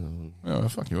you? Oh,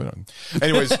 fuck you.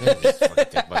 Anyways,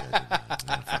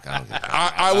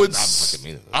 I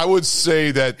would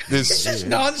say that this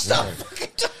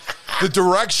nonstop. The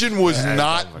direction was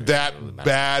not that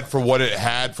bad for what it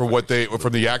had from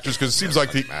the actors, because it seems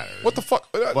like what the fuck?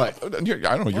 What? I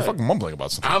don't know. You're fucking mumbling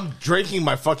about something. I'm drinking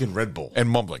my fucking Red Bull and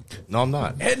mumbling. No, I'm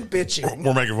not. And bitching.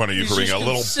 We're making fun of you for being a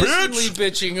little bitch.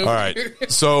 Bitching over All right.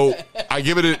 So I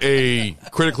give it a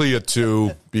critically a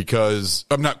 2 because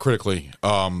I'm not critically.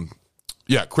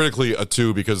 Critically a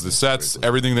 2 because the sets,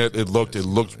 everything that it looked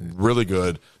really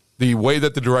good. The way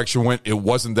that the direction went, it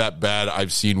wasn't that bad.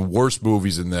 I've seen worse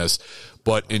movies than this,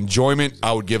 but enjoyment,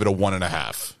 I would give it a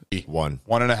 1.5.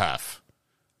 1.5.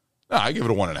 No, I give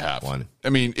it a 1.5. 1. I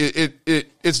mean,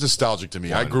 it's nostalgic to me.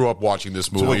 1. I grew up watching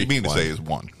this movie. So what you mean to say is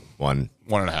 1. 1.5.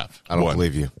 I don't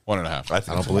believe you. 1.5.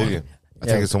 I don't believe you. I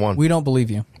think it's a 1. We don't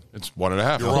believe you. It's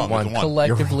 1.5. You're wrong. One.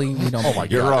 Collectively, we don't. Oh my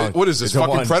You're God. wrong. What is this? It's a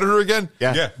Fucking 1. Predator again?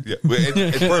 Yeah. It's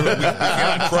perfect. We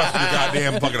can't trust your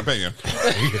goddamn fucking opinion.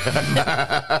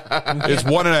 It's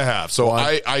 1.5. So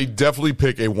I definitely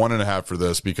pick a 1.5 for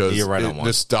this because You're right on 1.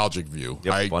 Nostalgic view.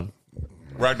 Yep, 1.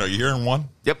 Ragnar, you hearing 1?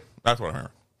 Yep. That's what I'm hearing.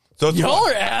 So it's Y'all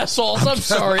are assholes. I'm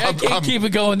sorry. I can't keep it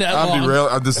going that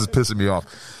long. This is pissing me off.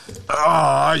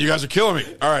 You guys are killing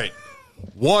me. All right.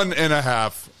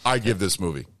 1.5. I give this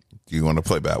movie. Do you want to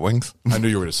play Batwings? I knew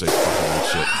you were going to say fucking that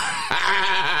shit.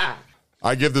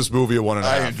 I give this movie a 1.5.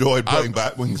 I enjoyed playing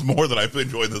Batwings more than I've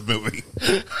enjoyed this movie.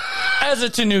 As a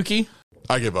Tanuki.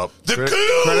 I give up.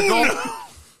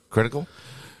 Critical?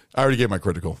 I already gave my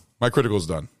critical. My critical's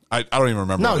done. I don't even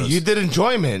remember. No, you did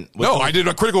enjoyment. I did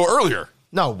a critical earlier.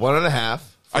 No, 1.5.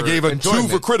 I gave a 2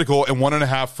 for critical and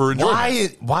 1.5 for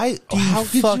enjoyment. Why? How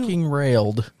fucking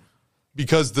railed?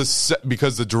 Because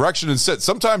the direction is set.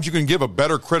 Sometimes you can give a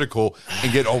better critical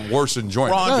and get a worse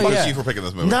enjoyment. Ron, fuck you for picking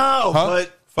this movie. No,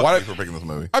 but fuck you for picking this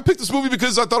movie. I picked this movie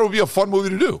because I thought it would be a fun movie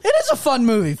to do. It is a fun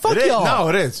movie. Fuck y'all. No,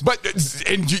 it is. But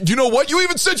and you know what? You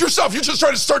even said yourself. You're just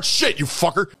trying to start shit, you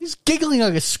fucker. He's giggling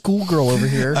like a schoolgirl over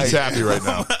here. He's happy right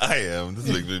now. I am. This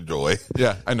is a joy.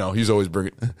 Yeah, I know. He's always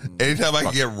bringing. Anytime I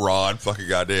can get Ron fucking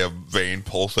goddamn vein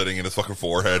pulsating in his fucking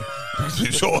forehead, brings me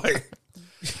joy.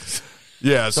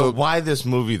 Yeah. So why this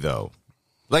movie though?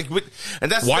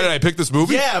 And that's why did I pick this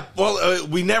movie? Yeah. Well,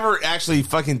 we never actually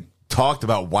fucking talked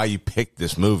about why you picked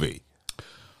this movie.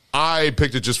 I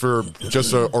picked it just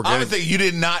organic. Honestly, you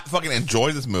did not fucking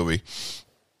enjoy this movie.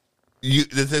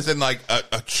 This isn't like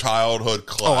a childhood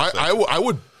classic. I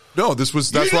would. No, that's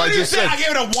what I just said. I gave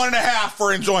it a 1.5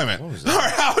 for enjoyment. All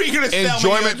right, how are you going to sell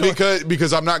enjoyment?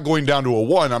 Because I'm not going down to a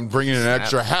 1. I'm bringing in an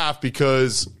extra half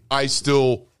because I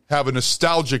still have a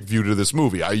nostalgic view to this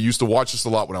movie. I used to watch this a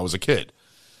lot when I was a kid,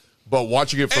 but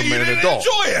watching it from an adult,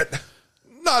 enjoy it.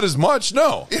 Not as much,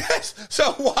 no. Yes.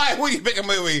 So why would you pick a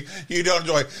movie you don't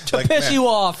enjoy? To piss you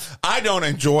off. I don't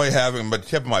enjoy having the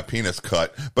tip of my penis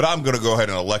cut, but I'm going to go ahead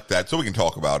and elect that so we can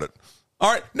talk about it.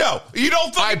 All right. No, you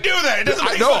don't fucking do that. It doesn't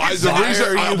make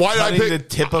sense. Why did I pick the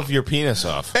tip of your penis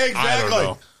off? Exactly. I don't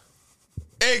know.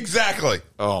 Exactly.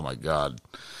 Oh my God.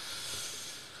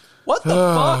 What the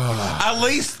fuck? At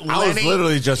least Lenny, I was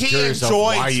literally just curious of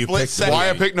why you picked it.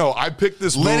 I picked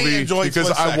this movie because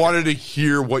I wanted to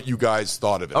hear what you guys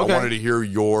thought of it. Okay. I wanted to hear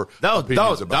your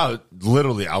opinions about it.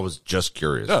 Literally, I was just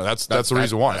curious. No, that's the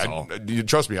reason why. You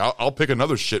trust me, I'll pick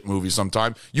another shit movie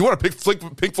sometime. You want to pick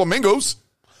Pink Flamingos?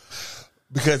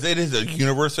 Because it is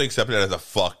universally accepted as a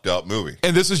fucked up movie.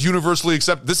 And this is universally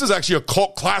accepted. This is actually a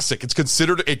cult classic. It's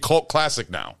considered a cult classic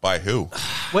now. By who?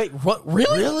 Wait, what?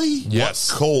 Really?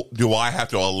 Yes. What cult do I have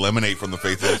to eliminate from the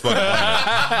face of this fucking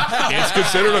planet? It's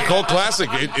considered a cult classic.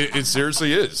 It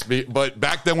seriously is. But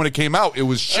back then when it came out, it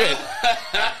was shit.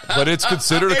 But it's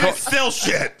considered a cult. It's still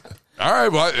shit. All right,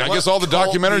 well, I guess all the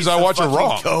documentaries I watch are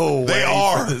wrong. They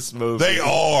are. This movie. They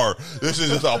are. This is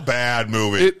just a bad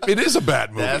movie. It is a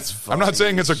bad movie. I'm not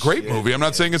saying it's a great movie. I'm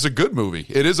not saying it's a good movie.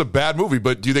 It is a bad movie,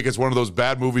 but do you think it's one of those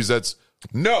bad movies that's...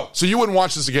 No. So you wouldn't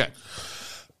watch this again?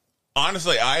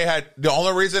 Honestly, the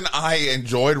only reason I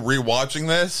enjoyed rewatching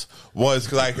this was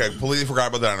because I completely forgot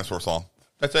about the dinosaur song.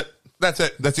 That's it. That's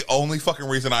the only fucking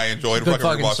reason I enjoyed Good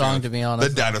fucking rewatching song, it. to be honest.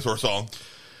 The dinosaur song.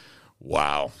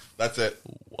 Wow. That's it.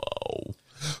 Whoa.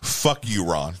 Fuck you,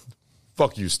 Ron.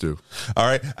 Fuck you, Stu. All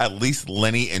right. At least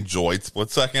Lenny enjoyed Split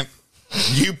Second.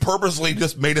 You purposely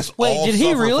just made us Wait, all did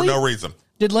he suffer really? for no reason.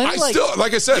 Did Lenny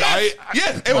like I said,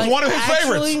 yes, it was like, one of his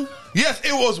actually? favorites. Yes,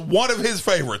 it was one of his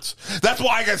favorites. That's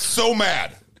why I got so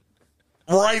mad.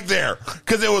 Right there.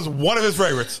 Because it was one of his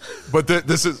favorites. But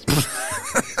this is...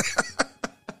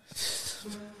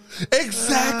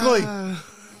 Exactly.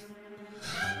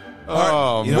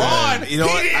 Oh, Ron, man. he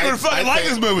didn't even fucking like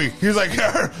this movie. He was like,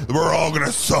 we're all going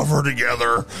to suffer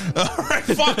together. All right,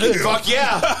 fuck you. Fuck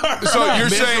yeah. So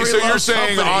you're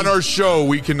saying on our show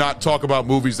we cannot talk about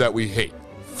movies that we hate.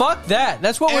 Fuck that.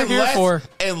 That's what we're here for.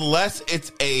 Unless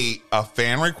it's a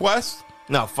fan request.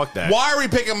 No, fuck that. Why are we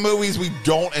picking movies we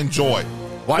don't enjoy?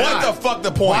 Why what not? the fuck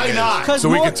the point Why is? not? So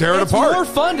we can tear it apart. It's more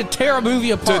fun to tear a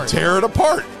movie apart. To tear it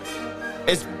apart.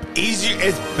 It's easier.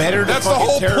 It's better to That's the fucking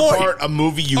whole tear point. apart a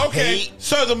movie you hate.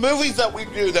 So the movies that we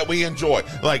do that we enjoy,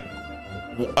 like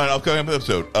an upcoming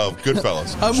episode of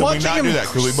Goodfellas. Should we not do that?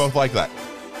 Because we both like that.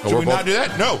 Should we not do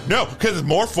that? No, because it's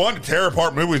more fun to tear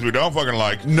apart movies we don't fucking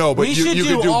like. No, but We you should can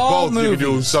do do all both. You can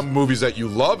do movies. some movies that you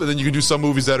love, and then you can do some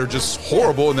movies that are just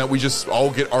horrible, and that we just all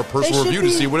get our personal They should review to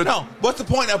be- see what it. No, what's the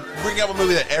point of bringing up a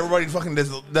movie that everybody fucking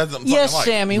doesn't Yes, fucking like?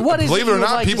 Sammy. What is Believe it you or would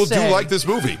not, like to people do say? like this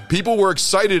movie. People were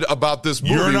excited about this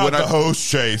movie. You're not when the host,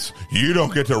 Chase. You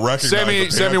don't get to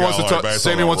recognize Sammy wants to talk.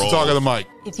 Sammy wants to talk on the mic.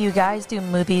 If you guys do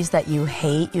movies that you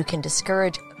hate, you can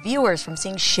discourage viewers from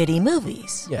seeing shitty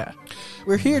movies. Yeah.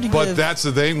 We're here to But give... that's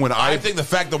the thing. When I think the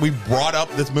fact that we brought up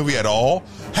this movie at all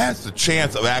has the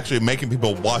chance of actually making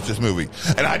people watch this movie.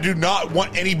 And I do not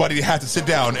want anybody to have to sit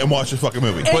down and watch this fucking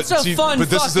movie. It's a fun but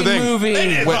this is the fucking thing. movie.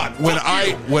 It is not. When Fuck I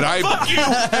you. Fuck you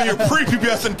and your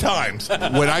prepubescent times.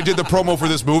 when I did the promo for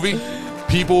this movie,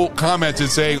 people commented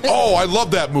saying, "Oh, I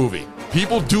love that movie."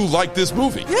 People do like this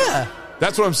movie. Yeah.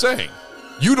 That's what I'm saying.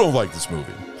 You don't like this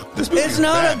movie. This movie It's is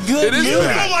not bad. a good It is movie. You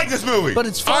bad. don't like this movie. But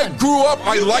it's I fun. grew up.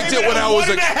 I liked it when I was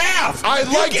a 1.5. I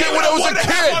liked it when I was a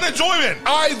kid. On enjoyment.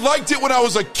 I liked it when I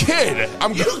was a kid.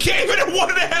 You gave it a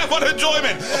 1.5 on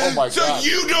enjoyment. Oh my so God.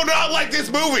 you do not like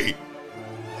this movie.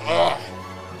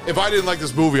 If I didn't like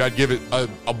this movie, I'd give it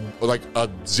a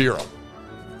 0.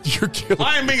 You're killing.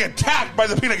 I am being attacked by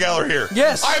the peanut gallery here.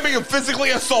 Yes. I am being physically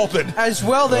assaulted. As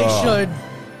well they should.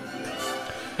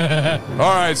 All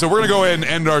right, so we're going to go ahead and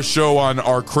end our show on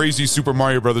our crazy Super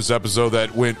Mario Brothers episode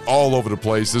that went all over the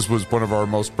place. This was one of our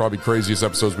most probably craziest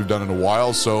episodes we've done in a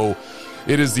while. So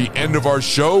it is the end of our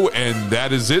show, and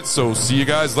that is it. So see you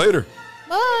guys later.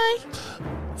 Bye.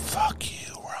 Fuck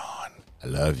you, Ron. I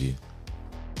love you.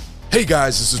 Hey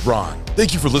guys, this is Ron.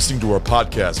 Thank you for listening to our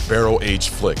podcast, Barrel Age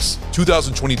Flicks.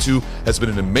 2022 has been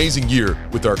an amazing year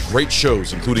with our great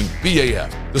shows, including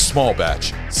BAF, The Small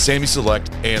Batch, Sammy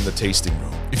Select, and The Tasting Room.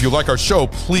 If you like our show,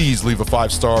 please leave a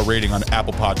 5-star rating on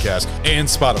Apple Podcasts and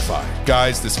Spotify.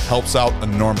 Guys, this helps out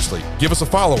enormously. Give us a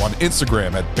follow on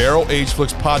Instagram at Barrel Age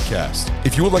Flicks Podcast.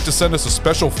 If you would like to send us a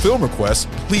special film request,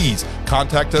 please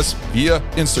contact us via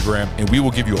Instagram and we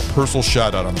will give you a personal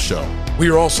shout out on the show. We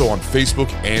are also on Facebook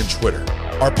and Twitter.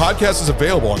 Our podcast is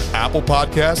available on Apple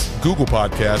Podcasts, Google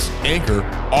Podcasts, Anchor,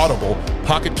 Audible,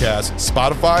 Pocket Cast,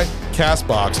 Spotify,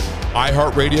 Castbox,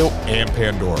 iHeartRadio, and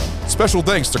Pandora. Special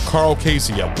thanks to Carl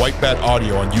Casey at White Bat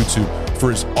Audio on YouTube for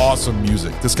his awesome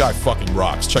music. This guy fucking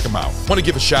rocks. Check him out. Want to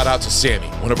give a shout out to Sammy,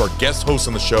 one of our guest hosts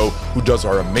on the show who does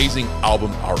our amazing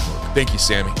album artwork. Thank you,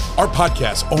 Sammy. Our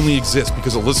podcast only exists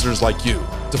because of listeners like you.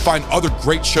 To find other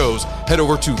great shows, head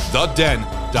over to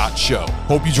theden.show.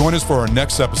 Hope you join us for our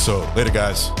next episode. Later,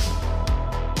 guys.